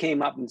as they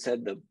came up and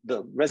said,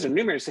 the resident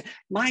enumerators said,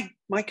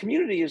 my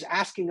community is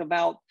asking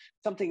about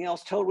something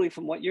else totally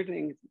from what you're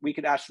doing, we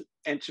could ask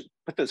and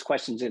put those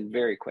questions in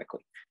very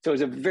quickly. So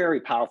it's a very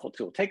powerful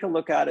tool. Take a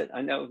look at it.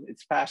 I know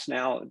it's past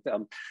now.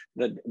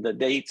 The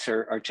dates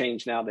are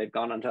changed now. They've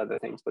gone on to other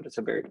things, but it's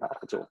a very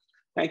powerful tool.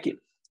 Thank you.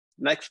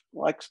 next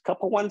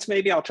couple ones,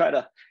 maybe I'll try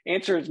to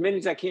answer as many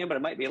as I can, but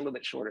it might be a little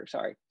bit shorter.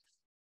 Sorry.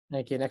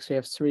 Thank you. Next, we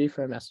have Sri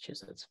from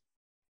Massachusetts.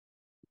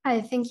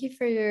 Hi, thank you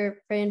for your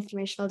very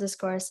informational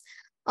discourse.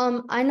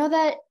 I know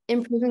that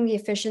improving the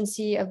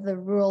efficiency of the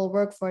rural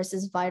workforce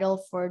is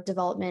vital for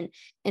development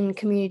in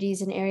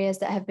communities and areas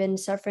that have been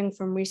suffering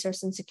from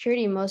resource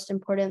insecurity, most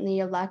importantly,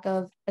 a lack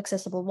of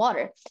accessible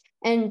water.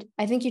 And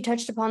I think you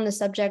touched upon the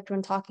subject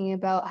when talking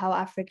about how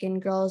African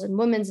girls and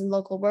women in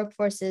local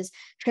workforces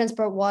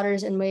transport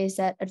waters in ways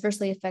that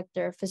adversely affect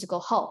their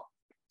physical health.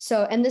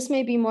 So, and this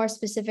may be more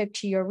specific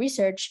to your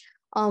research,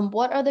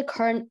 what are the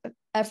current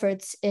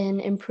efforts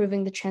in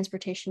improving the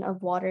transportation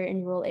of water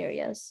in rural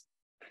areas?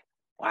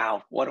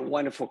 Wow, what a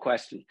wonderful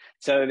question.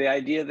 So the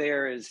idea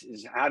there is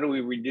how do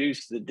we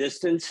reduce the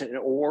distance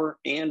or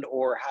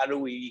how do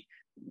we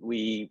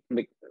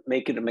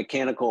make it a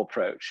mechanical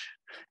approach?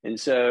 And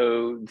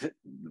so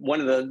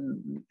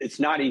it's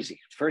not easy.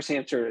 First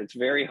answer, it's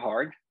very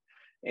hard.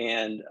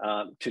 And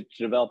to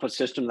develop a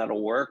system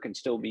that'll work and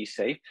still be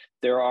safe.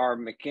 There are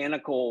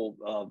mechanical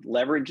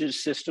leverages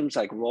systems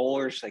like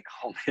rollers, they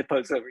call them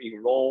hippos, that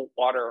you roll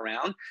water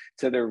around.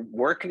 So they're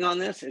working on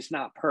this. It's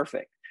not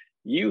perfect.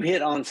 You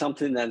hit on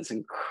something that's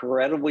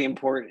incredibly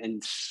important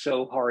and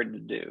so hard to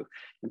do.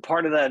 And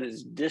part of that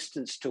is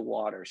distance to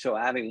water. So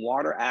having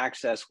water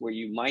access where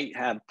you might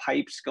have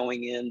pipes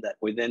going in that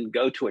would then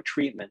go to a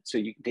treatment. So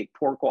you can take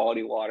poor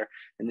quality water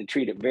and then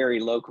treat it very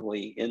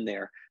locally in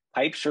there.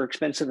 Pipes are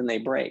expensive and they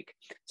break.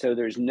 So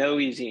there's no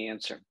easy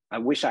answer. I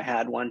wish I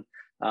had one.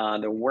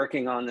 They're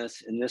working on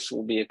this, and this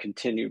will be a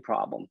continued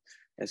problem.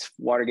 As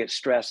water gets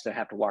stressed, they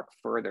have to walk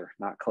further,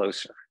 not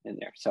closer in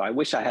there. So I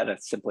wish I had a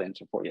simple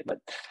answer for you, but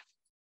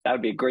that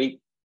would be a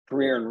great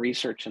career in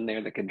research in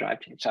there that could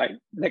drive change. Sorry,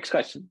 next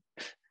question.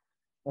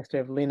 Next we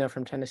have Lena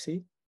from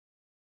Tennessee.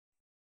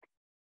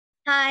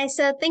 Hi,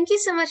 so thank you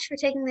so much for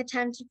taking the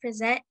time to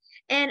present.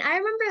 And I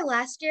remember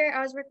last year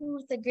I was working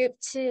with a group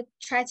to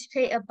try to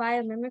create a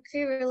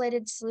biomimicry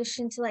related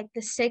solution to like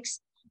the 6th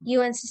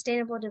UN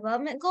Sustainable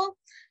Development Goal.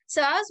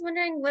 So I was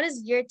wondering, what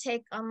is your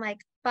take on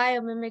like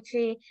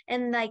biomimicry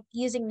and like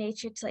using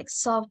nature to like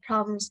solve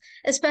problems,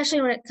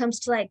 especially when it comes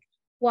to like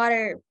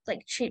water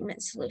like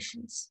treatment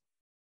solutions?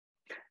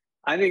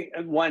 I think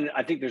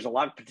there's a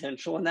lot of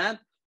potential in that.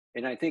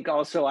 And I think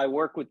also I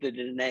work with the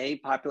Dene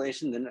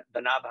population,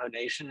 the Navajo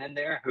Nation in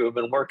there, who have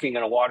been working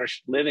in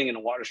living in a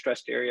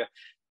water-stressed area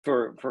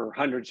for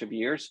hundreds of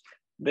years.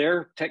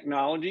 Their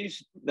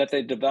technologies that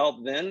they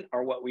developed then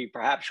are what we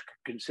perhaps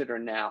consider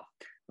now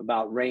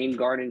about rain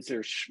gardens.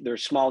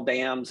 There's small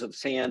dams of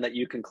sand that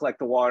you can collect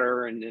the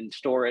water and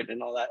store it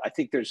and all that. I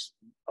think there's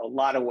a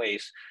lot of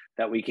ways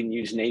that we can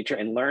use nature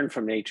and learn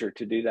from nature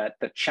to do that.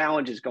 The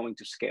challenge is going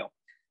to scale.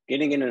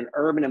 Getting in an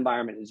urban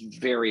environment is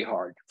very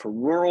hard. For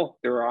rural,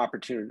 there are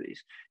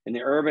opportunities. In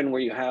the urban,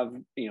 where you have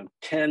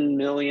 10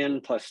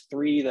 million plus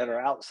 3 that are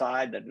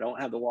outside that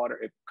don't have the water,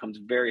 it becomes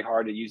very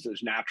hard to use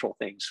those natural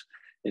things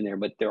in there.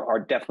 But there are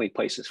definitely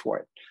places for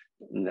it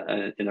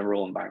in the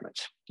rural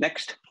environments.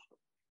 Next.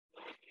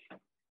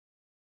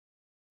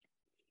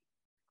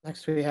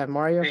 Next, we have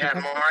Mario.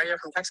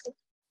 From Texas.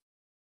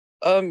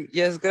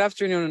 Yes, good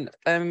afternoon.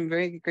 I'm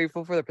very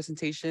grateful for the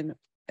presentation.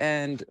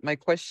 And my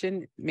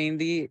question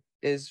mainly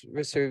is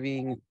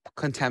reserving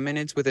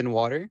contaminants within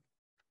water.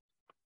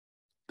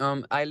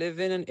 I live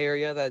in an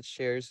area that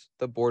shares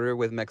the border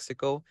with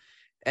Mexico.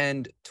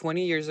 And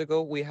 20 years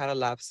ago, we had a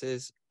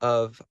lapses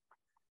of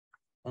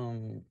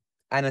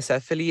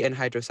anencephaly and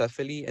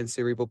hydrocephaly and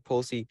cerebral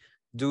palsy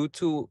due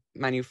to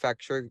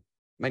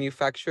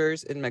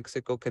manufacturers in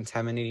Mexico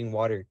contaminating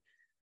water.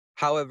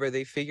 However,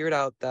 they figured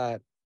out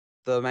that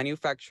the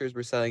manufacturers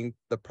were selling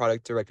the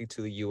product directly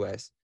to the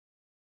US.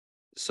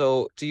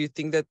 So do you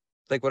think that,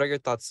 like, what are your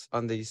thoughts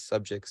on these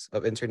subjects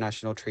of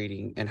international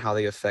trading and how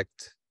they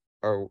affect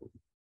our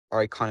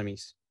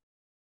economies?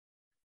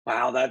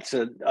 Wow, that's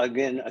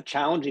again a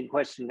challenging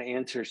question to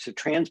answer. So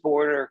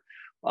transborder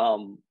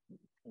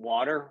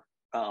water.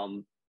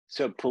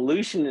 So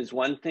pollution is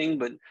one thing,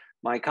 but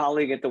my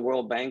colleague at the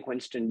World Bank,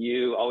 Winston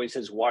Yu, always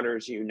says water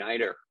is a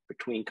uniter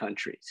between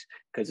countries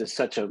because it's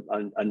such a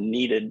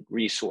needed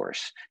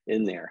resource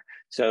in there.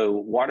 So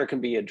water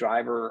can be a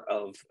driver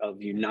of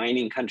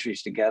uniting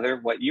countries together.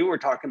 What you were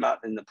talking about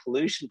in the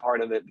pollution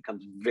part of it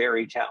becomes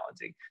very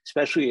challenging,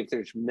 especially if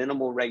there's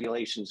minimal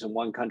regulations in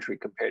one country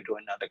compared to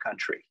another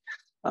country.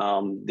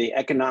 The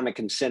economic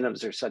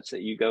incentives are such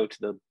that you go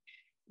to the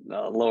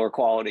lower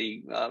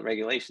quality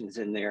regulations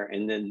in there,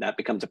 and then that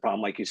becomes a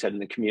problem, like you said, in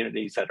the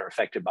communities that are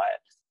affected by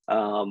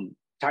it.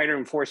 Tighter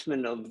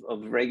enforcement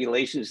of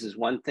regulations is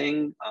one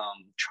thing.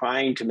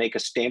 Trying to make a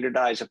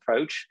standardized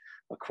approach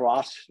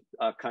across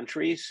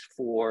countries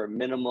for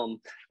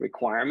minimum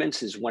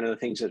requirements is one of the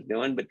things they're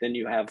doing, but then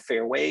you have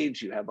fair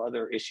wage, you have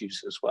other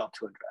issues as well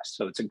to address.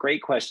 So it's a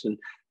great question.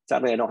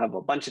 Sadly, I don't have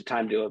a bunch of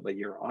time to do it, but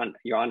you're on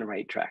the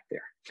right track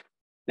there.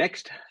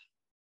 Next.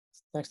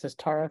 Next is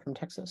Tara from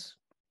Texas.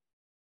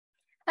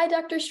 Hi,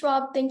 Dr.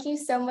 Schwab. Thank you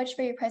so much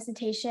for your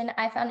presentation.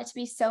 I found it to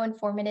be so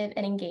informative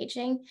and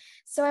engaging.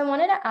 So I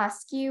wanted to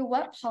ask you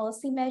what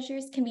policy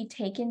measures can be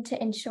taken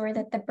to ensure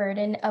that the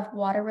burden of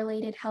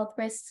water-related health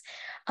risks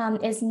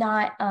is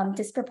not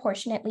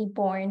disproportionately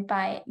borne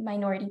by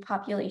minority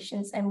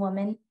populations and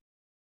women?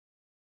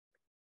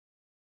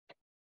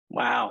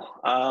 Wow.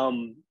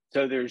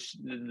 So there's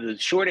the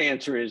short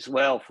answer is,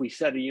 well, if we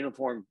set a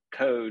uniform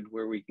code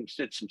where we can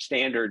set some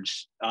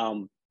standards,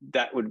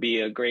 that would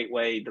be a great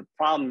way. The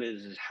problem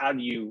is how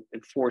do you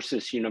enforce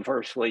this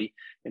universally,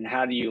 and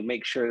how do you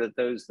make sure that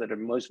those that are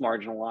most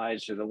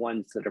marginalized are the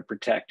ones that are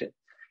protected?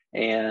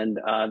 And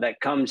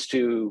that comes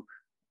to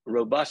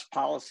robust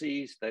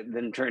policies that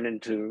then turn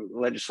into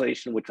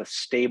legislation with a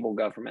stable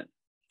government.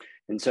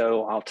 And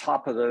so on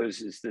top of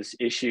those is this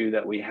issue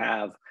that we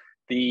have.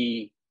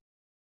 The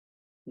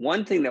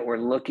one thing that we're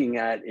looking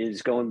at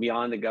is going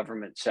beyond the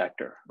government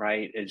sector,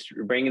 right? It's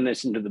bringing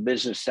this into the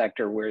business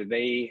sector where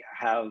they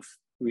have,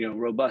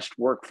 robust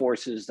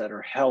workforces that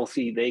are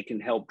healthy. They can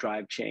help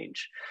drive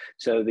change.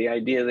 So the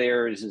idea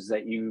there is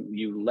that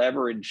you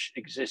leverage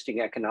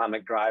existing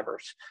economic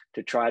drivers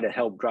to try to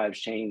help drive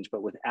change,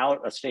 but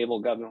without a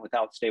stable government,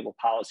 without stable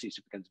policies,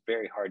 it becomes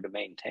very hard to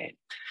maintain.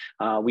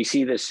 We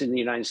see this in the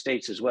United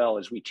States as well,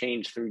 as we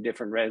change through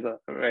different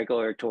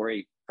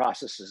regulatory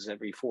processes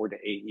every 4 to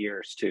 8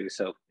 years too.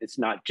 So it's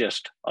not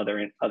just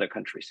other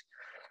countries.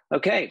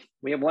 Okay,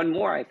 we have one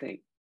more, I think.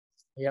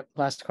 Yep,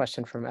 last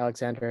question from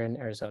Alexander in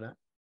Arizona.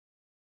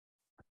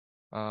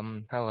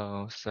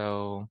 Hello.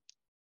 So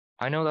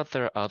I know that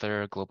there are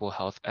other global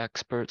health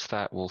experts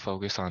that will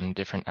focus on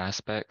different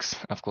aspects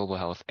of global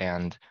health,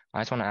 and I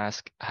just want to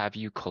ask, have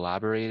you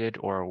collaborated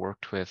or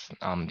worked with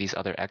these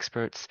other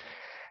experts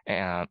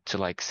to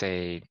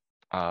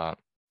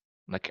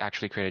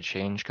actually create a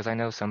change? Because I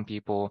know some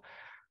people,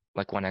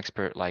 like one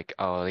expert,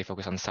 they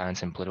focus on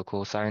science and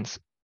political science,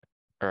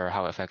 or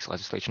how it affects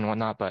legislation and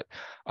whatnot, but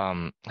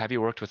have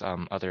you worked with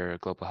other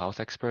global health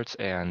experts,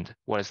 and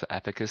what is the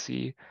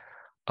efficacy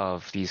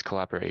of these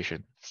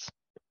collaborations?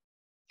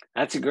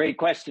 That's a great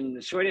question.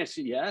 The short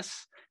answer,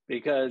 yes,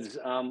 because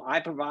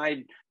I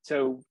provide,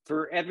 so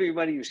for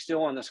everybody who's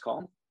still on this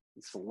call,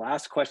 it's the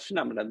last question.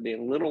 I'm going to be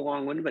a little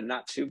long-winded, but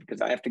not too,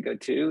 because I have to go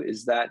too,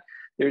 is that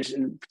there's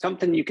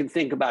something you can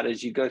think about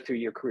as you go through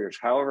your careers,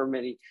 however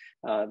many,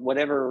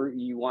 whatever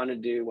you want to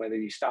do, whether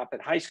you stop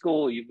at high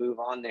school or you move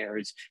on there,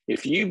 is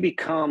if you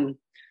become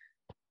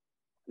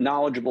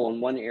knowledgeable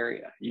in one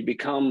area, you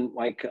become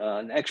like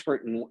an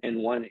expert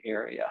in one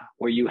area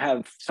where you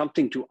have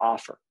something to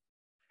offer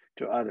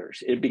to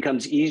others, it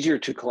becomes easier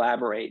to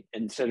collaborate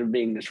instead of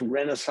being this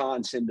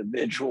Renaissance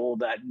individual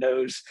that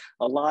knows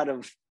a lot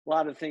of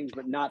things,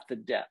 but not the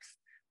depth.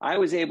 I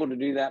was able to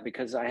do that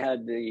because I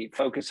had the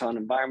focus on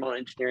environmental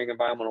engineering,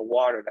 environmental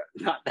water that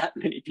not that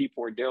many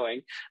people were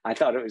doing. I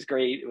thought it was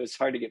great. It was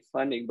hard to get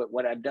funding, but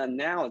what I've done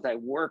now is I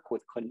work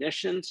with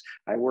clinicians.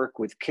 I work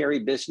with Carey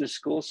Business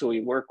School. So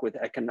we work with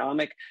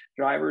economic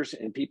drivers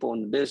and people in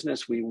the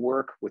business. We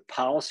work with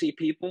policy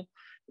people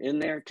in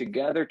there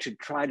together to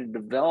try to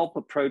develop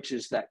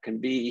approaches that can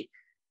be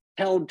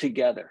held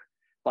together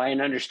by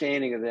an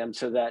understanding of them,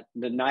 so that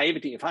the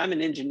naivety, if I'm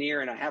an engineer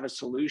and I have a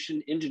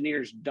solution,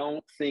 engineers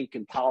don't think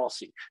in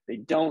policy. They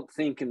don't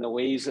think in the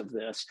ways of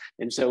this.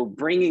 And so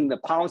bringing the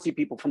policy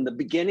people from the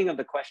beginning of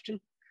the question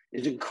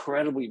is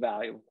incredibly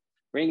valuable.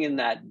 Bringing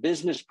that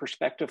business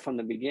perspective from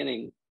the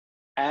beginning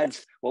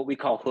adds what we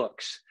call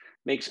hooks,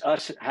 makes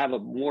us have a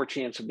more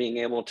chance of being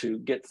able to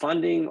get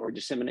funding or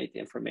disseminate the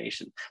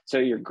information. So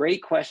your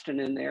great question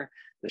in there.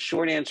 The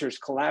short answer is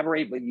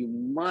collaborate, but you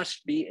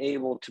must be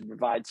able to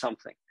provide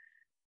something.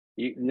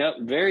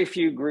 Very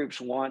few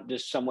groups want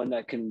just someone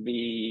that can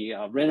be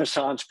a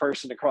Renaissance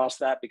person across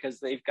that because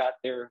they've got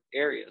their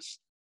areas.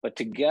 But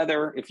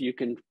together, if you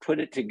can put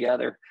it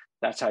together,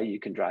 that's how you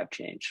can drive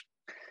change.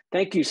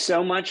 Thank you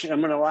so much.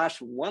 I'm going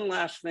to one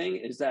last thing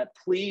is that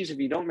please, if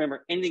you don't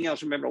remember anything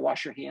else, remember to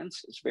wash your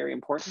hands. It's very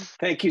important.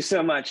 Thank you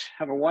so much.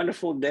 Have a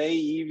wonderful day,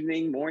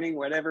 evening, morning,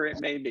 whatever it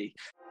may be.